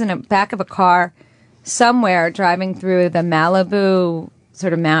believe it was in the back of a car somewhere driving through the Malibu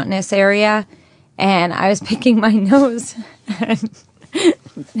sort of mountainous area. And I was picking my nose.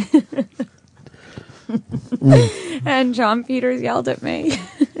 And John Peters yelled at me.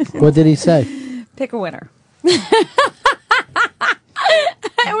 What did he say? Pick a winner.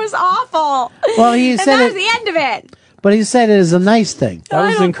 It was awful. Well, he and said that it- was the end of it. But he said it as a nice thing.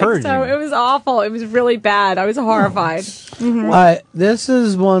 I don't think so. It was awful. It was really bad. I was horrified. Mhm. All right, this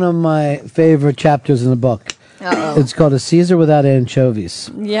is one of my favorite chapters in the book. Uh-oh. It's called A Caesar Without Anchovies.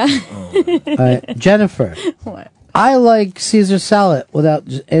 Yeah. All right, Jennifer. What? I like Caesar salad without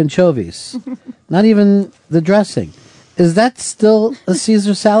anchovies. Not even the dressing. Is that still a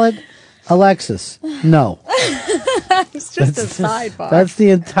Caesar salad? Alexis, no. It's just a sidebar. That's the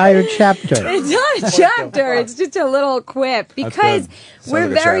entire chapter. It's not a chapter. It's just a little quip because good. we're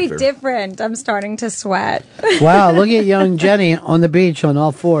Sounds like a very chapter. different. I'm starting to sweat. Wow, look at young Jenny on the beach on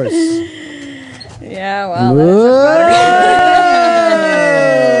all fours. Yeah, well,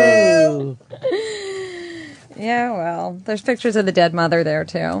 yeah, well, there's pictures of the dead mother there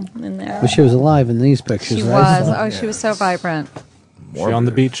too. In there, Well, she was alive in these pictures. she that I was. saw. Oh, she was so vibrant. She on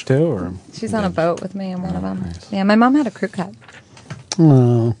the beach too, or She's on a boat with me in one of them. Yeah, my mom had a crew cut.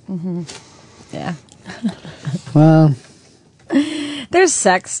 Oh, Hmm. Yeah. well, There's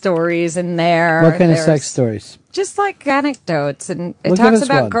sex stories in there. what kind of There's sex stories? Just like anecdotes, and it Well, give talks us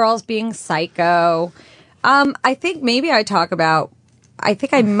about one. girls being psycho. I think maybe I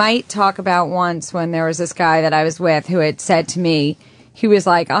think I might talk about once when there was this guy that I was with who had said to me, he was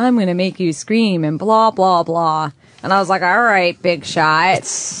like, I'm going to make you scream and blah, blah, blah. And I was like, all right, big shot.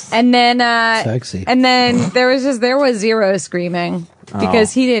 And then, Sexy. and then there was zero screaming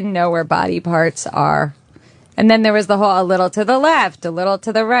because he didn't know where body parts are. And then there was the whole, a little to the left, a little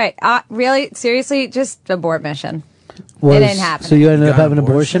to the right. Really? Seriously? Just abort mission. It didn't happen. So you ended up having an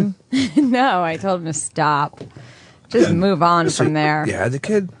abortion? No, I told him to stop. Just move on from there. You had the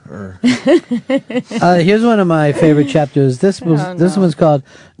kid? Or? Here's one of my favorite chapters. This Oh, one's called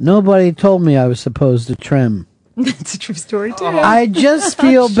 "Nobody Told Me I Was Supposed to Trim." That's a true story too. I just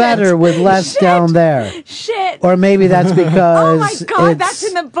feel better with less down there. Shit. Or maybe that's because Oh my God, it's that's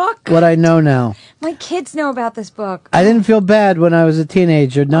in the book. what I know now. My kids know about this book. I didn't feel bad when I was a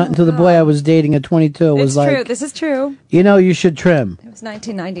teenager, not until the boy I was dating at 22 was It's like, true. This is true. you know, you should trim. It was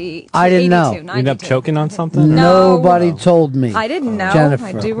 1990. I didn't know. 82, You end up 92. choking on something? Nobody told me. I didn't know. Jennifer.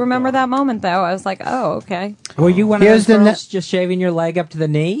 I do remember that moment, though. I was like, oh, okay. Were you one Here's of the those ne- girls just shaving your leg up to the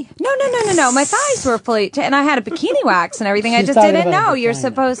knee? No. My thighs were fully, and I had a bikini wax and everything. I She's just talking didn't about know you're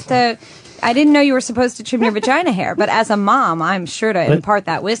supposed to. I didn't know you were supposed to trim your vagina hair. But as a mom, I'm sure to But- impart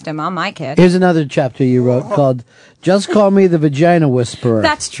that wisdom on my kid. Here's another chapter you wrote called "Just Call Me the Vagina Whisperer."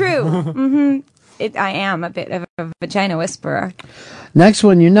 That's true. I am a bit of a vagina whisperer. Next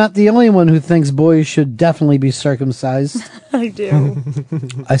one, you're not the only one who thinks boys should definitely be circumcised. I do.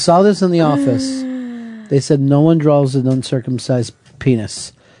 I saw this in the office. They said no one draws an uncircumcised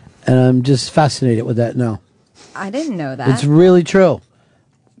penis. And I'm just fascinated with that now. I didn't know that. It's really true.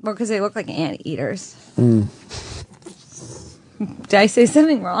 Well, because they look like anteaters. Mm. Did I say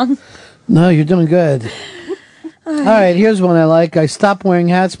something wrong? No, you're doing good. All right, here's one I like. I stopped wearing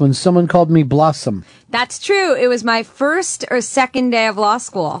hats when someone called me Blossom. That's true. It was my first or second day of law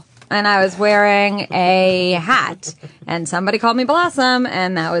school, and I was wearing a hat, and somebody called me Blossom,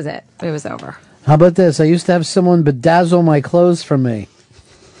 and that was it. It was over. How about this? I used to have someone bedazzle my clothes for me.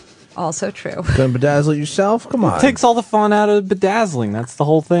 Also true. Gonna bedazzle yourself? Come on. It takes all the fun out of bedazzling. That's the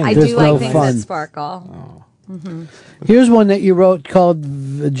whole thing. I do like things that sparkle. Oh. Hmm. Here's one that you wrote called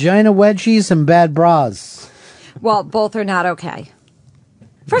Vagina Wedgies and Bad Bras. Well, both are not okay.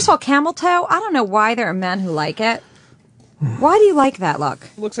 First of all, camel toe, I don't know why there are men who like it. Why do you like that look?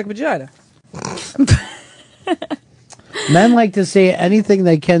 Looks like vagina. Men like to see anything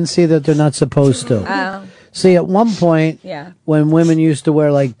they can see that they're not supposed to. Oh. See, at one point, Yeah. when women used to wear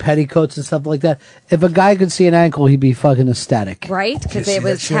like petticoats and stuff like that, if a guy could see an ankle, he'd be fucking ecstatic. Right? Because it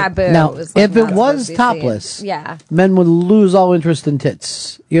was taboo. Now, It was like if it not was supposed to be seen. topless, Yeah. men would lose all interest in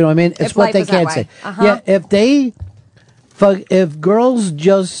tits. You know what I mean? It's If what life they was that can't way. say. Uh-huh. Yeah, if girls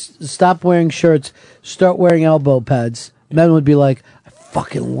just stop wearing shirts, start wearing elbow pads, men would be like, I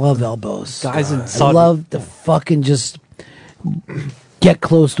fucking love elbows. Guys in I Saudi- love to fucking just get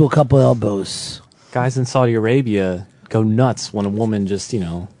close to a couple elbows. Guys in Saudi Arabia go nuts when a woman just,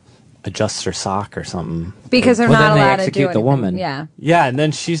 adjusts her sock or something. Because they're Well, not then they allowed to execute do the anything. woman. Yeah. Yeah, and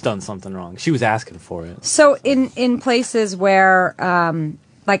then she's done something wrong. She was asking for it. So in places where,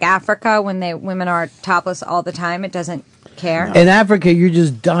 like Africa, when women are topless all the time, it doesn't care. In Africa, you're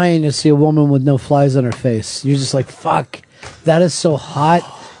just dying to see a woman with no flies on her face. You're just like, fuck, that is so hot.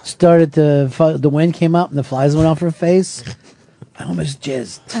 The wind came up and the flies went off her face. I almost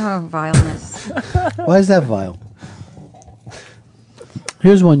jizzed. Oh, vileness. Why is that vile?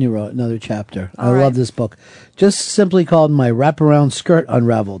 Here's one you wrote, another chapter. I love this book. Just simply called My Wraparound Skirt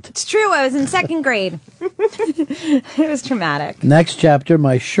Unraveled. It's true. I was in second grade. It was traumatic. Next chapter,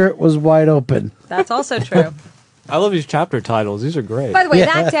 My Shirt Was Wide Open. That's also true. I love these chapter titles. These are great. By the way,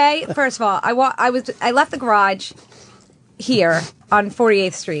 that day, first of all, I left the garage here on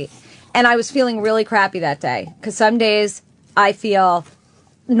 48th Street, and I was feeling really crappy that day because some days I feel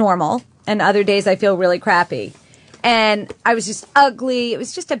normal, and other days I feel really crappy. And I was just ugly. It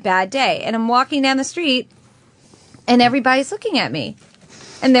was just a bad day. And I'm walking down the street, and everybody's looking at me.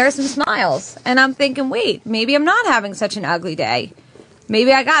 And there's some smiles. And I'm thinking, wait, maybe I'm not having such an ugly day.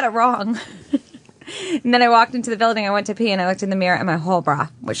 Maybe I got it wrong. And then I walked into the building, I went to pee, and I looked in the mirror, and my whole bra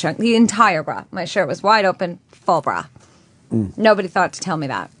was shrunk. The entire bra. My shirt was wide open, full bra. Nobody thought to tell me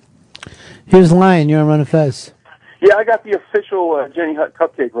that. Here's Lion. You're on Run of Fez. Yeah, I got the official Jenny Hut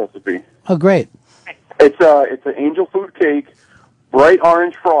cupcake recipe. Oh, great. It's an angel food cake, bright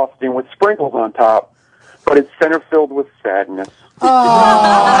orange frosting with sprinkles on top, but it's center filled with sadness.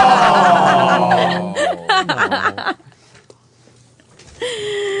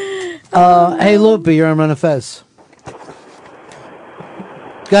 Hey, Loopy, you're on Run of Fez.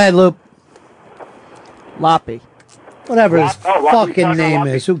 Go ahead, Loop. Loppy. Whatever his Oh, Loppy, fucking talking name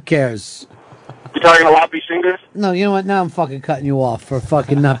Loppy. is, who cares? You talking to Loppy Singers? No, you know what? Now I'm fucking cutting you off for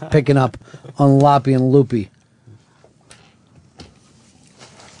fucking not picking up on Loppy and Loopy.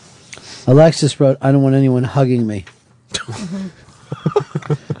 Alexis wrote, I don't want anyone hugging me.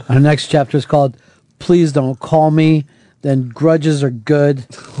 Our next chapter is called Please Don't Call Me. Then Grudges Are Good.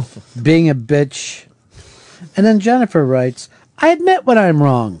 Being a Bitch. And then Jennifer writes, I admit when I'm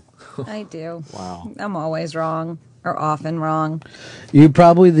wrong. I do. Wow. I'm always wrong, or often wrong. You're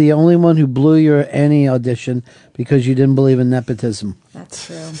probably the only one who blew your Annie audition because you didn't believe in nepotism. That's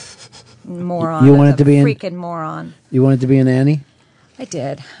true. Moron. You wanted That's a to be in- freaking moron. You wanted to be an Annie? I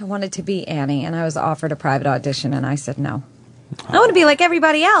did. I wanted to be Annie, and I was offered a private audition, and I said no. I want to be like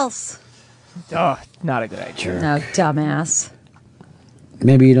everybody else. Oh, not a good idea. No, dumbass.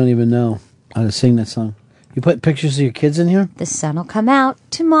 Maybe you don't even know how to sing that song. You put pictures of your kids in here? The sun will come out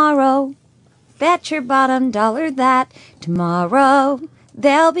tomorrow. Bet your bottom dollar that tomorrow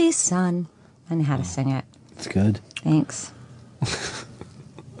there'll be sun. I know how to sing it. It's good. Thanks.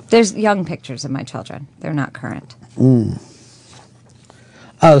 There's young pictures of my children. They're not current.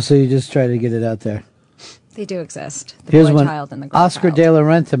 Oh, so you just try to get it out there. They do exist. The Here's boy one. child and the girl Oscar child. De La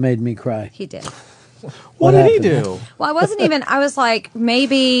Renta made me cry. He did. What did he do? Well, I wasn't even, I was like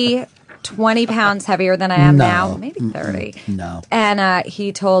maybe 20 pounds heavier than I am No. now. Maybe 30. No. And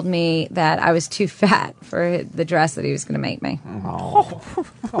he told me that I was too fat for the dress that he was going to make me. Oh.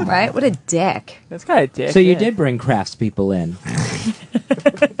 Right? What a dick. That's kind of dick. So you did bring craftspeople in.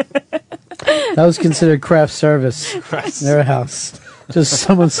 That was considered craft service in their house. Just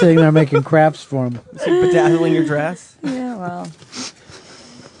someone sitting there making crafts for them. Bedazzling your dress? Yeah, well.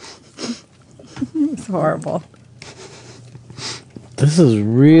 It's horrible. This is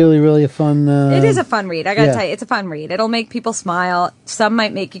really, really a fun... It is a fun read. I got to yeah. tell you, it's a fun read. It'll make people smile. Some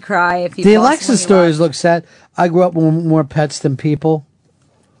might make you cry if you The lost Alexis someone you stories look sad. I grew up with more pets than people.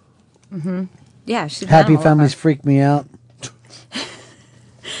 love. Mhm. Yeah, she's an Happy animal families lover. freak me out.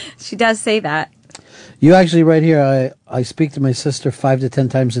 She does say that, You actually, right here, I speak to my sister 5 to 10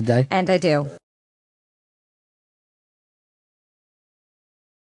 times a day. and I do.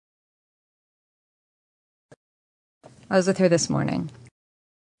 I was with her this morning.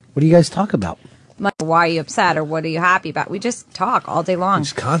 What do you guys talk about? Like, why are you upset, or what are you happy about? We just talk all day long.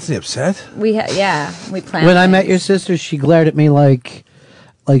 She's constantly upset. We plan. When I met your sister, she glared at me like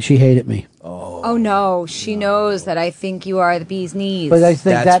she hated me. Oh no, she knows that I think you are the bee's knees. But I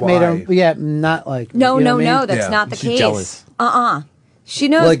think that made her, not like... No, you know no, what I mean? no, that's not the She's case. jealous. She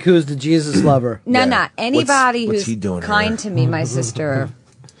knows. Like, who's the Jesus lover? No. Anybody what's who's he doing kind here? to me, my sister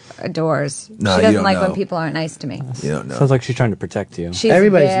adores. No, She you doesn't don't like when know. people aren't nice to me. You don't know. Sounds like she's trying to protect you. She's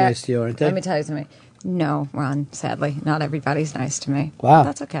Everybody's very- nice to you, aren't they? Let me tell you something. No, Ron, sadly, not everybody's nice to me. Wow.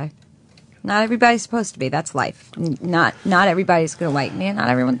 That's okay. Not everybody's supposed to be. That's life. Not everybody's going to like me, and not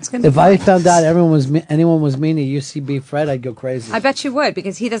everyone's going to If I found out anyone was mean to UCB Fred, I'd go crazy. I bet you would,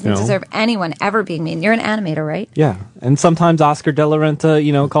 because he doesn't No. deserve anyone ever being mean. You're an animator, right? Yeah, and sometimes Oscar De La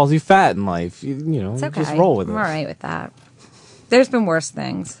Renta, calls you fat in life. You know, It's okay. just roll with it. I'm all right with that. There's been worse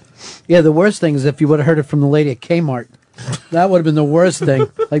things. Yeah, the worst thing is if you would have heard it from the lady at Kmart. That would have been the worst thing.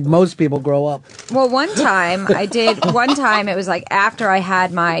 Like most people grow up. Well, one time it was like after I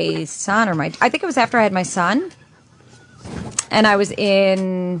had my son, I think it was after I had my son. And I was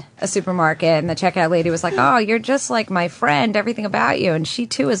in a supermarket, and the checkout lady was like, "Oh, you're just like my friend, everything about you." And she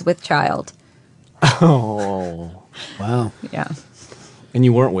too is with child. Oh, wow. Yeah. And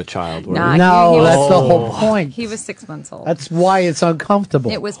you weren't with child, were Nah, you? No, he was- that's the whole point. He was 6 months old. That's why it's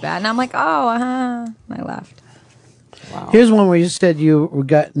uncomfortable. It was bad. And I'm like, oh, and I left. Here's one where you said you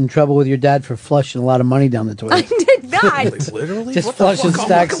got in trouble with your dad for flushing a lot of money down the I toilet. did not. Literally? Just What the flushing fuck?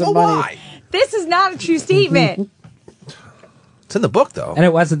 stacks Come of on, money. why? This is not a true statement. It's in the book, though. And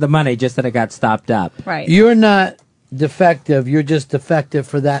it wasn't the money, just that it got stopped up. Right. You're not defective. You're just defective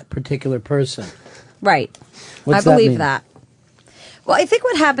for that particular person. Right. What's I that believe mean? that. Well, I think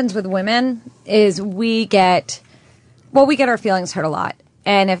what happens with women is we get our feelings hurt a lot.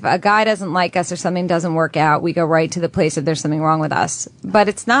 And if a guy doesn't like us or something doesn't work out, we go right to the place if there's something wrong with us. But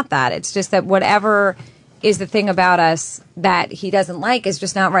it's not that. It's just that whatever is the thing about us that he doesn't like is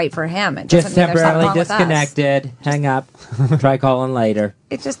just not right for him. It doesn't Just mean there's something temporarily wrong with us. disconnected. Hang up. Try calling later.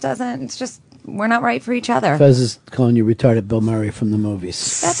 It just doesn't. It's just we're not right for each other. Fez is calling you retarded Bill Murray from the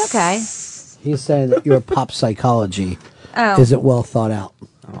movies. That's okay. He's saying that your pop psychology Oh. isn't well thought out.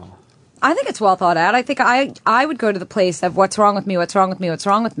 I think it's well thought out. I think I would go to the place of what's wrong with me, what's wrong with me, what's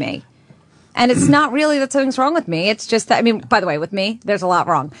wrong with me. And it's not really that something's wrong with me. It's just that, I mean, by the way, with me, there's a lot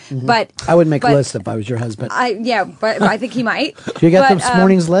wrong. But I would make a but list if I was your husband. but I think he might. Do you got But, this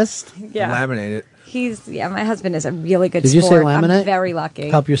morning's list? Yeah. Laminate it. My husband is a really good Did you say sport. laminate? I'm very lucky.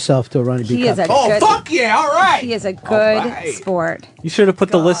 Help yourself to a Ronnie B. He is a cup. good, fuck yeah! All right. He is a good sport. You should have put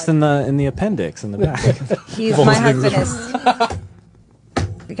the list in the appendix in the back. He's my husband is.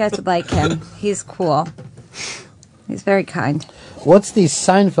 You guys would like him. He's cool. He's very kind. What's the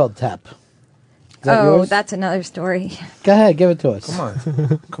Seinfeld tap? Is that yours? That's another story. Go ahead, give it to us. Come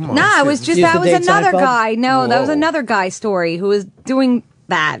on. Come on. Nah, it was just You used that to was date another Seinfeld? guy. No, that was Whoa. another guy story who was doing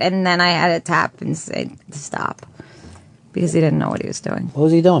that, and then I had to tap and say to stop because he didn't know what he was doing. What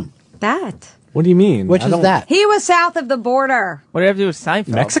was he doing? That What do you mean? Which is that? He was south of the border. What do you have to do with Seinfeld?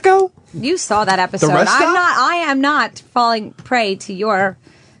 Mexico? You saw that episode. rest stop? I am not falling prey to your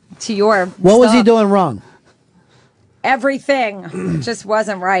What was he stuff. doing wrong? Everything. It just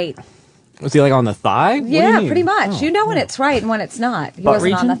wasn't right. Was he like on the thigh? What do you Yeah, mean? pretty much. Oh. You know when it's right and when it's not. He Butt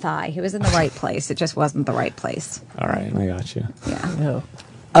wasn't on region? the thigh. He was in the right place. It just wasn't the right place. All right, I got you.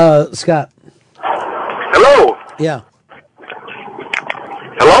 Yeah. Scott. Hello. Yeah.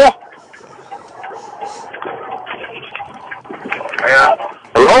 Hello.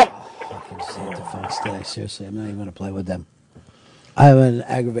 Hello. Today. Seriously, I'm not even going to play with them. I have an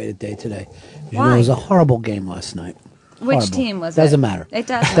aggravated day today. You know, Why? it was a horrible game last night. Which Horrible. team was Doesn't it? matter. It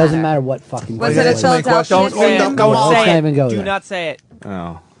doesn't Doesn't matter. matter what fucking. Was game it a was. Philadelphia Don't say it. team? Don't Let's say not it. even go Do there. not say it.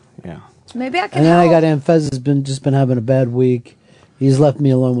 Oh, yeah. Maybe I can And then help. I got in. Fez has been having a bad week. He's left me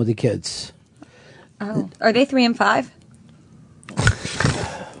alone with the kids. Oh. Are they 3 and 5?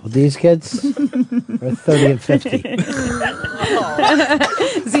 With these kids, are 30 and 50.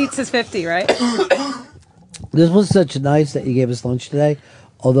 Zeitz is 50, right? This was such nice that you gave us lunch today.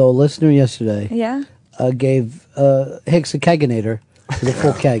 Although a listener yesterday Yeah. gave Hicks a keganator with a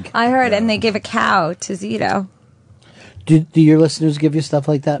full keg. I heard, and they give a cow to Zito. Do your listeners give you stuff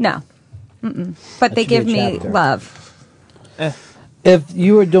like that? No. Mm-mm. But they should be give a me chapter. love. If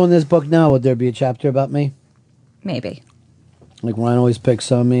you were doing this book now, would there be a chapter about me? Maybe. Like Ryan always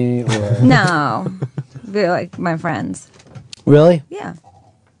picks on me, or No. They're like my friends. Really? Yeah.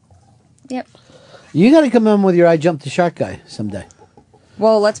 Yep. You got to come in with your I Jumped the Shark guy someday.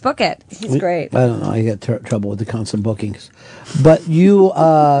 Well, let's book it. He's great. I don't know. I got trouble with the constant bookings. But you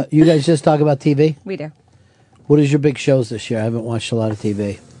guys just talk about TV? We do. What is your big shows this year? I haven't watched a lot of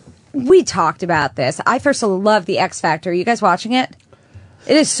TV. We talked about this. I first of all love the X Factor. Are you guys watching it?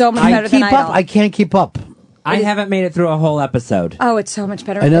 It is so much better than keep Idol. up. I can't keep up. I haven't made it through a whole episode. Oh, it's so much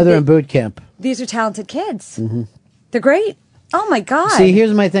better. I know they're in boot camp. These are talented kids. Mhm. They're great. Oh my god. See,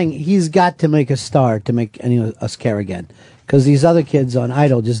 here's my thing. He's got to make a star to make any of us care again. Because these other kids on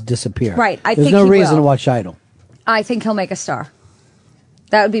Idol just disappear. Right, I There's think no he reason will. to watch Idol. I think he'll make a star.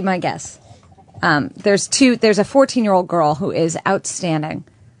 That would be my guess. There's a 14-year-old girl who is outstanding.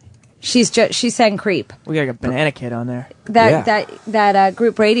 She sang "Creep." We got a Banana Kid on there. That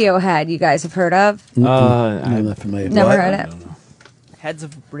group Radiohead you guys have heard of? I'm not familiar. Never heard it. Heads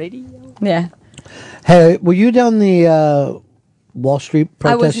of Radio. Yeah, Hey, were you down the Wall Street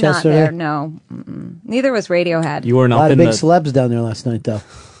I protest was not yesterday? there. No, Mm-mm. Neither was Radiohead. You were A not lot of in big the... celebs down there last night, though.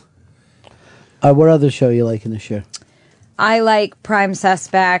 What other show you liking this year? I like Prime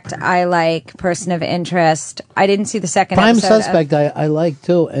Suspect. I like Person of Interest. I didn't see the second Prime episode of- Suspect, I like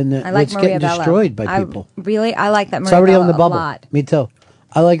too, and I like it's Maria getting Bello. destroyed by I people. like that Maria It's already Bello on the a bubble. lot. Me too.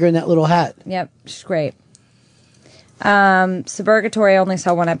 I like her in that little hat. Yep, she's great. Suburgatory, I only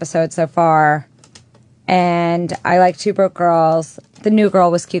saw one episode so far. And I like Two Broke Girls. The New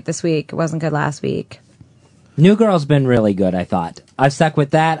Girl was cute this week. It wasn't good last week. New Girl's been really good, I thought. I've stuck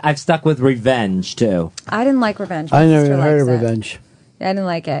with that. I've stuck with Revenge, too. I didn't like Revenge. I My never sister even heard of likes it. Revenge. I didn't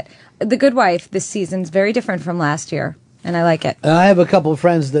like it. The Good Wife this season's very different from last year, and I like it. And I have a couple of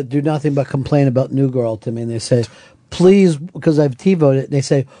friends that do nothing but complain about New Girl to me, and they say, please, because I've TiVoed it, they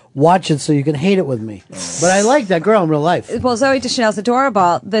say, watch it so you can hate it with me. But I like that girl in real life. Well, Zoe Deschanel's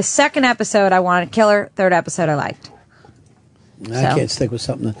adorable. The second episode, I wanted to kill her. Third episode, I liked. I can't stick with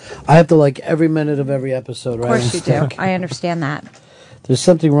something. I have to like every minute of every episode. Of course you do. I understand that. There's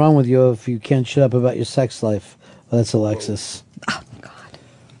something wrong with you if you can't shut up about your sex life. Well, that's Alexis. Oh, God.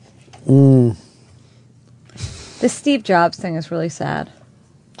 Mm. This Steve Jobs thing is really sad.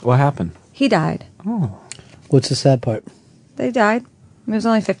 What happened? He died. What's the sad part? They died. He was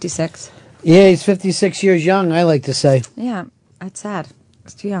only 56. Yeah, he's 56 years young, I like to say. Yeah, that's sad.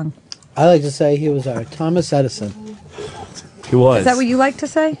 It's too young. I like to say he was our Thomas Edison. He was. Is that what you like to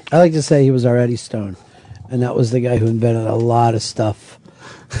say? I like to say he was our Eddie Stone. And that was the guy who invented a lot of stuff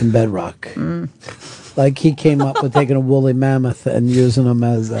in bedrock. Like he came up with taking a woolly mammoth and using them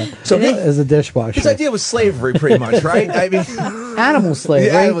as a dishwasher. His idea was slavery, pretty much, right? I mean, Animal slavery.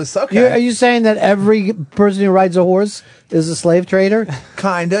 Yeah, it was okay. Are you saying that every person who rides a horse is a slave trader?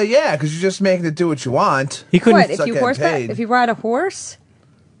 Kinda, yeah, because you're just making it do what you want. He couldn't. What, if you horseback? If you ride a horse?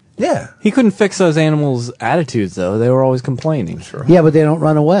 Yeah. He couldn't fix those animals' attitudes, though. They were always complaining. Sure. Yeah, but they don't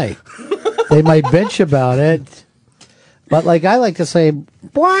run away. They might bitch about it. But like I like to say,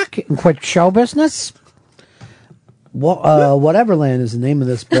 block and quit show business. Whatever Land is the name of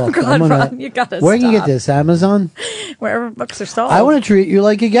this book. God, Ron, you gotta Where can you get stop. this? Amazon? Wherever books are sold. I want to treat you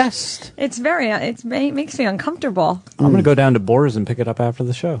like a guest. It's it makes me uncomfortable. I'm going to go down to Boris and pick it up after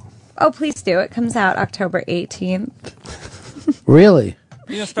the show. Oh, please do. It comes out October 18th. Really?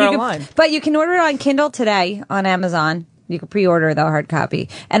 You start can- online. But you can order it on Kindle today on Amazon. You can pre-order the hard copy,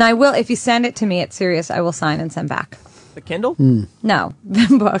 and I will if you send it to me at Sirius. I will sign and send back. The Kindle? No,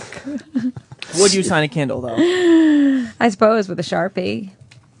 the book. Would you sign a Kindle though? I suppose with a Sharpie.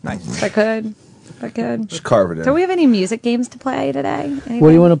 Nice. If I could. If I could. Just carve it in. Do we have any music games to play today? What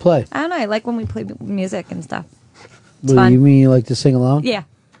do you want to play? I don't know. I like when we play music and stuff. It's What, fun. you mean you like to sing along? Yeah,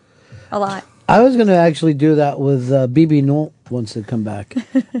 a lot. I was going to actually do that with BB Noel once they come back.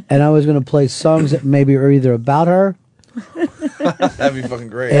 And I was going to play songs that maybe are either about her. That'd be fucking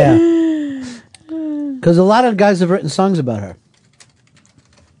great. Yeah. Because a lot of guys have written songs about her.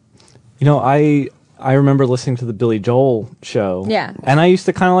 You know, I remember listening to the Billy Joel show. Yeah. And I used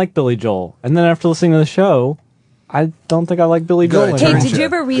to kind of like Billy Joel. And then after listening to the show, I don't think I like Billy Joel Hey, anymore. did you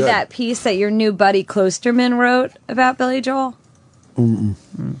ever read that piece that your new buddy Klosterman wrote about Billy Joel? Mm-mm.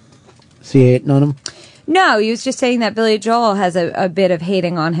 Is he hating on him? No, he was just saying that Billy Joel has a bit of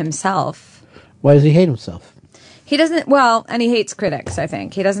hating on himself. Why does he hate himself? He doesn't, well, and he hates critics, I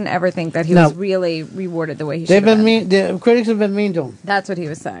think. He doesn't ever think that he No. was really rewarded the way he should They've have been been. mean. The critics have been mean to him. That's what he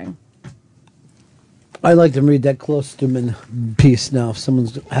was saying. I'd like to read that Klosterman piece now. If someone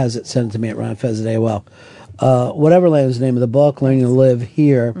has it, send it to me at Ron Fez at AOL. Whatever land is the name of the book, Learning to Live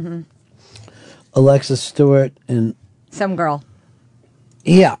Here. Mhm. Alexis Stewart and Some girl.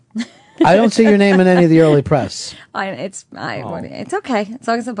 yeah. I don't see your name in any of the early press. It's okay as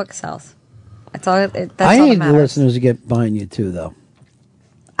long as the book sells. That's all. That's I all need that the matters. listeners to get behind you too, though.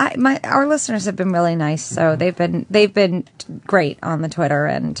 Our listeners have been really nice, so they've been great on the Twitter,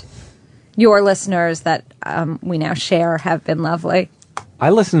 and your listeners that we now share have been lovely. I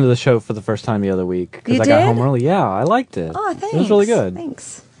listened to the show for the first time the other week because You I got did? home early. Yeah, I liked it. Oh, thanks. It was really good.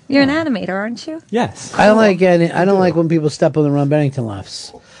 Thanks. You're an animator, aren't you? Yes. I don't like any. I don't like when people step on the Ron Bennington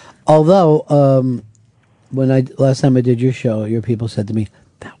laughs. Although, when last time I did your show, your people said to me,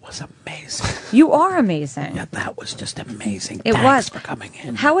 "That was amazing." You are amazing. Yeah, that was just amazing. It Thanks was. for coming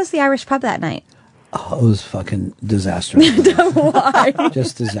in. How was the Irish pub that night? Oh, it was fucking disastrous. Why?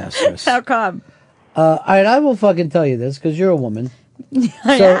 Just disastrous. How come? All right, I will fucking tell you this because you're a woman.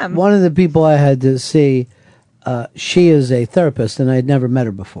 I so am. one of the people I had to see, she is a therapist, and I had never met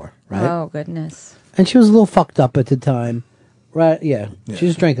her before. Right? Oh goodness. And she was a little fucked up at the time. Right? Yeah. She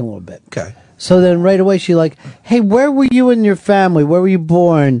was drinking a little bit. Okay. So then right away she like, hey, where were you and your family? Where were you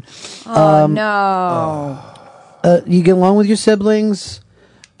born? Oh no. You get along with your siblings?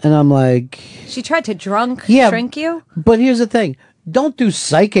 And I'm like, She tried to shrink you? but here's the thing. Don't do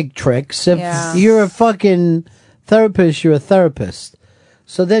psychic tricks. If Yeah. you're a fucking therapist, you're a therapist.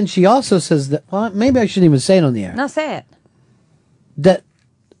 So then she also says that, well, maybe I shouldn't even say it on the air, No, say it. that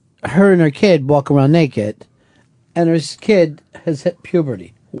her and her kid walk around naked, and her kid has hit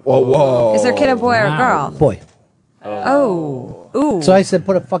puberty. Whoa. Is their kid a boy or a girl? Boy. Oh. Ooh. So I said,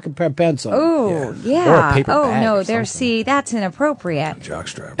 put a fucking pair of pants on. Oh, yeah. Or a paper Oh, bag no, or there's, see, that's inappropriate.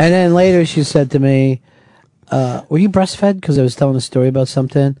 Jockstrap. And then later she said to me, were you breastfed? Because I was telling a story about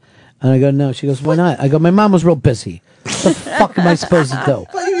something. And I go, no. She goes, why not? I go, my mom was real busy. What the fuck am I supposed to do?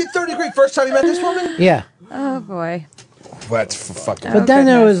 Well, you 30 degree first time you met this woman? Yeah. Oh, boy. That's for fucking. But then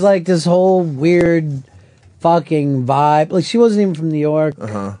there was like this whole weird fucking vibe. Like she wasn't even from New York.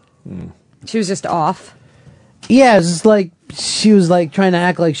 Uh-huh. She was just off. Yeah, it's just like she was like trying to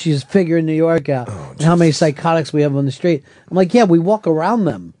act like she's figuring New York out. And how many psychotics we have on the street. I'm like, yeah, we walk around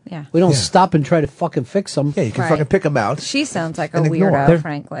them. Yeah. We don't Yeah. stop and try to fucking fix them. Yeah, you can Right. fucking pick them out. She sounds like a And ignore. weirdo, They're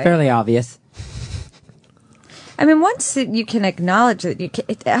frankly. fairly obvious. I mean, once you can acknowledge that you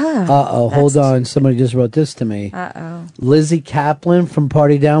can. Hold on. Somebody just wrote this to me. Uh-oh. Lizzie Kaplan from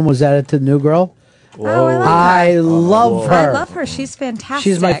Party Down was added to New Girl. Oh, I love her. I love her. I love her. She's fantastic.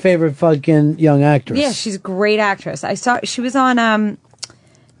 She's my favorite fucking young actress. Yeah, she's a great actress. I saw she was on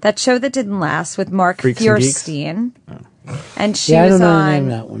that show that didn't last with Mark Freaks and Geeks? Fierstein, and she Yeah, I was don't know on. the name of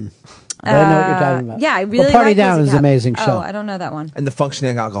that one. But I know what you're talking about. Yeah, I really Well, Party like Down Lizzie is an Kaplan. amazing show. Oh, I don't know that one. And the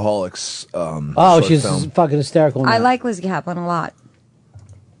Functioning Alcoholics. Oh, short she's film. fucking hysterical. in I that. like Lizzie Kaplan a lot.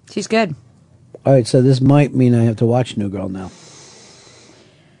 She's good. All right, so this might mean I have to watch New Girl now.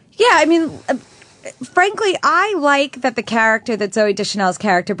 Yeah, I mean, frankly, I like that the character that Zoe Deschanel's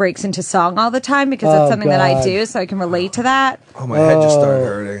character breaks into song all the time because Oh, it's something that I God. do, so I can relate to that. Oh, my head just started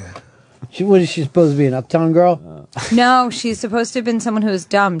hurting. What is she supposed to be, an uptown girl? No, she's supposed to have been someone who is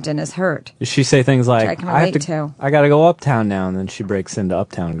dumped and is hurt. Does she say things like, I can I have relate to, to. I gotta go uptown now, and then she breaks into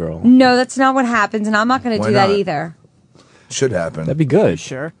Uptown Girl. No, that's not what happens, and I'm not going to Why do that not? either. Should happen. That'd be good.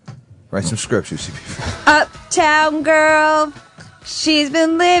 Sure. Write some scripts, UCP. Uptown girl, she's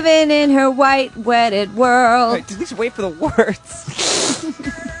been living in her white wedded world. Wait, just wait for the words.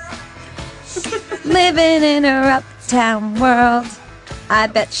 Living in her uptown world. I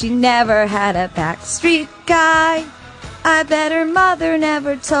bet she never had a backstreet guy. I bet her mother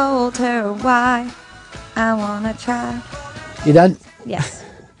never told her why. I wanna try. You done? Yes.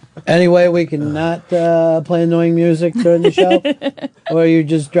 Anyway, we cannot play annoying music during the show, or you're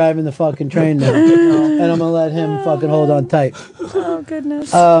just driving the fucking train now, and I'm gonna let him fucking hold on tight. Oh,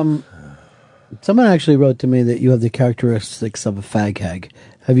 goodness. Someone actually wrote to me that you have the characteristics of a fag hag.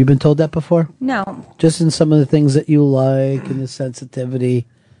 Have you been told that before? No. Just in some of the things that you like and the sensitivity.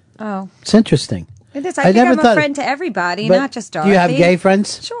 Oh. It's interesting. It is. I think I'm a friend to everybody, But not just do Dorothy. you have gay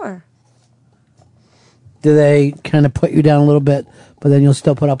friends? Sure. Do they kind of put you down a little bit, but then you'll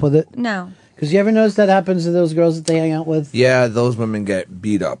still put up with it? No. Because you ever notice that happens to those girls that they hang out with? Yeah, those women get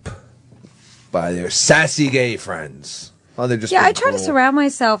beat up by their sassy gay friends. Oh, they're just Yeah, I being try to cool. surround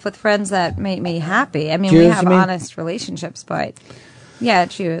myself with friends that make me happy. I mean, Jews, we have you mean? honest relationships, but yeah,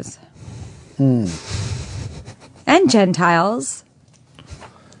 Jews Hmm. and Gentiles.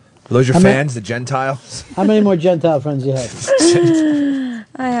 Are those your I mean- fans, the Gentiles? How many more Gentile friends do you have?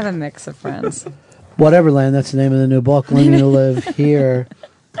 I have a mix of friends. Whateverland, that's the name of the new book, Learning to Live Here.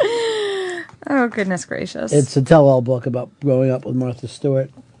 Oh, goodness gracious. It's a tell-all book about growing up with Martha Stewart.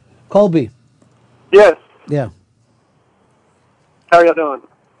 Colby. Yes. Yeah. How are y'all doing?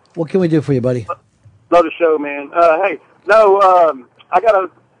 What can we do for you, buddy? Love the show, man. Hey, no, I got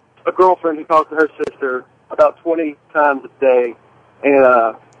a girlfriend who talks to her sister about 20 times a day,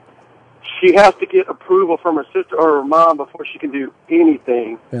 and she has to get approval from her sister or her mom before she can do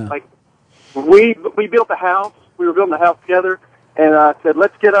anything. Yeah. Like, we built a house. We were building a house together, and I said,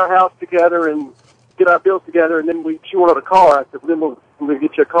 let's get our house together and get our bills together, and then she wanted a car. I said, well, then we'll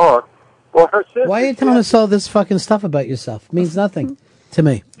get you a car. Well, her sister... Why are you telling us all this fucking stuff about yourself? It means nothing to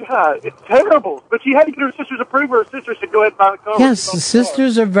me. Yeah, it's terrible. But she had to get her sister's approval. Her sister said, go ahead and buy the car. Yes, the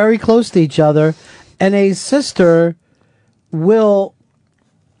sisters are very close to each other, and a sister will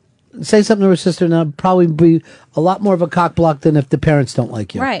say something to her sister, and that'll probably be a lot more of a cock block than if the parents don't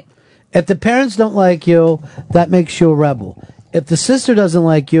like you. Right. If the parents don't like you, that makes you a rebel. If the sister doesn't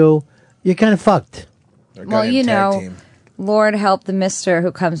like you, you're kind of fucked. Well, you know, Lord help the mister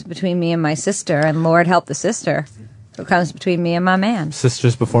who comes between me and my sister, and Lord help the sister who comes between me and my man.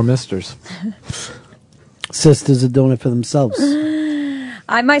 Sisters before misters. Sisters are doing it for themselves.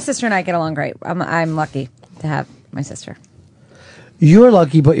 My sister and I get along great. I'm lucky to have my sister. You're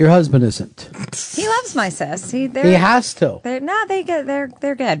lucky, but your husband isn't. He loves my sis. He has to.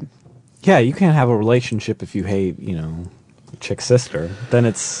 They're good. Yeah, you can't have a relationship if you hate, a chick's sister. Then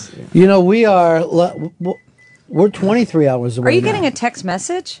it's... You know, we're 23 hours away Are you now. getting a text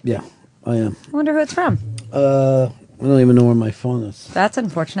message? Yeah, I am. I wonder who it's from. I don't even know where my phone is. That's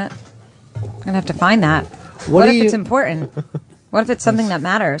unfortunate. I'm gonna have to find that. What What do if you- it's important? What if it's something that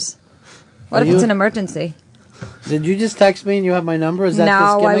matters? What Are if it's you- an emergency? Did you just text me and you have my number? Is that this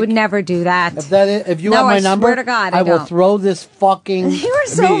No, I gimmick? would never do that. If you No, have my I number, swear to God, I will don't. throw this fucking. You are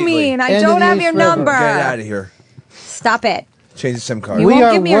so mean. I into don't the have East your River. number. Get out of here. Stop it. Change the SIM card. You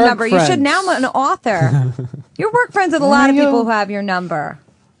won't give me your number. You should now. I'm an author. You're work friends with a lot of people who have your number.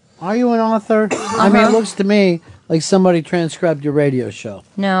 Are you an author? I mean, it looks to me like somebody transcribed your radio show.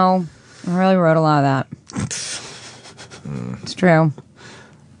 No, I really wrote a lot of that. It's true.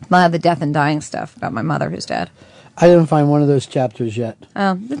 A lot of the death and dying stuff about my mother who's dead. I didn't find one of those chapters yet.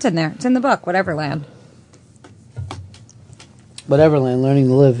 Oh, it's in there. It's in the book, Whateverland. But Everland, Learning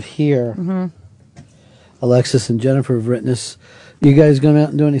to Live Here. Mm-hmm. Alexis and Jennifer have written this. You guys going out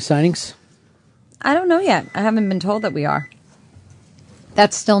and do any signings? I don't know yet. I haven't been told that we are.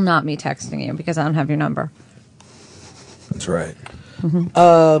 That's still not me texting you because I don't have your number. That's right.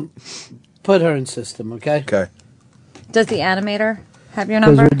 Put her in system, okay? Okay. Does the animator have your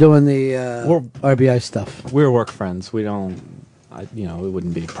Because number? we're doing the RBI stuff. We're work friends. We don't, it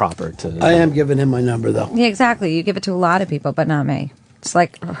wouldn't be proper to... I am giving him my number, though. Yeah, exactly. You give it to a lot of people, but not me. It's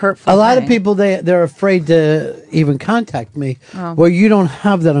like a hurtful. A lot of thing. people, they're afraid to even contact me, Oh. where you don't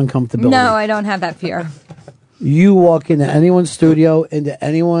have that uncomfortability. No, I don't have that fear. You walk into anyone's studio, into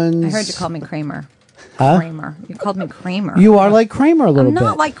anyone's... I heard you call me Kramer. Huh? Kramer. You called me Kramer. You are like Kramer a little I'm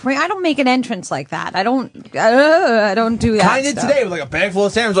not bit. like Kramer. I don't make an entrance like that. I don't do that. Kind of stuff. today with like a bag full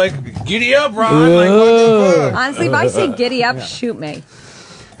of sandwiches. Like, giddy up, Ron. Like, what the fuck? Honestly, if I say giddy up, shoot me.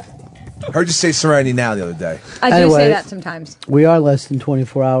 Heard you say Serenity Now the other day. I do Anyway, say that sometimes. We are less than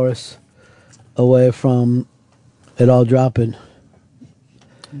 24 hours away from it all dropping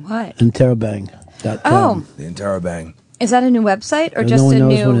What? in Terabang.com. Oh, The Interrobang. is that a new website or And just no one a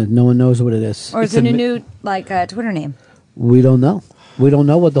knows what new, it, no one knows what it is. or is it a new Twitter name? We don't know. We don't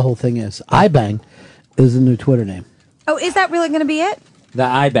know what the whole thing is. iBang is the new Twitter name. Oh, is that really going to be it? The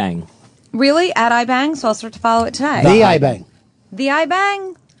iBang. Really? At iBang? So I'll start to follow it today. The iBang. The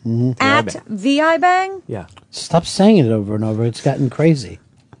iBang? Mhm. At the iBang? Yeah. Stop saying it over and over. It's gotten crazy.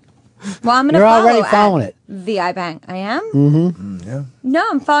 Well, I'm going to You're follow already following at it. The iBang. I am? Mm-hmm. Yeah. No,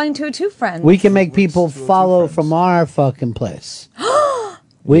 I'm following 202 friends. We can make people follow from our fucking place.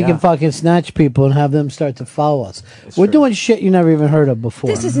 We can fucking snatch people and have them start to follow us. We're doing shit you never even heard of before.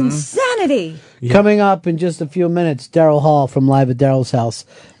 This is insanity. Coming up in just a few minutes, Daryl Hall from Live at Daryl's House,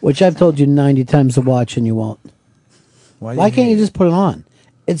 which I've told you 90 times to watch and you won't. Why can't you just put it on?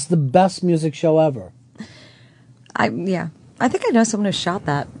 It's the best music show ever. I think I know someone who shot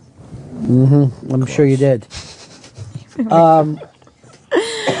that. Mm-hmm. I'm sure you did. Oh,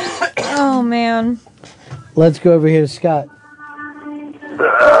 man. Let's go over here to Scott.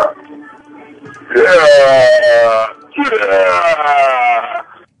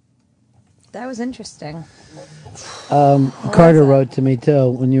 That was interesting. Carter wrote to me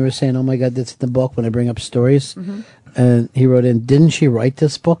too when you were saying, "Oh my God, that's in the book." When I bring up stories, Mhm. and he wrote in, "Didn't she write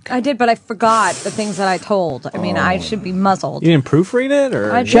this book?" I did, but I forgot the things that I told. I mean, I should be muzzled. You didn't proofread it,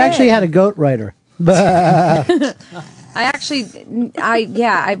 or I She actually did. had a goat writer.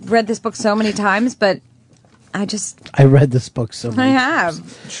 I've read this book so many times, but I read this book so I many. have.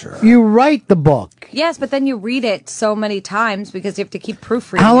 You write the book. Yes, but then you read it so many times because you have to keep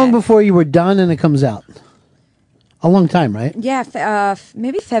proofreading. How long it. before you were done and it comes out? A long time, right? Yeah,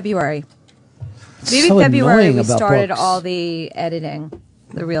 maybe February. Maybe So February annoying we about started books. all the editing,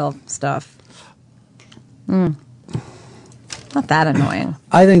 the real stuff. Not that annoying.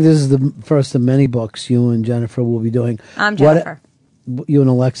 I think this is the first of many books you and Jennifer will be doing. I'm Jennifer. You and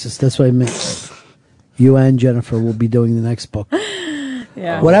Alexis. That's what I meant. You and Jennifer will be doing the next book.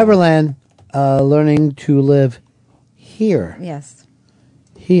 Yeah. Whateverland, learning to live here. Yes.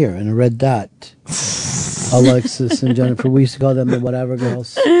 Here in a red dot. Alexis and Jennifer. We used to call them the whatever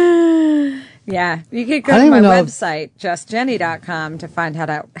girls. Yeah, you could I go don't to my even know if- website, justjenny.com, to find how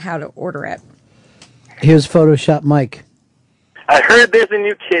to order it. Here's Photoshop Mike. I heard there's a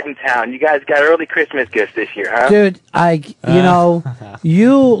new kid in town. You guys got early Christmas gifts this year, huh? Dude,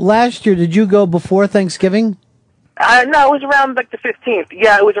 you last year, did you go before Thanksgiving? No, it was around like the 15th.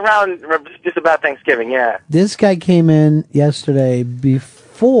 Yeah, it was around just about Thanksgiving, yeah. This guy came in yesterday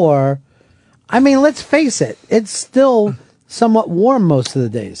before. I mean, let's face it, it's still somewhat warm most of the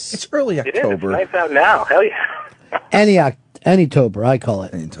days. It's early It is. It's nice out now. Hell yeah. Any Tober, I call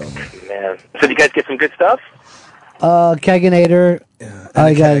it. Man. So did you guys get some good stuff? Keganator.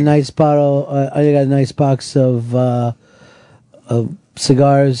 I got a nice bottle. I got a nice box of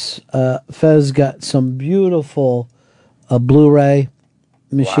cigars. Fez got some beautiful Blu-ray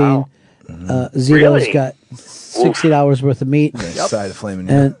machine. Zito's Really? got $60 worth of meat. Side of flaming.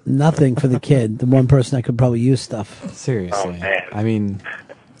 And nothing for the kid, the one person that could probably use stuff. Seriously. I mean,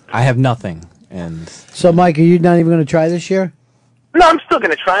 I have nothing, and So, Mike, are you not even going to try this year? No, I'm still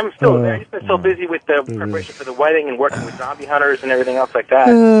going to try. I'm still there. I've just been so busy with the preparation for the wedding and working with zombie hunters and everything else like that.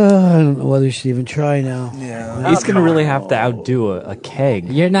 I don't know whether you should even try now. Yeah, he's going to really have to outdo a keg.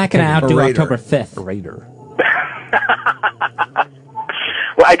 You're not going to outdo October 5th. A Raider.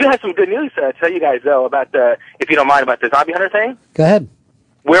 Well, I do have some good news to tell you guys, though, about if you don't mind, about the zombie hunter thing. Go ahead.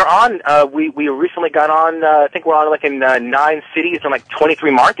 We're on, we recently got on, I think we're on like in 9 cities and like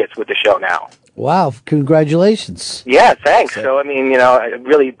 23 markets with the show now. Wow, congratulations. Yeah, thanks. So, I mean,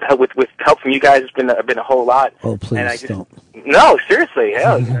 really, with help from you guys, it's been a whole lot. Oh, please And I just, don't. No, seriously,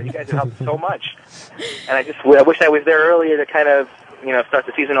 hell, you guys have helped so much. And I wish I was there earlier to kind of, start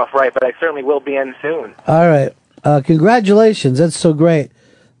the season off right, but I certainly will be in soon. All right. Congratulations. That's so great.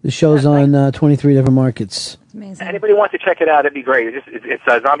 The show's on 23 different markets. Anybody wants to check it out, it'd be great. It's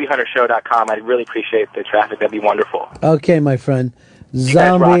zombiehuntershow.com. I'd really appreciate the traffic. That'd be wonderful. Okay, my friend. You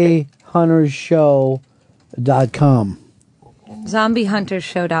guys rock it. ZombieHuntersShow.com.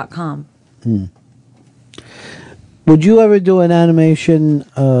 ZombieHuntersShow.com. Would you ever do an animation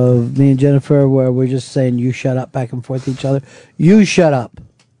of me and Jennifer where we're just saying you shut up back and forth to each other? You shut up.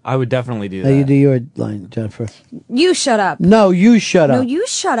 I would definitely do Now that. you do your line, Jennifer. You shut up. No, you shut up. No, you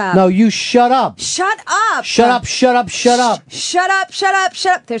shut up. No, you shut up. Shut up. Shut up, shut up, shut up. Shut up, shut up,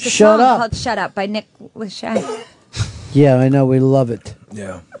 shut up. There's a Shut song up. called Shut Up by Nick Lachey. Yeah, I know. We love it.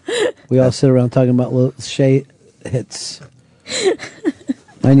 Yeah. We all sit around talking about Lachey hits.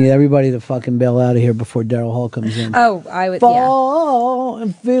 I need everybody to fucking bail out of here before Daryl Hall comes in. Oh, I would, Fall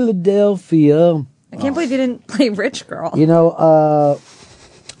in Philadelphia. I can't believe you didn't play Rich Girl. I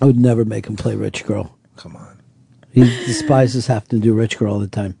would never make him play Rich Girl. Come on. He despises having to do Rich Girl all the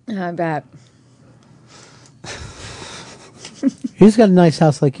time. I bet. He's got a nice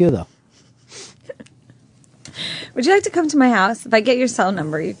house like you, though. Would you like to come to my house? If I get your cell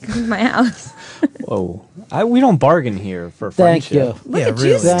number, you can come to my house. Whoa. We don't bargain here for Thank friendship. you. Look at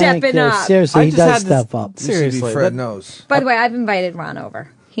you stepping up. Seriously, I he just does had this- step up. Seriously. Fred that- knows. By the way, I've invited Ron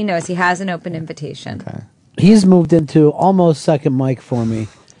over. He knows he has an open invitation. Okay. He's moved into almost second mic for me.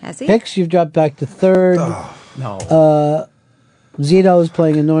 Has he? Hicks, you've dropped back to third. No. Zito's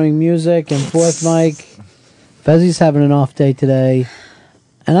playing annoying music and fourth mic. Fezzi's having an off day today.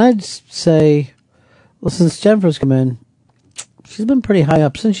 And I'd say, well, since Jennifer's come in, she's been pretty high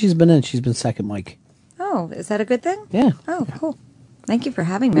up. Since she's been in, she's been second mic. Oh, is that a good thing? Yeah. Oh, cool. Thank you for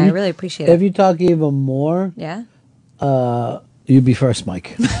having me. I really appreciate If it. you talk even more, Yeah? you'd be first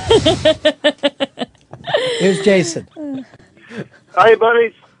mic. Here's Jason. Hi,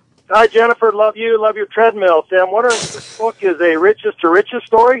 buddies. Hi, Jennifer. Love you. Love your treadmill. Say, I'm wondering if this book is a richest to richest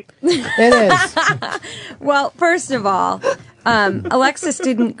story. It is. Well, first of all, Alexis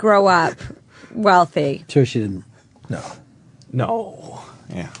didn't grow up wealthy. Sure she didn't. No.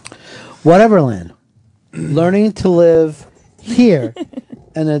 Yeah. Whateverland. Learning to live here.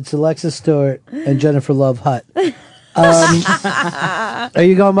 And it's Alexis Stewart and Jennifer Love Hutt. Are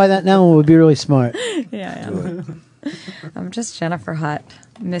you going by that now? It would be really smart. Yeah, I am. I'm just Jennifer Hutt,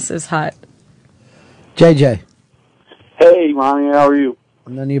 Mrs. Hutt. JJ. Hey, Ronnie, how are you?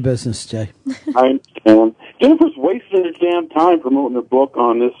 None of your business, Jay. I understand. Jennifer's wasting her damn time promoting her book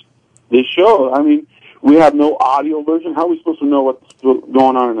on this show. I mean, we have no audio version. How are we supposed to know what's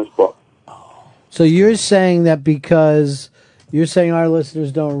going on in this book? So you're saying that because you're saying our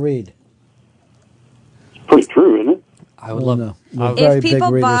listeners don't read? Pretty true, isn't it? I would love love. If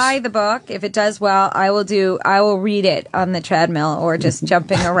people buy the book, if it does well, I will read it on the treadmill or just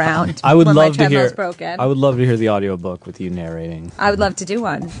jumping around. I would when love my to hear. treadmill's broken. I would love to hear the audiobook with you narrating. I would love to do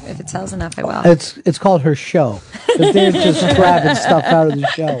one. If it sells enough, I will. It's called her show. But they're just grabbing stuff out of the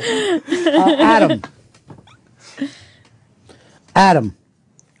show. Adam.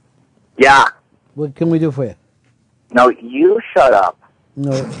 Yeah. What can we do for you? No, you shut up.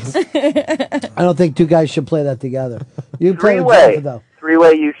 No, I don't think two guys should play that together. You play with Three-way. Jennifer, though.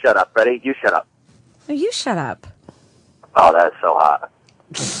 Three-way, you shut up. Ready? You shut up. No, you shut up. Oh, that's so hot.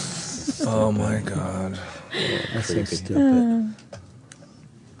 Oh my God. That's so stupid.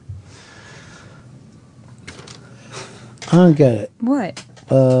 I don't get it. What?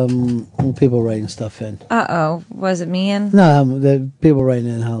 People writing stuff in. Uh-oh. Was it me in? No, the people writing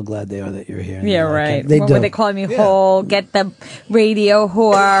in how glad they are that you're here. Yeah, Like, right. They What do. were they calling me? Whole, get the radio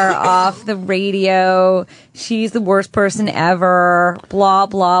whore off the radio. She's the worst person ever. Blah,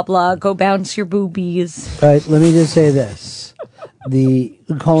 blah, blah. Go bounce your boobies. All right, let me just say this. The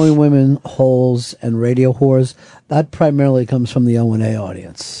calling women holes and radio whores, that primarily comes from the O&A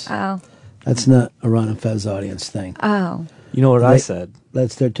audience. Oh. That's not a Ron and Fez audience thing. Oh. You know what I said?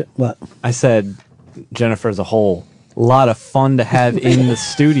 That's their what? I said Jennifer as a whole. A lot of fun to have in the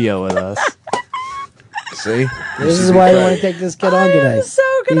studio with us. See? This is why I want to take this kid on today. so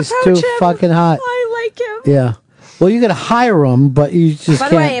gonna He's poach too him. fucking hot. I like him. Yeah. Well, you could hire him, but you just By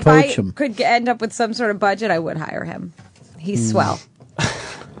the way, can't if I poach him. could end up with some sort of budget, I would hire him. He's swell.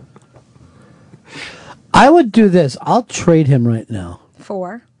 I would do this. I'll trade him right now.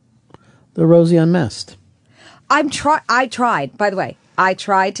 For? The Rosie Unmasked. I tried, by the way. I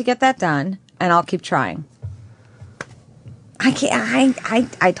tried to get that done, and I'll keep trying. I can't.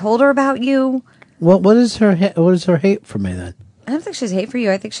 I told her about you. What is her hate for me then? I don't think she's hate for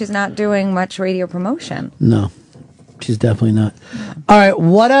you. I think she's not doing much radio promotion. No, she's definitely not. All right,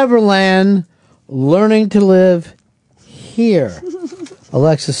 Whateverland, learning to live here.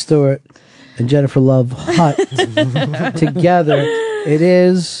 Alexis Stewart and Jennifer Love Hutt together. It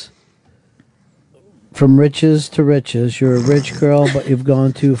is from riches to riches. You're a rich girl, but you've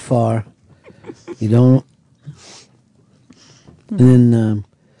gone too far. You don't. And then,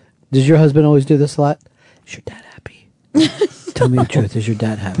 does your husband always do this a lot? Is your dad happy? Tell me the truth. Is your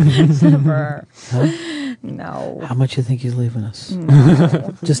dad happy? Never. Huh? No. How much you think he's leaving us?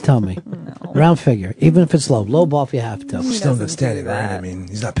 No. Just tell me. No. Round figure. Even if it's low. Low ball if you have to. Still in good standing, right? I mean,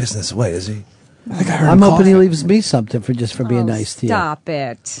 he's not pissing us away, is he? I'm hoping he leaves me something for being nice to you. Stop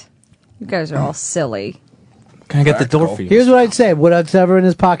it. You guys are all silly. Can I get the door for you? Here's what I'd say. Whatever in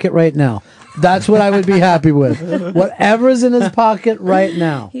his pocket right now. That's what I would be happy with. Whatever's in his pocket right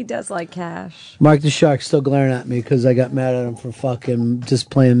now. He does like cash. Mark the Shark's still glaring at me because I got mad at him for fucking just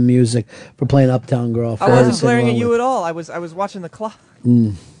playing music, for playing Uptown Girl. I wasn't glaring at you at all. I was watching the clock.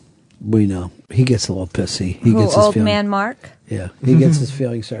 We know. He gets a little pissy. He Who, gets his old feeling. man Mark? Yeah, he gets his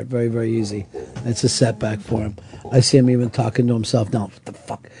feelings hurt very, very easy. It's a setback for him. I see him even talking to himself now. What the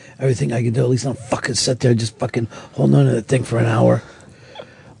fuck? Everything I can do, at least not fucking sit there just fucking holding on to the thing for an hour.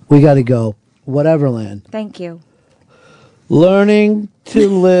 We got to go. Whateverland. Thank you. Learning to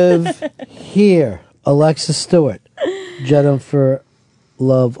live here. Alexa Stewart. Jennifer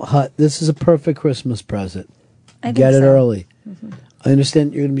Love Hutt. This is a perfect Christmas present. I think Get it so. early. I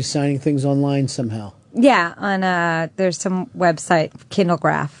understand you're going to be signing things online somehow. Yeah, on there's some website,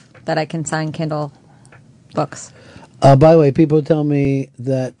 Kindlegraph, that I can sign Kindle books. By the way, people tell me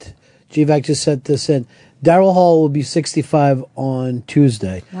that GVAC just sent this in. Daryl Hall will be 65 on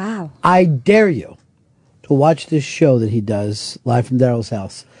Tuesday. Wow. I dare you to watch this show that he does live from Daryl's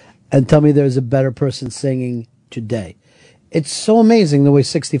house and tell me there's a better person singing today. It's so amazing the way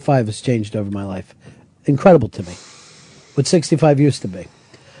 65 has changed over my life. Incredible to me. What 65 used to be.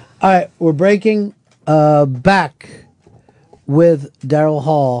 All right, we're breaking back with Daryl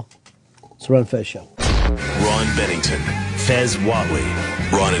Hall. It's the Ron Fez Show. Ron Bennington, Fez Watley,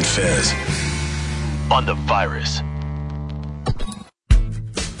 Ron and Fez on the Virus.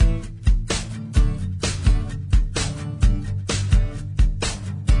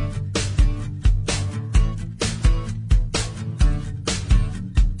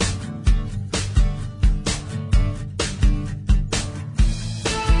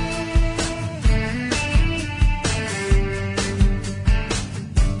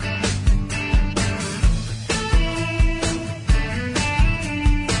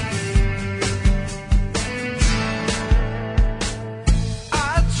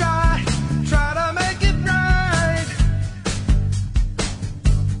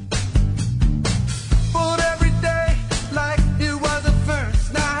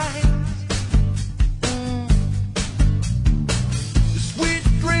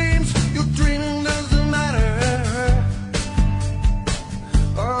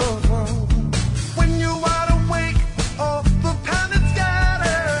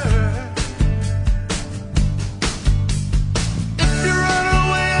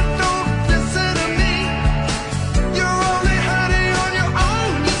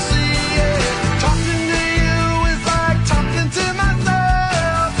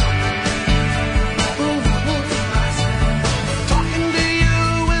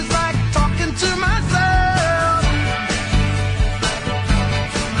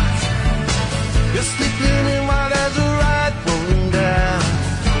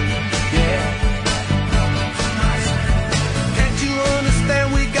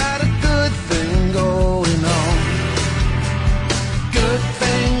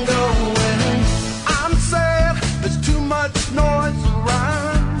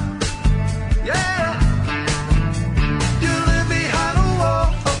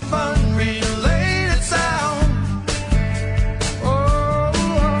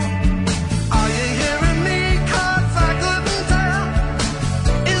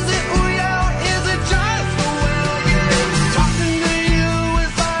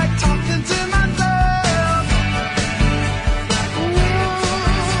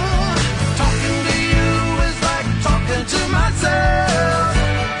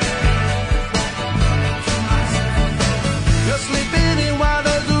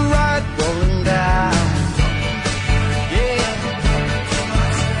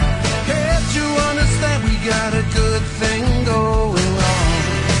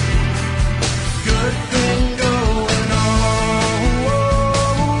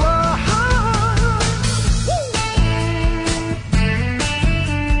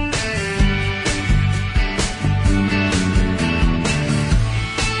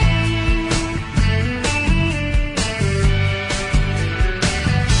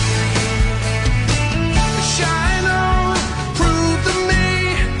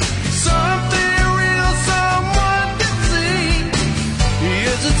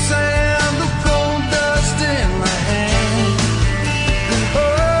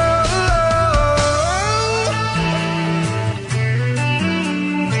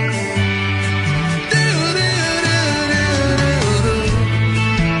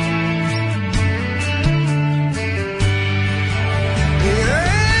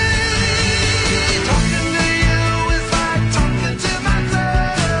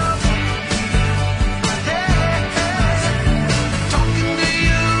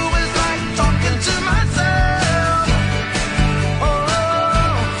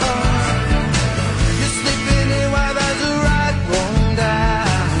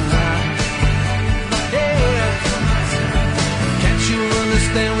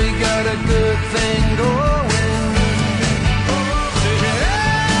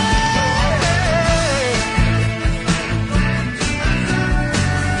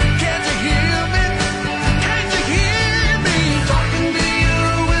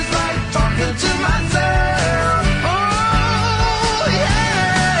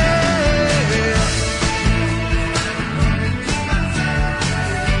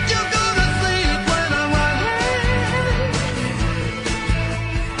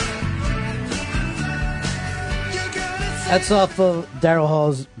 That's off of Daryl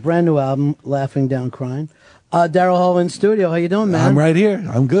Hall's brand new album, Laughing Down Crying. Daryl Hall in studio. How you doing, man? I'm right here.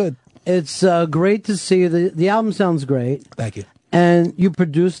 I'm good. It's great to see you. The album sounds great. Thank you. And you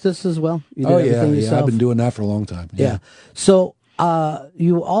produced this as well? You did everything yourself? I've been doing that for a long time. Yeah. So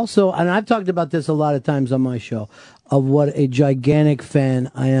you also, and I've talked about this a lot of times on my show, of what a gigantic fan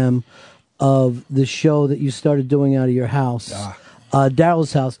I am of the show that you started doing out of your house,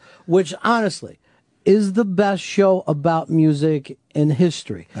 Daryl's house, which honestly is the best show about music in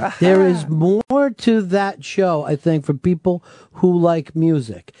history. There is more to that show, I think, for people who like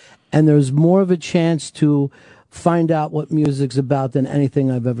music. And there's more of a chance to find out what music's about than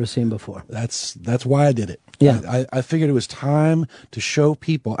anything I've ever seen before. That's why I did it. Yeah. I figured it was time to show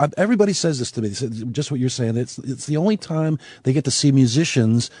people. Everybody says this to me. They said, just what you're saying. It's the only time they get to see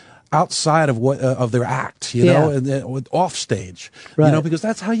musicians outside of what of their act, you know, and off stage, you know, because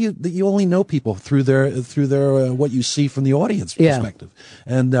that's how you only know people through their what you see from the audience perspective.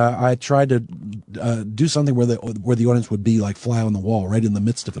 And I tried to do something where the audience would be like fly on the wall, right in the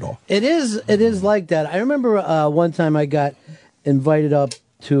midst of it all. It is like that. I remember one time I got invited up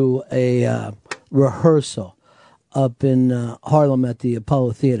to a rehearsal up in Harlem at the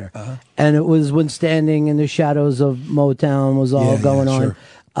Apollo Theater, and it was when Standing in the Shadows of Motown was all going on.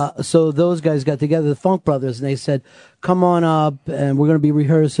 So those guys got together, the Funk Brothers, and they said, come on up, and we're going to be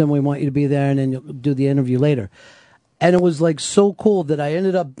rehearsing. We want you to be there, and then you'll do the interview later. And it was like so cool that I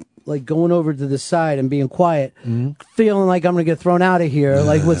ended up like going over to the side and being quiet, feeling like I'm going to get thrown out of here.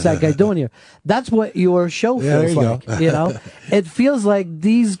 Like, what's that guy doing here? That's what your show feels like. You know, it feels like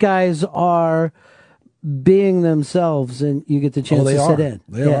these guys are being themselves, and you get the chance to sit in.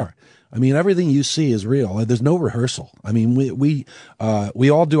 They are. I mean, everything you see is real. There's no rehearsal. I mean, we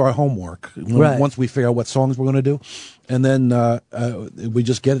all do our homework once we figure out what songs we're going to do, and then we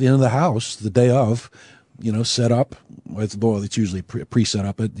just get into the house the day of, you know, set up. It's usually pre-set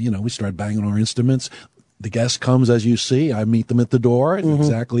up. But, you know, we start banging our instruments. The guest comes as you see. I meet them at the door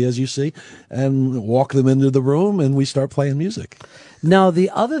exactly as you see, and walk them into the room, and we start playing music. Now, the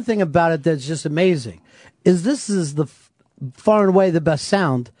other thing about it that's just amazing is this is the far and away the best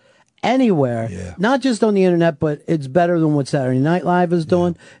sound anywhere, not just on the internet, but it's better than what Saturday Night Live is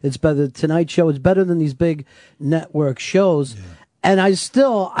doing. It's better than Tonight Show. It's better than these big network shows. And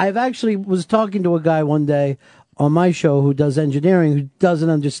I've actually was talking to a guy one day on my show who does engineering, who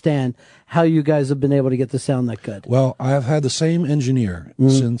doesn't understand how you guys have been able to get the sound that good. Well, I've had the same engineer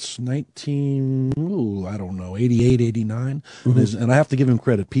since 88, 89. And I have to give him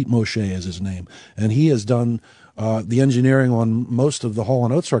credit. Pete Moshe is his name. And he has done the engineering on most of the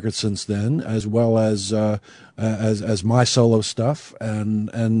Hall & Oates records since then, as well as my solo stuff, and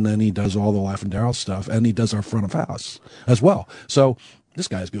then he does all the Laughing Daryl stuff, and he does our front of house as well. So this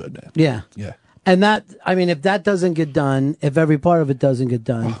guy's good, man. Yeah. And that, I mean, if that doesn't get done, if every part of it doesn't get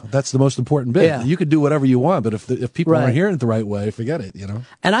done, that's the most important bit. Yeah. You could do whatever you want, but if people aren't hearing it the right way, forget it. You know.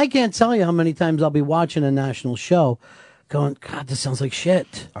 And I can't tell you how many times I'll be watching a national show, going, God, this sounds like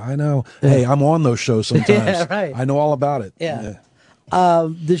shit. I know. Hey, I'm on those shows sometimes. Yeah, right. I know all about it. Yeah.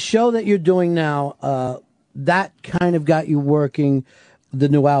 The show that you're doing now, that kind of got you working the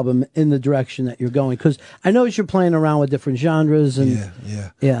new album in the direction that you're going, because I notice you're playing around with different genres and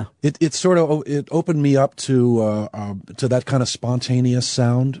It sort of it opened me up to that kind of spontaneous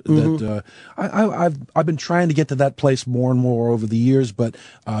sound that I've been trying to get to that place more and more over the years, but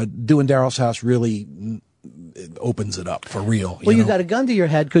doing Daryl's House really it opens it up for real. Well, you got a gun to your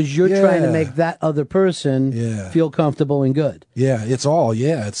head because you're trying to make that other person feel comfortable and good. Yeah, it's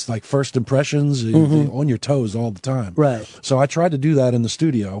like first impressions, on your toes all the time. Right. So I tried to do that in the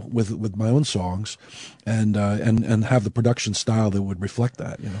studio with my own songs, and have the production style that would reflect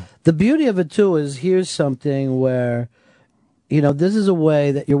that. You know, the beauty of it too is here's something where, you know, this is a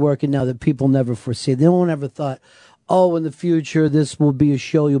way that you're working now that people never foresee. No one ever thought, oh, in the future, this will be a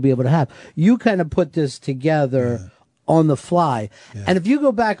show you'll be able to have. You kind of put this together on the fly. Yeah. And if you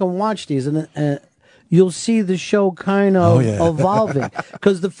go back and watch these, and you'll see the show kind of evolving.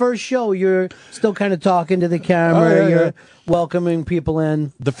 Because the first show, you're still kind of talking to the camera. You're welcoming people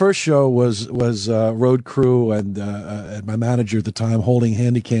in. The first show was road crew and my manager at the time holding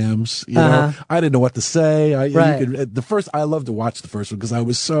handy cams. You know, I didn't know what to say. I love to watch the first one because I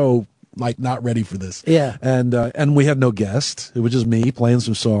was so like not ready for this. Yeah. And we had no guest. It was just me playing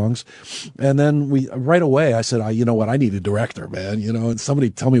some songs. And then right away I said, you know what, I need a director, man, you know, and somebody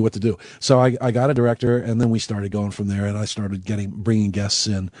tell me what to do. So I got a director, and then we started going from there, and I started bringing guests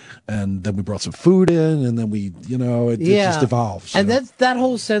in, and then we brought some food in, and then we, you know, it just evolves. And that's that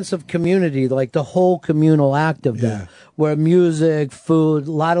whole sense of community, like the whole communal act of that, where music, food,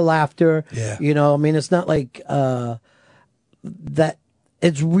 a lot of laughter, you know, I mean, it's not like, that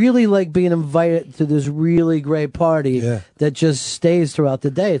it's really like being invited to this really great party that just stays throughout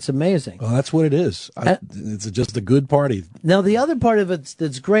the day. It's amazing. Well, that's what it is. It's just a good party. Now, the other part of it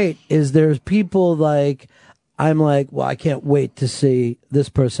that's great is there's people like, I'm like, well, I can't wait to see this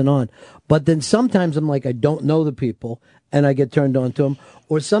person on. But then sometimes I'm like, I don't know the people, and I get turned on to them.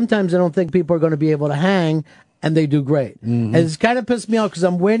 Or sometimes I don't think people are going to be able to hang, and they do great. Mm-hmm. And it's kind of pissed me off because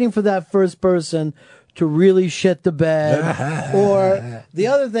I'm waiting for that first person to really shit the bed. Or the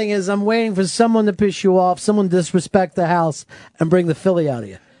other thing is I'm waiting for someone to piss you off, someone disrespect the house, and bring the Philly out of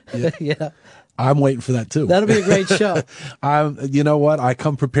you. Yeah. I'm waiting for that too. That'll be a great show. You know what? I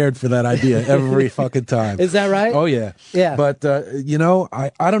come prepared for that idea every fucking time. Is that right? Oh yeah. Yeah. But you know,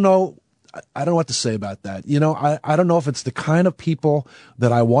 I don't know. I don't know what to say about that. You know, I don't know if it's the kind of people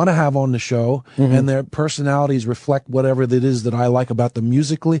that I want to have on the show and their personalities reflect whatever it is that I like about them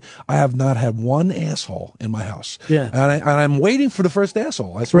musically. I have not had one asshole in my house. Yeah. And I'm waiting for the first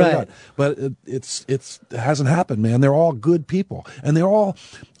asshole. I swear to God. But it hasn't happened, man. They're all good people. And they're all,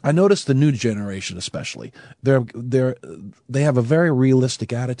 I noticed the new generation especially. They have a very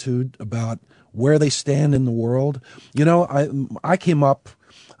realistic attitude about where they stand in the world. You know, I came up,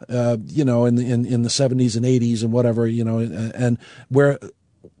 you know, in the 70s and 80s and whatever, you know, and where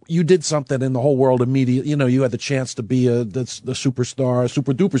you did something in the whole world immediately, you know, you had the chance to be the superstar,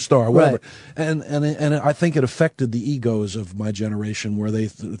 super duper star, whatever. Right. And I think it affected the egos of my generation where they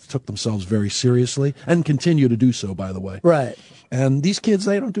took themselves very seriously and continue to do so, by the way. Right. And these kids,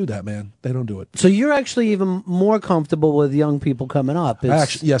 they don't do that, man. They don't do it. So you're actually even more comfortable with young people coming up.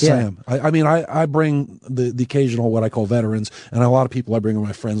 Actually, yes, I am. I mean, I bring the occasional what I call veterans, and a lot of people I bring are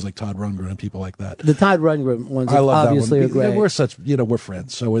my friends like Todd Rundgren and people like that. The Todd Rundgren ones I love obviously that are one. great. We're such, you know, we're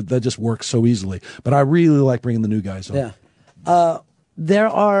friends, so that just works so easily. But I really like bringing the new guys on. Yeah. There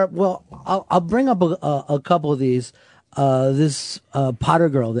are, well, I'll bring up a couple of these. This Potter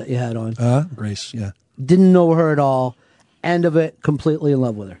girl that you had on. Grace, yeah. Didn't know her at all. End of it, completely in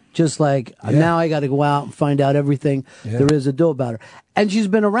love with her. Just like, now I got to go out and find out everything there is to do about her. And she's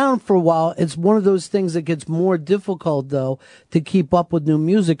been around for a while. It's one of those things that gets more difficult, though, to keep up with new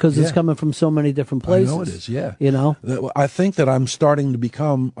music because it's coming from so many different places. I know it is, yeah. You know? I think that I'm starting to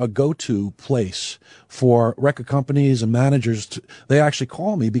become a go-to place for record companies and managers. They actually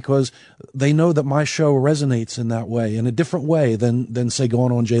call me because they know that my show resonates in that way, in a different way than say,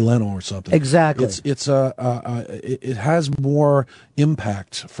 going on Jay Leno or something. Exactly. It has more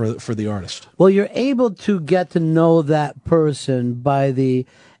impact for the artist. Well, you're able to get to know that person by the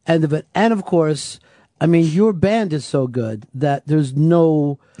end of it. And of course, I mean, your band is so good that there's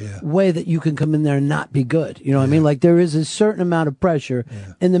no way that you can come in there and not be good. You know what I mean? Like, there is a certain amount of pressure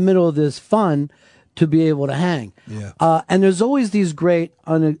in the middle of this fun to be able to hang. Yeah. And there's always these great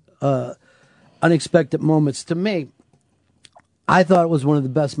unexpected moments. To me, I thought it was one of the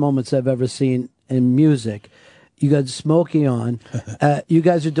best moments I've ever seen in music. You got Smokey on. You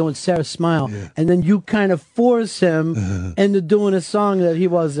guys are doing Sarah Smile. And then you kind of force him into doing a song that he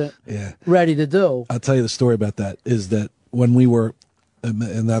wasn't ready to do. I'll tell you the story about that is that when we were, and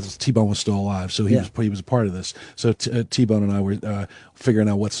that was, T-Bone was still alive, so he was a part of this. So T-Bone and I were figuring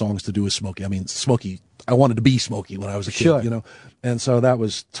out what songs to do with Smokey. I mean, Smokey, I wanted to be Smokey when I was a kid, you know? And so that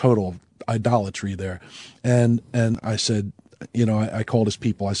was total idolatry there. And I said, you know, I called his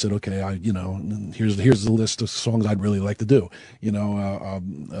people. I said, okay, here's the list of songs I'd really like to do. You know,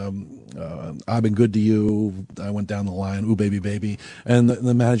 I've Been Good to You. I went down the line, Ooh Baby Baby. And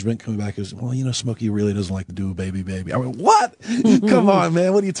the management coming back is, well, you know, Smokey really doesn't like to do Ooh Baby Baby. I went, what? Come on,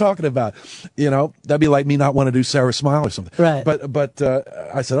 man. What are you talking about? You know, that'd be like me not want to do Sarah Smile or something. Right. But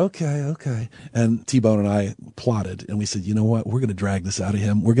I said, okay. And T-Bone and I plotted, and we said, you know what? We're going to drag this out of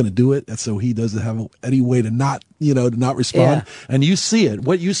him. We're going to do it, and so he doesn't have any way to not respond. Yeah. And you see it.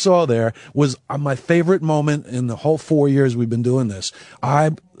 What you saw there was my favorite moment in the whole 4 years we've been doing this.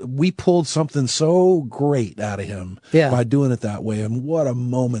 We pulled something so great out of him by doing it that way. And what a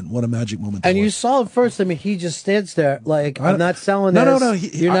moment. What a magic moment. And you saw it first. I mean, he just stands there like, I'm not selling this. No.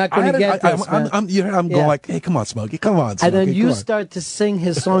 You're not going to get this, I'm going like, hey, come on, Smokey. Come on, Smokey. And then you start to sing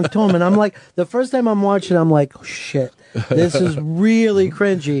his song to him. And I'm like, the first time I'm watching, I'm like, oh, shit, this is really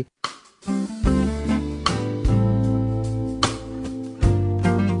cringy.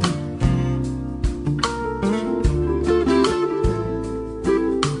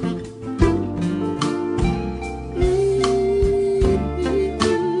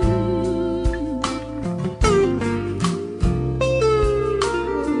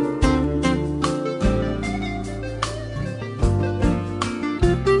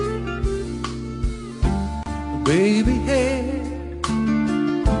 Baby hair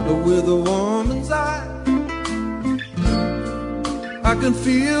with a woman's eye, I can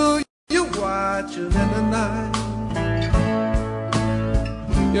feel you watching in the night.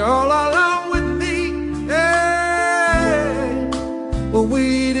 You're all alone with me, hey. We're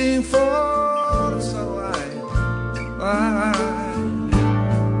waiting for the sunlight. I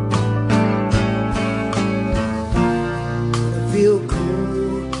feel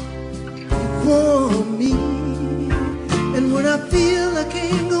cold for me, and when I feel I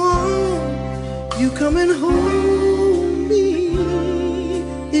can't go on, you coming home me.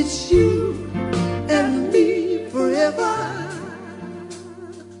 It's you and me forever.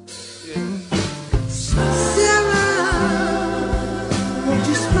 Sarah, won't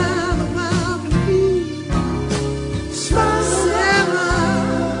you smile a while for me? Smile, Sarah,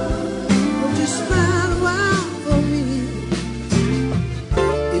 won't you smile a while for me?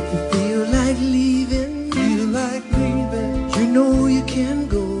 If you feel like leaving, you know you can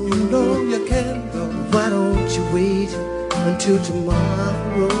go. Why don't you wait until tomorrow?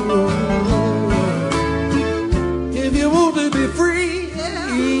 If you want to be free,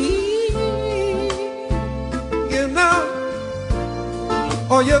 you know,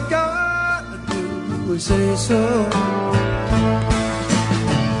 all you gotta do is say so.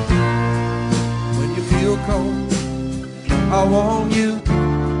 When you feel cold, I want you.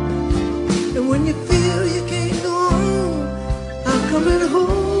 And when you feel you can't go on, I'm coming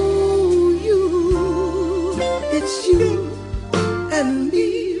home. It's you and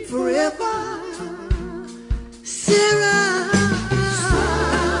me forever, Sarah.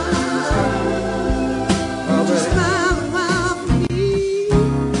 Won't you smile a while for me?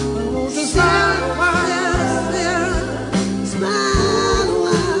 Won't you smile a while, Sarah? Smile a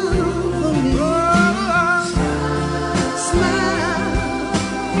while for me. Smile, smile.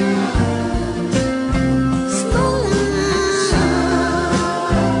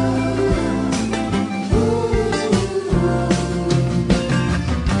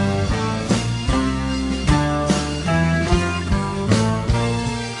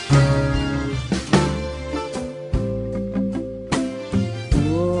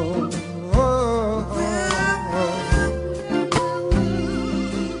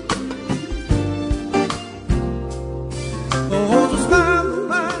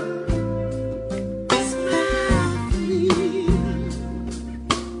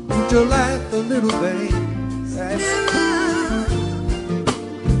 To laugh a little, babe.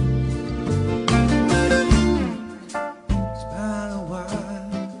 Smile a while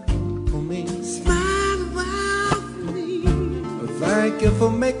for me. Smile a while for me. Thank you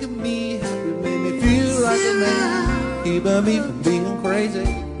for making me happy, made me feel like a man, keeping me from being crazy.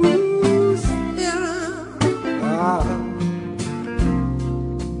 Ooh, Sarah. Ah.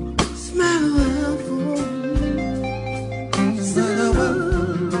 Smile a while for me. Smile a while.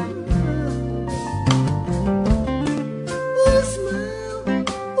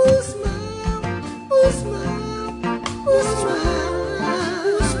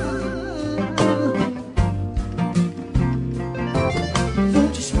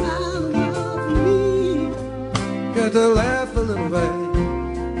 To laugh a little bit.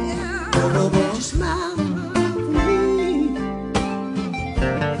 Yeah, won't you smile for me?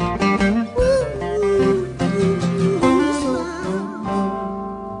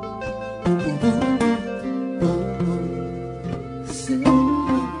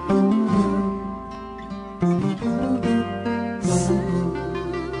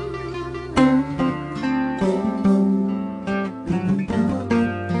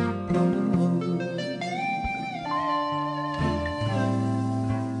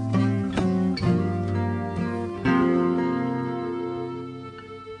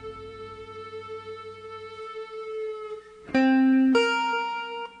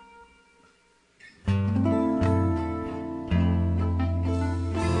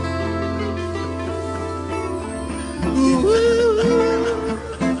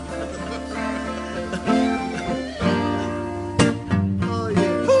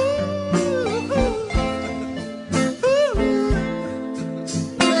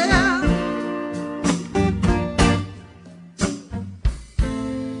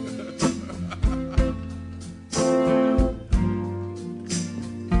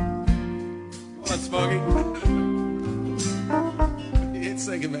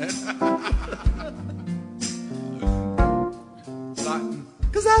 singing, man.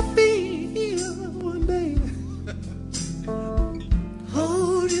 Cause I feel one day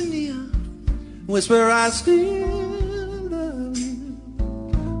holding near, whisper I still love you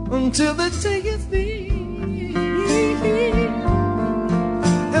until the day is near,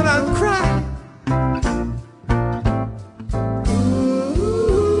 and I'm crying.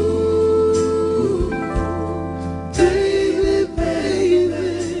 Baby, baby.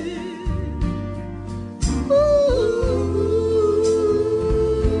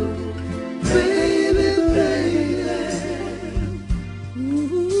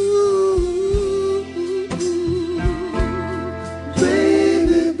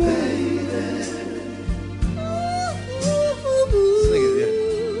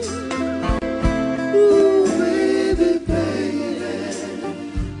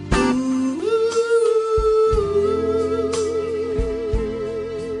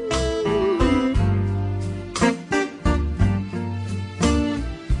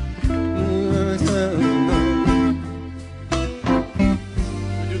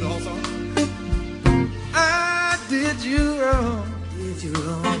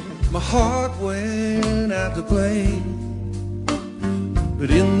 to play. But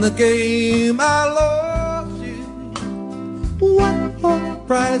in the game I lost you. What a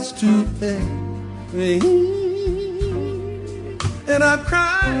price to pay. And I'm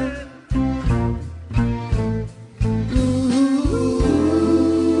crying.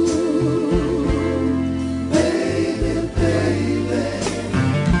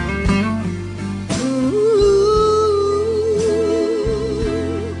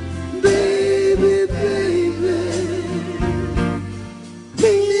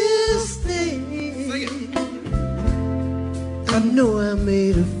 I know I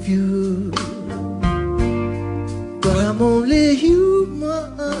made a few, but I'm only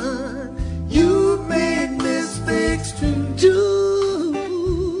human. You made mistakes too.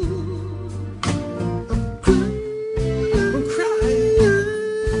 I'm crying.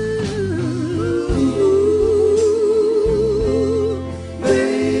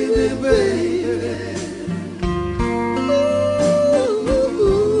 Baby, baby.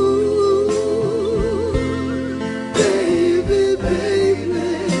 Baby, baby,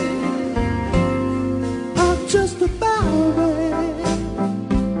 I'm just about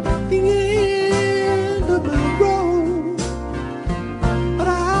at the end of my road, but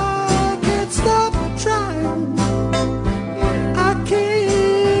I can't stop trying. I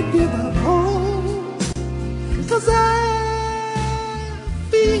can't give up hope, 'cause I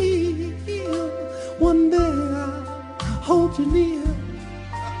feel one day I'll hold you near.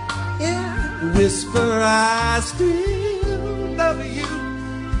 Yeah. Whisper I still love you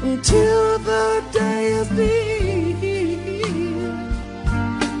until the day is near.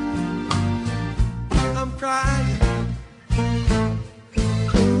 I'm crying.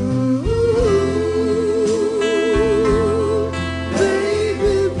 Ooh,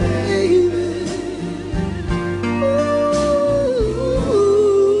 baby, baby. Ooh,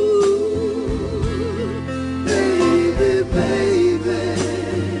 baby, baby.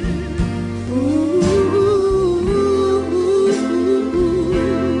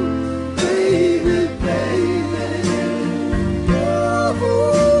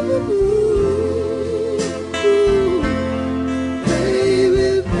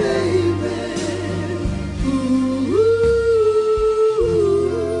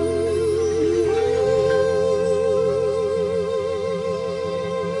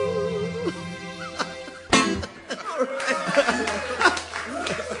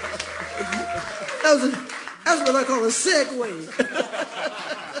 That's what I call a segue.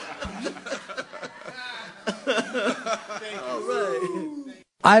 All right.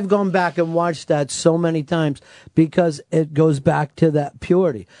 I've gone back and watched that so many times because it goes back to that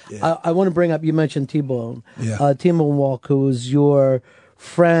purity. I want to bring up, you mentioned T-Bone. Yeah. T-Bone Walk, who was your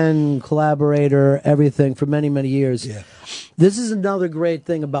friend, collaborator, everything for many, many years. Yeah. This is another great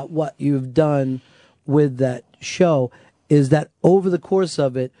thing about what you've done with that show, is that over the course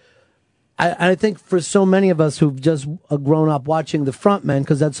of it, I think for so many of us who've just grown up watching the frontmen,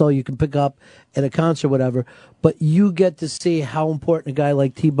 because that's all you can pick up at a concert, whatever, but you get to see how important a guy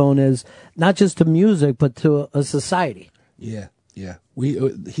like T-Bone is, not just to music, but to a society. Yeah, yeah.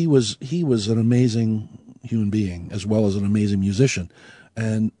 He was an amazing human being as well as an amazing musician,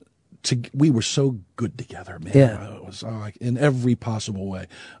 and we were so good together, man. Yeah. It was like in every possible way.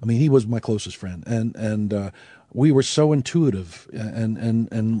 I mean, he was my closest friend, and we were so intuitive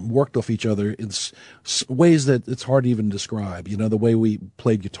and worked off each other in ways that it's hard to even describe. You know, the way we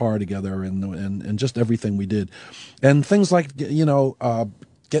played guitar together and just everything we did, and things like getting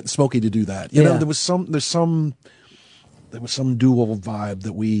Smokey to do that. You know, there was some dual vibe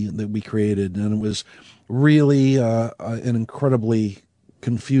that we created, and it was really an incredibly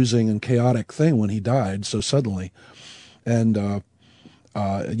confusing and chaotic thing when he died so suddenly, and I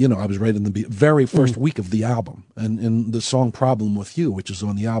was right in the very first week of the album, and the song "Problem with You," which is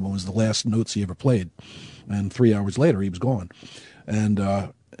on the album, was the last notes he ever played, and 3 hours later he was gone, and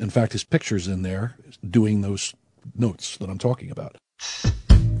in fact his picture's in there doing those notes that I'm talking about.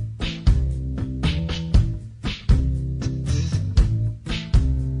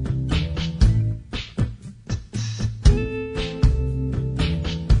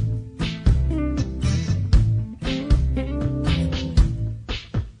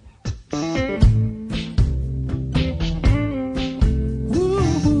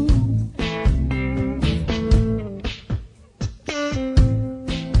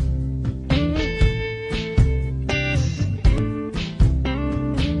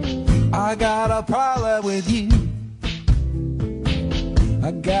 I got a problem with you.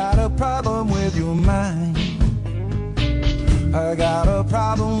 I got a problem with your mind. I got a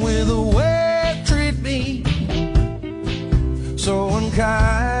problem with the way you treat me. So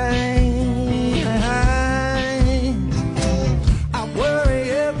unkind.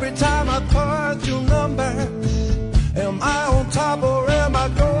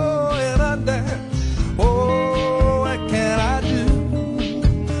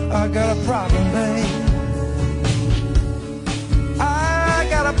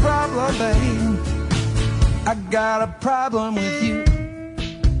 babe. I got a problem with you.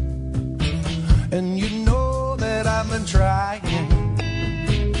 And you know that I've been trying.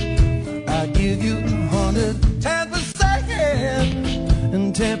 I give you 110%,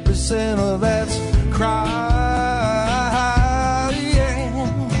 and 10% of that's cry.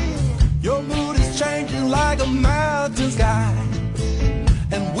 Yeah. Your mood is changing like a mountain sky,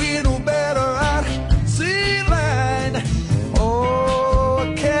 and we know better at sea line. Oh,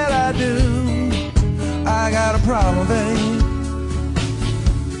 what can I do? I got a problem, babe.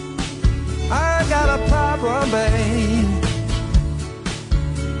 I got a problem, babe.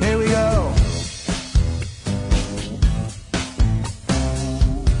 Here we go.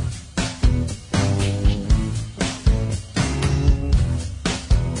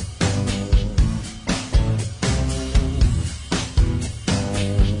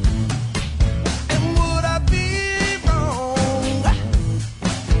 And would I be wrong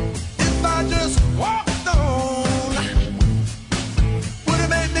if I just walked on? Would it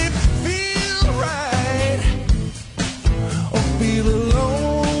make me feel right or feel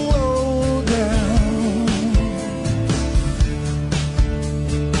alone, low down?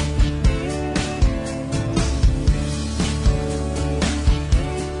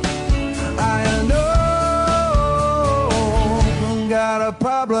 I know I got a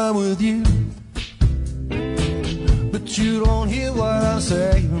problem with you, but you don't hear what I'm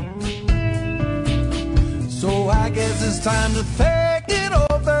saying. So I guess it's time to think it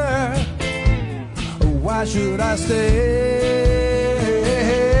over. Why should I stay?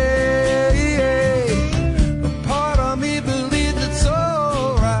 A part of me believes it's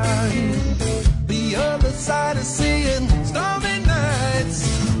alright. The other side is seeing stormy nights.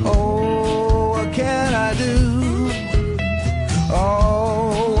 Oh, what can I do?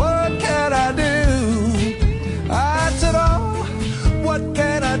 Oh, what can I do? I said, oh, what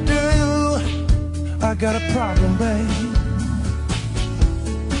can I do? I got a problem, babe.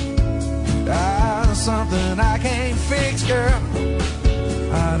 Something I can't fix, girl.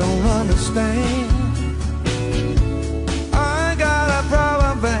 I don't understand. I got a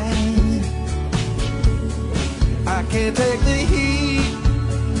problem, babe. I can't take the heat,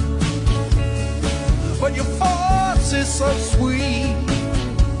 but your force is so sweet.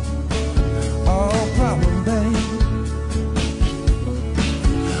 Oh, problem, babe.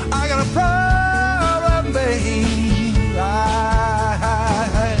 I got a problem, babe.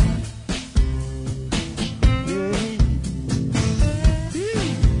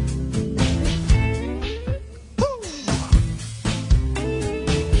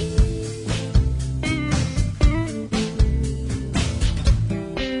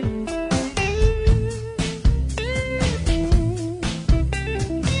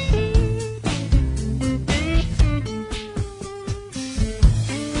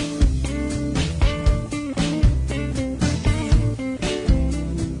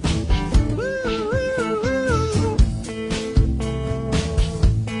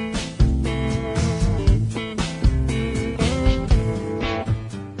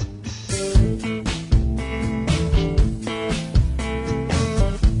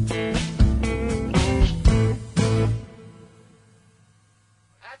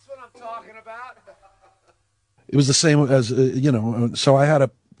 It was the same as, so I had to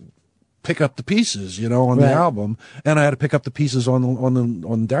pick up the pieces, on the Right. album, and I had to pick up the pieces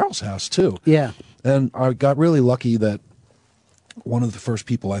on Daryl's house too. Yeah. And I got really lucky that one of the first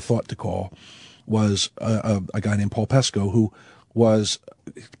people I thought to call was a guy named Paul Pesco, who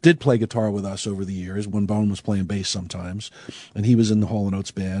did play guitar with us over the years when Bone was playing bass sometimes, and he was in the Hall &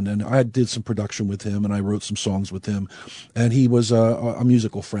 Oates band, and I did some production with him, and I wrote some songs with him, and he was a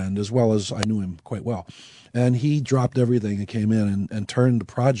musical friend as well as I knew him quite well. And he dropped everything and came in and turned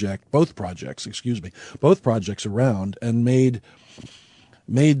both projects around and made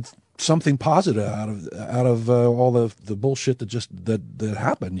something positive out of all the bullshit that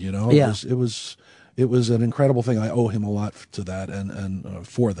happened. Yeah. It was an incredible thing. I owe him a lot to that and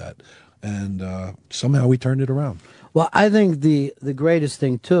for that, and somehow we turned it around. Well, I think the greatest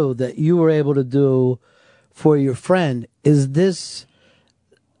thing too that you were able to do for your friend is this.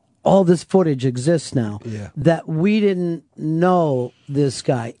 All this footage exists now that we didn't know this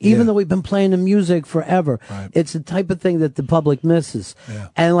guy, even though we've been playing the music forever. Right. It's the type of thing that the public misses. Yeah.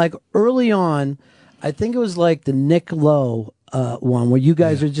 And like early on, I think it was like the Nick Lowe one where you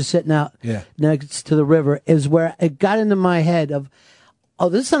guys are just sitting out next to the river is where it got into my head of, oh,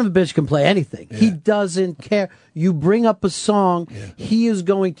 this son of a bitch can play anything. He doesn't care. You bring up a song, he is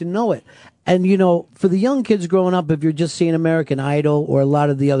going to know it. And, for the young kids growing up, if you're just seeing American Idol or a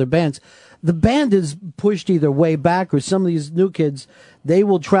lot of the other bands, the band is pushed either way back, or some of these new kids, they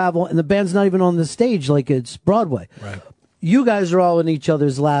will travel and the band's not even on the stage like it's Broadway. Right. You guys are all in each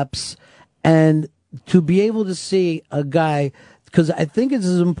other's laps, and to be able to see a guy, because I think it's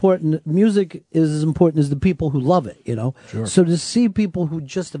as important, music is as important as the people who love it, you know? Sure. So to see people who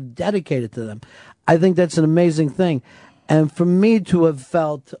just have dedicated to them, I think that's an amazing thing. And for me to have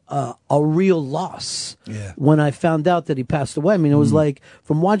felt a real loss when I found out that he passed away, I mean, it was like,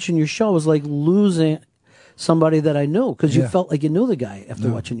 from watching your show, it was like losing somebody that I knew, because you felt like you knew the guy after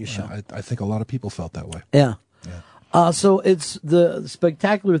watching your show. I think a lot of people felt that way. Yeah. So it's the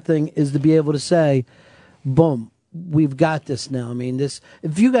spectacular thing is to be able to say, boom, we've got this now. I mean, this,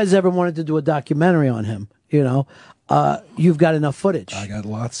 if you guys ever wanted to do a documentary on him, you know, you've got enough footage. I got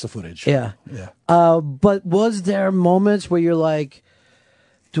lots of footage. Yeah. But was there moments where you're like,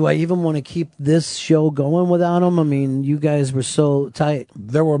 do I even want to keep this show going without him? I mean, you guys were so tight.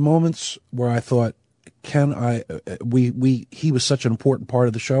 There were moments where I thought, can I, he was such an important part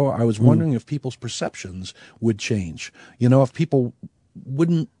of the show. I was wondering if people's perceptions would change. You know, if people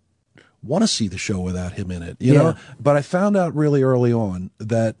wouldn't want to see the show without him in it, you know? But I found out really early on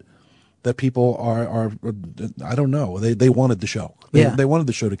that people are I don't know, they wanted the show. They wanted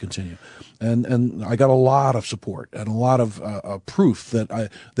the show to continue. And I got a lot of support and a lot of proof that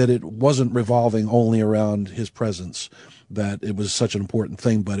it wasn't revolving only around his presence, that it was such an important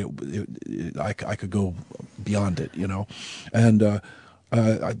thing, but I could go beyond it, you know. And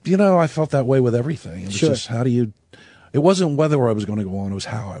you know, I felt that way with everything. It was just, it wasn't whether I was going to go on, it was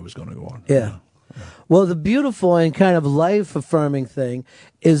how I was going to go on. Yeah. Well, the beautiful and kind of life-affirming thing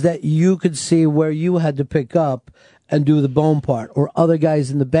is that you could see where you had to pick up and do the bone part, or other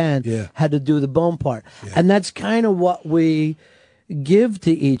guys in the band had to do the bone part. And that's kind of what we give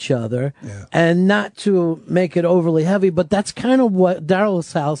to each other, and not to make it overly heavy, but that's kind of what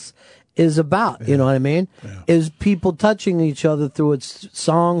Daryl's House is about, you know what I mean? Is people touching each other through its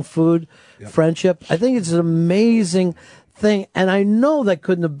song, food, friendship. I think it's an amazing thing, and I know that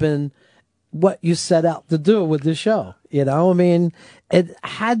couldn't have been what you set out to do with the show. You know, I mean, it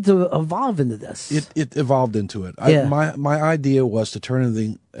had to evolve into this. It evolved into it. My idea was to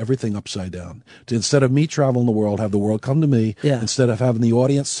turn everything upside down. To, instead of me traveling the world, have the world come to me. Instead of having the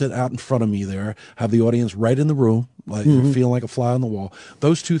audience sit out in front of me there, have the audience right in the room, like feeling like a fly on the wall.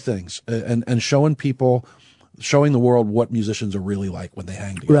 Those two things, and showing the world what musicians are really like when they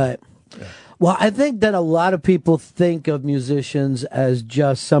hang together. Right. Well, I think that a lot of people think of musicians as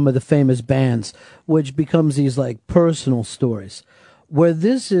just some of the famous bands, which becomes these like personal stories, where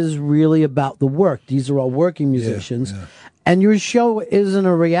this is really about the work. These are all working musicians. And your show isn't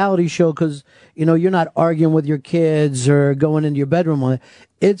a reality show because, you know, you're not arguing with your kids or going into your bedroom on it.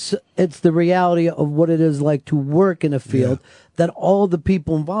 It's the reality of what it is like to work in a field that all the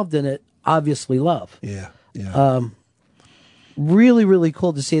people involved in it obviously love. Really, really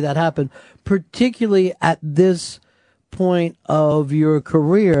cool to see that happen, particularly at this point of your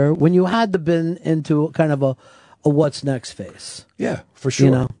career when you had to been into kind of a what's next phase. Yeah, for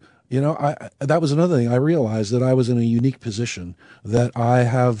sure. You know, that was another thing. I realized that I was in a unique position, that I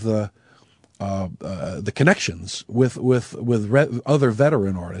have the connections with other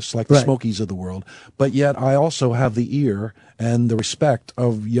veteran artists like the Smokies of the world, but yet I also have the ear and the respect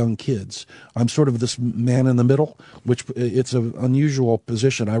of young kids. I'm sort of this man in the middle, which it's an unusual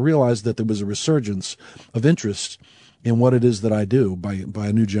position. I realized that there was a resurgence of interest in what it is that I do by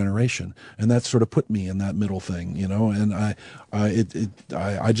a new generation, and that sort of put me in that middle thing, you know. And I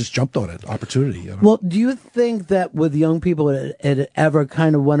just jumped on it, opportunity. You know? Well, do you think that with young people it ever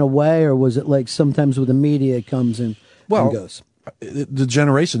kind of went away, or was it like sometimes with the media it comes and goes? The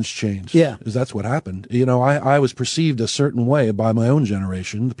generations changed. That's what happened. You know, I was perceived a certain way by my own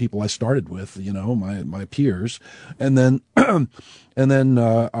generation, the people I started with, you know, my peers, and then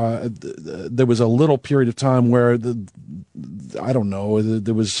there was a little period of time where I don't know,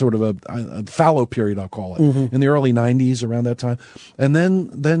 there was sort of a fallow period, I'll call it, in the early 90s, around that time, and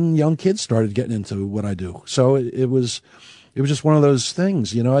then young kids started getting into what I do. So it was just one of those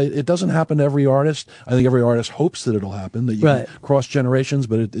things, you know. It doesn't happen to every artist. I think every artist hopes that it'll happen, that you can cross generations,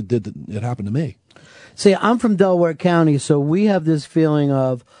 but it happened to me. See, I'm from Delaware County, so we have this feeling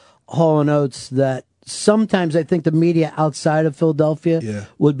of Hall & Oates that sometimes I think the media outside of Philadelphia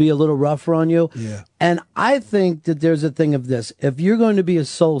would be a little rougher on you. And I think that there's a thing of this. If you're going to be a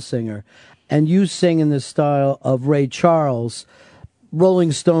soul singer and you sing in the style of Ray Charles,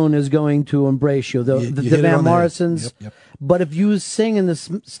 Rolling Stone is going to embrace you. The Van Morrisons. But if you sing in the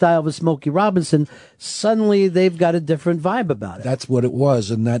style of a Smokey Robinson, suddenly they've got a different vibe about it. That's what it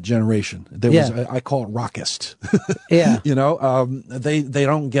was in that generation. There was, I call it rockist. Yeah. You know, they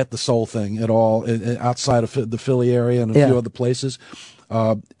don't get the soul thing at all outside of the Philly area and a few other places.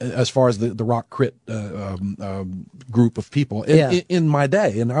 As far as the rock crit group of people in my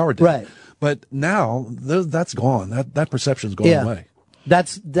day, in our day. Right. But now that's gone. That perception's gone away.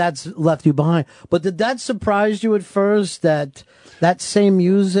 That's left you behind. But did that surprise you at first, that same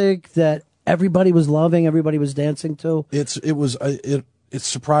music that everybody was loving, everybody was dancing to? It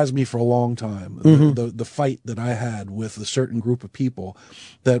surprised me for a long time. Mm-hmm. The fight that I had with a certain group of people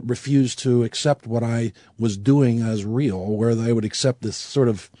that refused to accept what I was doing as real, where they would accept this sort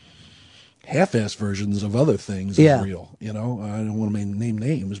of half-ass versions of other things as real. You know, I don't want to name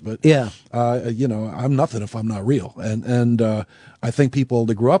names, but you know, I'm nothing if I'm not real. And I think people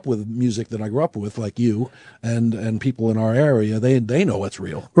that grew up with music that I grew up with, like you, and people in our area, they know what's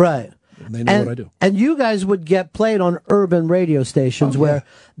real. Right. They know what I do. And you guys would get played on urban radio stations where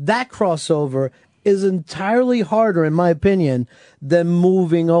that crossover is entirely harder, in my opinion, than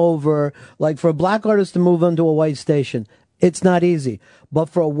moving over. Like for a black artist to move onto a white station, it's not easy. But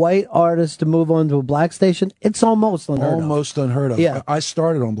for a white artist to move onto a black station, it's almost unheard of. Almost unheard of. Yeah. I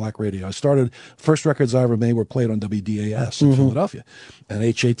started on black radio. First records I ever made were played on WDAS in Philadelphia and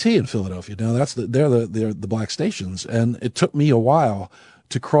HAT in Philadelphia. Now they're the black stations, and it took me a while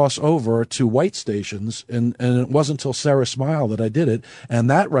to cross over to white stations, and it wasn't until Sarah Smile that I did it, and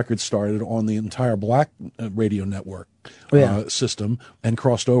that record started on the entire black radio network system and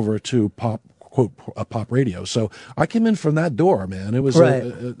crossed over to pop, quote, pop radio. So I came in from that door, man. It was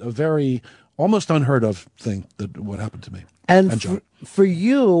a very almost unheard of thing that what happened to me. And for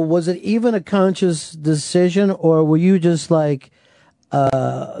you, was it even a conscious decision, or were you just like,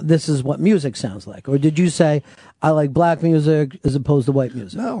 this is what music sounds like? Or did you say, I like black music as opposed to white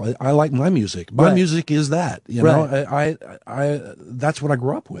music? No, I like my music. My music is that, you know, I that's what I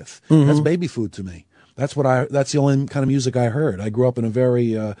grew up with. That's baby food to me. That's the only kind of music I heard. I grew up in a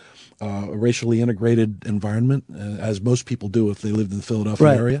very, racially integrated environment, as most people do if they lived in the Philadelphia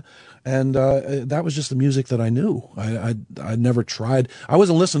area. And, that was just the music that I knew. I never tried. I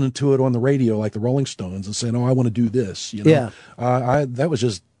wasn't listening to it on the radio like the Rolling Stones and saying, oh, I want to do this, you know. That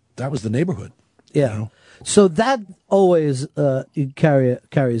was the neighborhood. Yeah. You know? So that always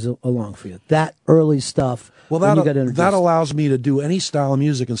carries along for you. That early stuff. Well, that allows me to do any style of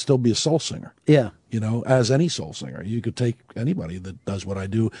music and still be a soul singer. Yeah. You know, as any soul singer, you could take anybody that does what I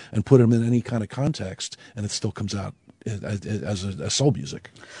do and put them in any kind of context, and it still comes out as a soul music.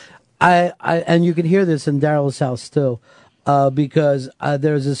 And you can hear this in Daryl's house too, because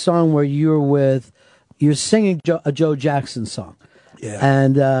there's a song where you're singing a Joe Jackson song,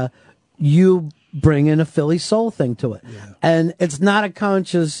 and you bring in a Philly soul thing to it. Yeah. And it's not a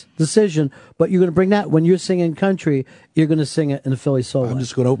conscious decision, but you're going to bring that. When you're singing country, you're going to sing it in a Philly soul way. I'm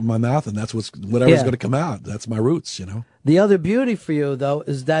just going to open my mouth, and that's whatever's going to come out. That's my roots, you know. The other beauty for you, though,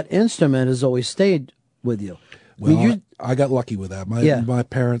 is that instrument has always stayed with you. Well, I got lucky with that. My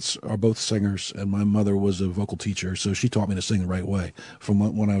parents are both singers, and my mother was a vocal teacher, so she taught me to sing the right way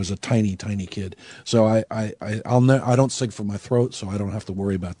from when I was a tiny, tiny kid. So I don't sing from my throat, so I don't have to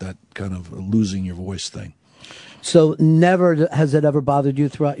worry about that kind of losing your voice thing. So never has it ever bothered you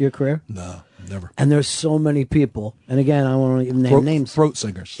throughout your career? No, never. And there's so many people, and again, I won't even name names. Throat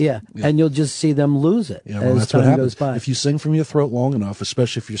singers. Yeah, and you'll just see them lose it well, as time goes by. If you sing from your throat long enough,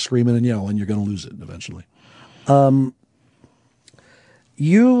 especially if you're screaming and yelling, you're going to lose it eventually. I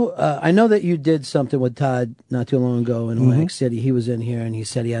know that you did something with Todd not too long ago in Atlantic City. He was in here and he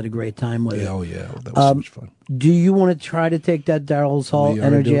said he had a great time with it. Oh yeah, that was so much fun. Do you want to try to take that Daryl's Hall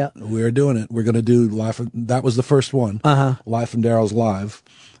energy out? We are doing it. We're going to do that was the first one. Live from Daryl's Live,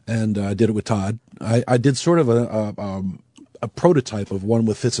 and I did it with Todd. I did sort of a prototype of one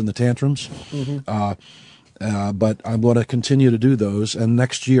with Fits and the Tantrums. But I'm going to continue to do those, and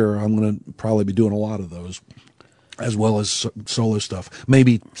next year I'm going to probably be doing a lot of those, as well as solo stuff.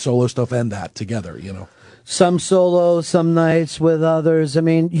 Maybe solo stuff and that together, you know. Some solo, some nights with others. I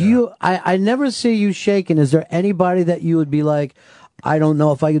mean, I never see you shaking. Is there anybody that you would be like, I don't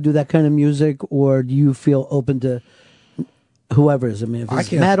know if I could do that kind of music, or do you feel open to whoever is? I mean, if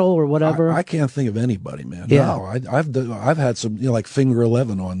it's metal or whatever. I can't think of anybody, man. Yeah. No, I've had some, you know, like Finger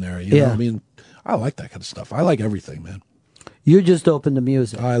 11 on there. You know, I mean, I like that kind of stuff. I like everything, man. You're just open to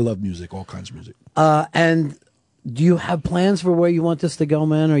music. I love music, all kinds of music. And do you have plans for where you want this to go,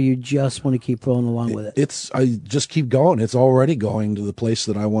 man, or you just want to keep rolling along with it? I just keep going. It's already going to the place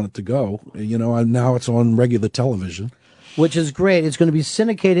that I want it to go. You know, now it's on regular television. which is great. It's going to be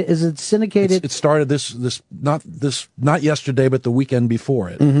syndicated. Is it syndicated? It started not yesterday, but the weekend before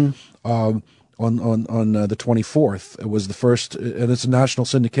it. On the 24th, it was the first, and it's a national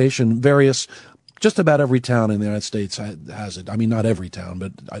syndication. Just about every town in the United States has it. I mean, not every town,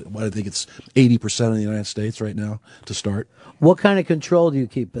 but I think it's 80% of the United States right now to start. What kind of control do you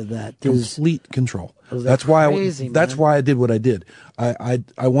keep of that? Complete control. Oh, That's why I did what I did. I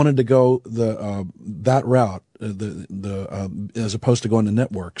wanted to go that route, as opposed to going to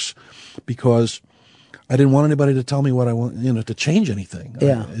networks, because I didn't want anybody to tell me what I want, to change anything.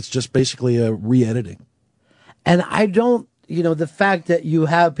 Yeah. It's just basically a re-editing. And I don't, the fact that you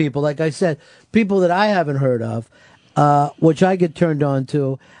have people, like I said, people that I haven't heard of, which I get turned on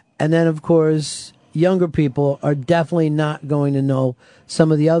to, and then of course younger people are definitely not going to know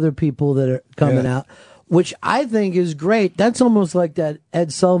some of the other people that are coming out, which I think is great. That's almost like that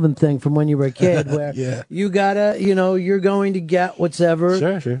Ed Sullivan thing from when you were a kid, where you gotta, you're going to get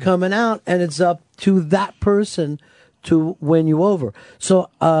whatever coming out, and it's up to that person to win you over. So,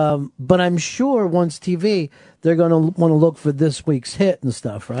 but I'm sure once TV, they're going to want to look for this week's hit and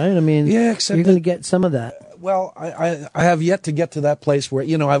stuff, right? I mean, except you're going to get some of that. Well, I have yet to get to that place where,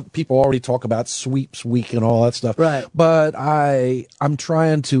 people already talk about sweeps week and all that stuff. Right. But I'm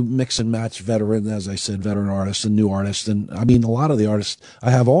trying to mix and match veteran artists and new artists. And I mean, a lot of the artists I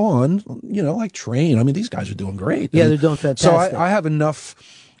have on, like Train. I mean, these guys are doing great. Yeah, they're doing fantastic. So I have enough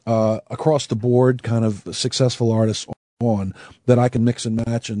across the board kind of successful artists on that I can mix and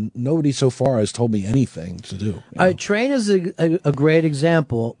match, and nobody so far has told me anything to do. Train is a great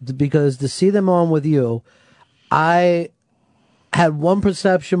example, because to see them on with you, I had one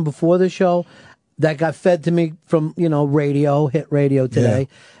perception before the show that got fed to me from hit radio today,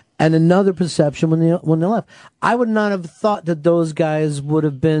 and another perception when they left. I would not have thought that those guys would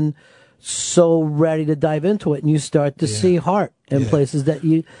have been so ready to dive into it, and you start to see heart in places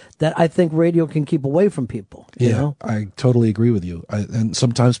that I think radio can keep away from people. You know? I totally agree with you. And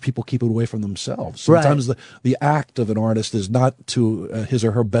sometimes people keep it away from themselves. Sometimes the act of an artist is not to his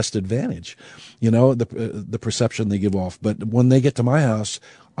or her best advantage, the perception they give off. But when they get to my house,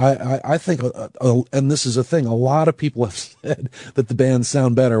 I think, and this is a thing, a lot of people have said that the bands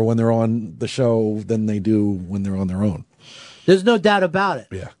sound better when they're on the show than they do when they're on their own. There's no doubt about it.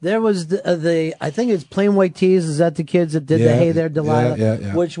 Yeah. There was the I think it's Plain White Tees. Is that the kids that did the Hey There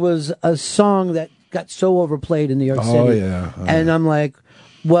Delilah? Which was a song that got so overplayed in New York City. Oh, yeah. And I'm like,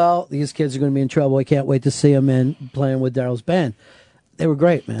 well, these kids are going to be in trouble. I can't wait to see them playing with Daryl's band. They were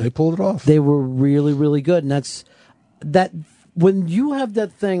great, man. They pulled it off. They were really, really good. And that when you have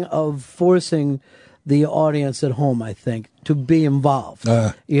that thing of forcing the audience at home, I think, to be involved.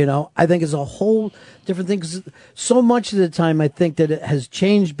 I think it's a whole different thing. 'Cause so much of the time, I think that it has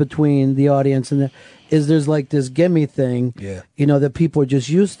changed between the audience and there's like this gimme thing, that people are just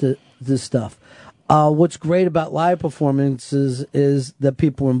used to this stuff. What's great about live performances is that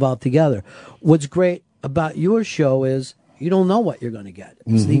people are involved together. What's great about your show is you don't know what you're going to get.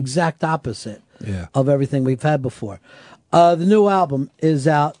 It's the exact opposite of everything we've had before. The new album is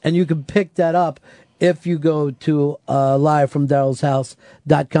out, and you can pick that up if you go to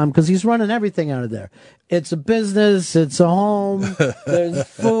livefromdarylshouse.com, because he's running everything out of there. It's a business, it's a home, there's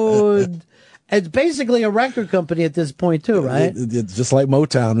food. It's basically a record company at this point too, right? It's just like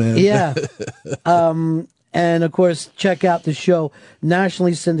Motown, man. Yeah. And of course, check out the show,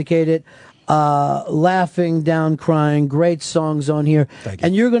 nationally syndicated, Laughing Down Crying, great songs on here.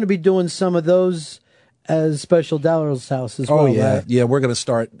 And you're going to be doing some of those as special Daryl's House as well. Oh, yeah. Right? Yeah, we're going to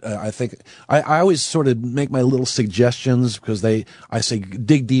start, I think. I always sort of make my little suggestions because I say,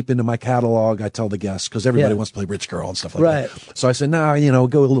 dig deep into my catalog. I tell the guests, because everybody wants to play Rich Girl and stuff like that. So I said, go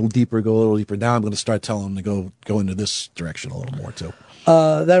a little deeper, Now I'm going to start telling them to go into this direction a little more, too.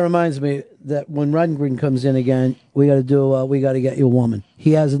 That reminds me that when Rundgren comes in again, we got to get you a woman.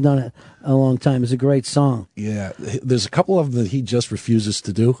 He hasn't done it in a long time. It's a great song. Yeah, there's a couple of them that he just refuses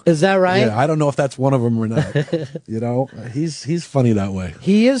to do. Is that right? Yeah, I don't know if that's one of them or not. He's funny that way.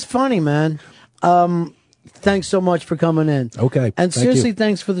 He is funny, man. Thanks so much for coming in. Okay, and seriously,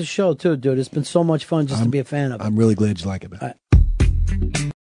 thanks for the show too, dude. It's been so much fun just to be a fan of it. I'm really glad you like it, man.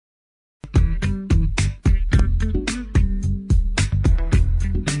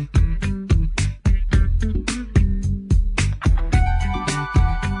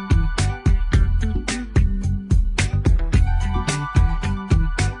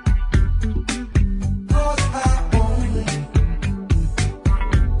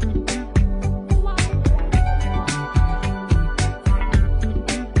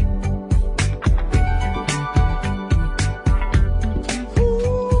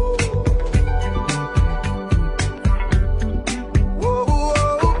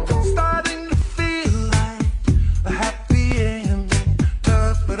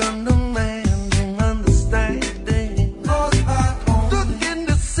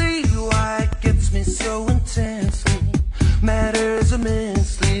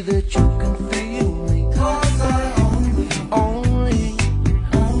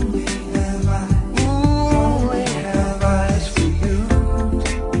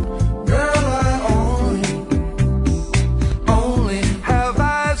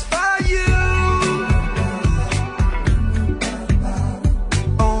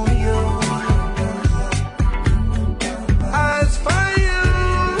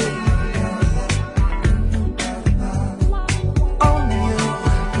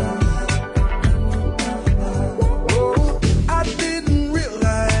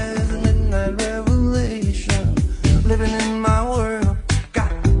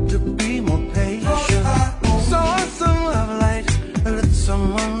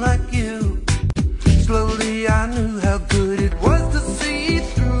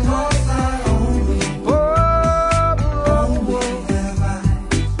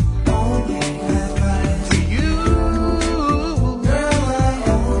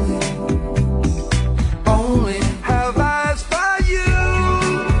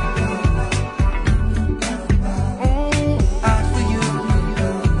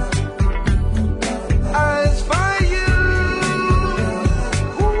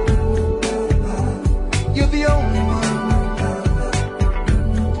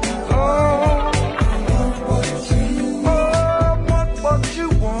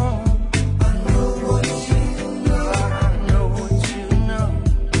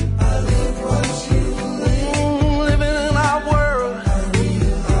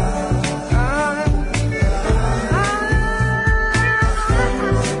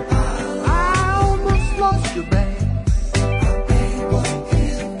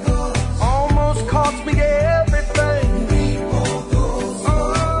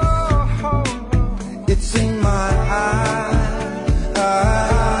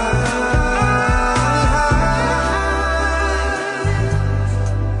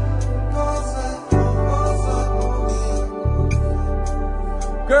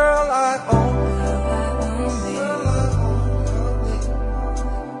 Girl, I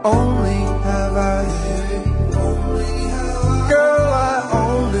only have eyes. Girl, I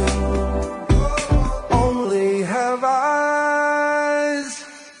only have eyes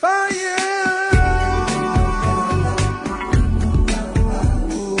for you.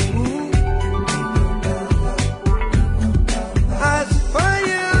 Eyes for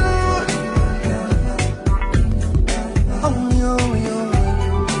you.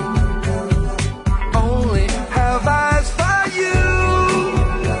 Only have eyes for you.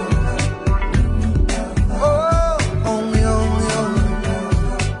 Oh, only.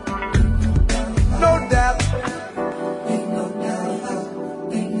 No doubt. Ain't no doubt about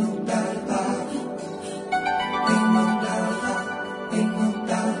it. Ain't no doubt about it. Ain't no doubt about it. Ain't no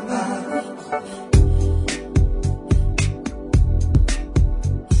doubt about it.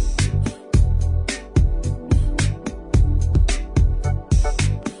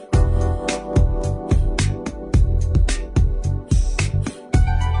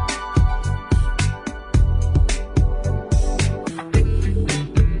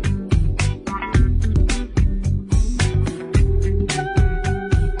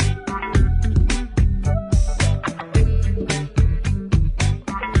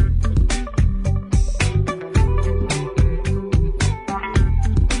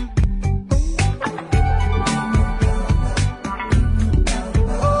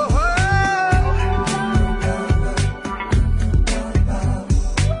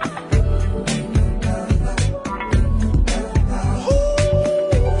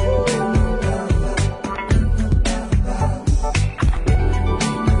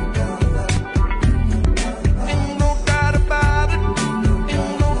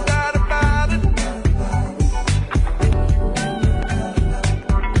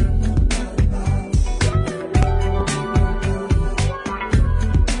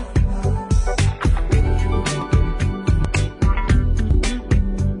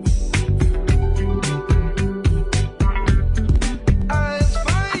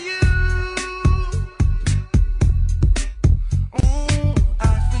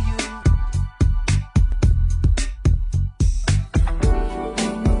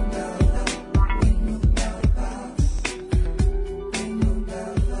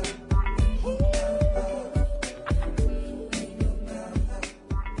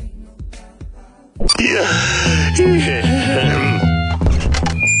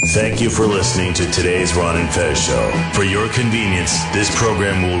 Thank you for listening to today's Ron and Fez show. For your convenience, this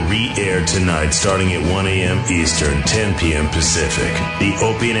program will re-air tonight starting at 1 a.m. Eastern, 10 p.m. Pacific. The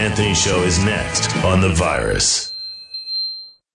Opie and Anthony show is next on The Virus.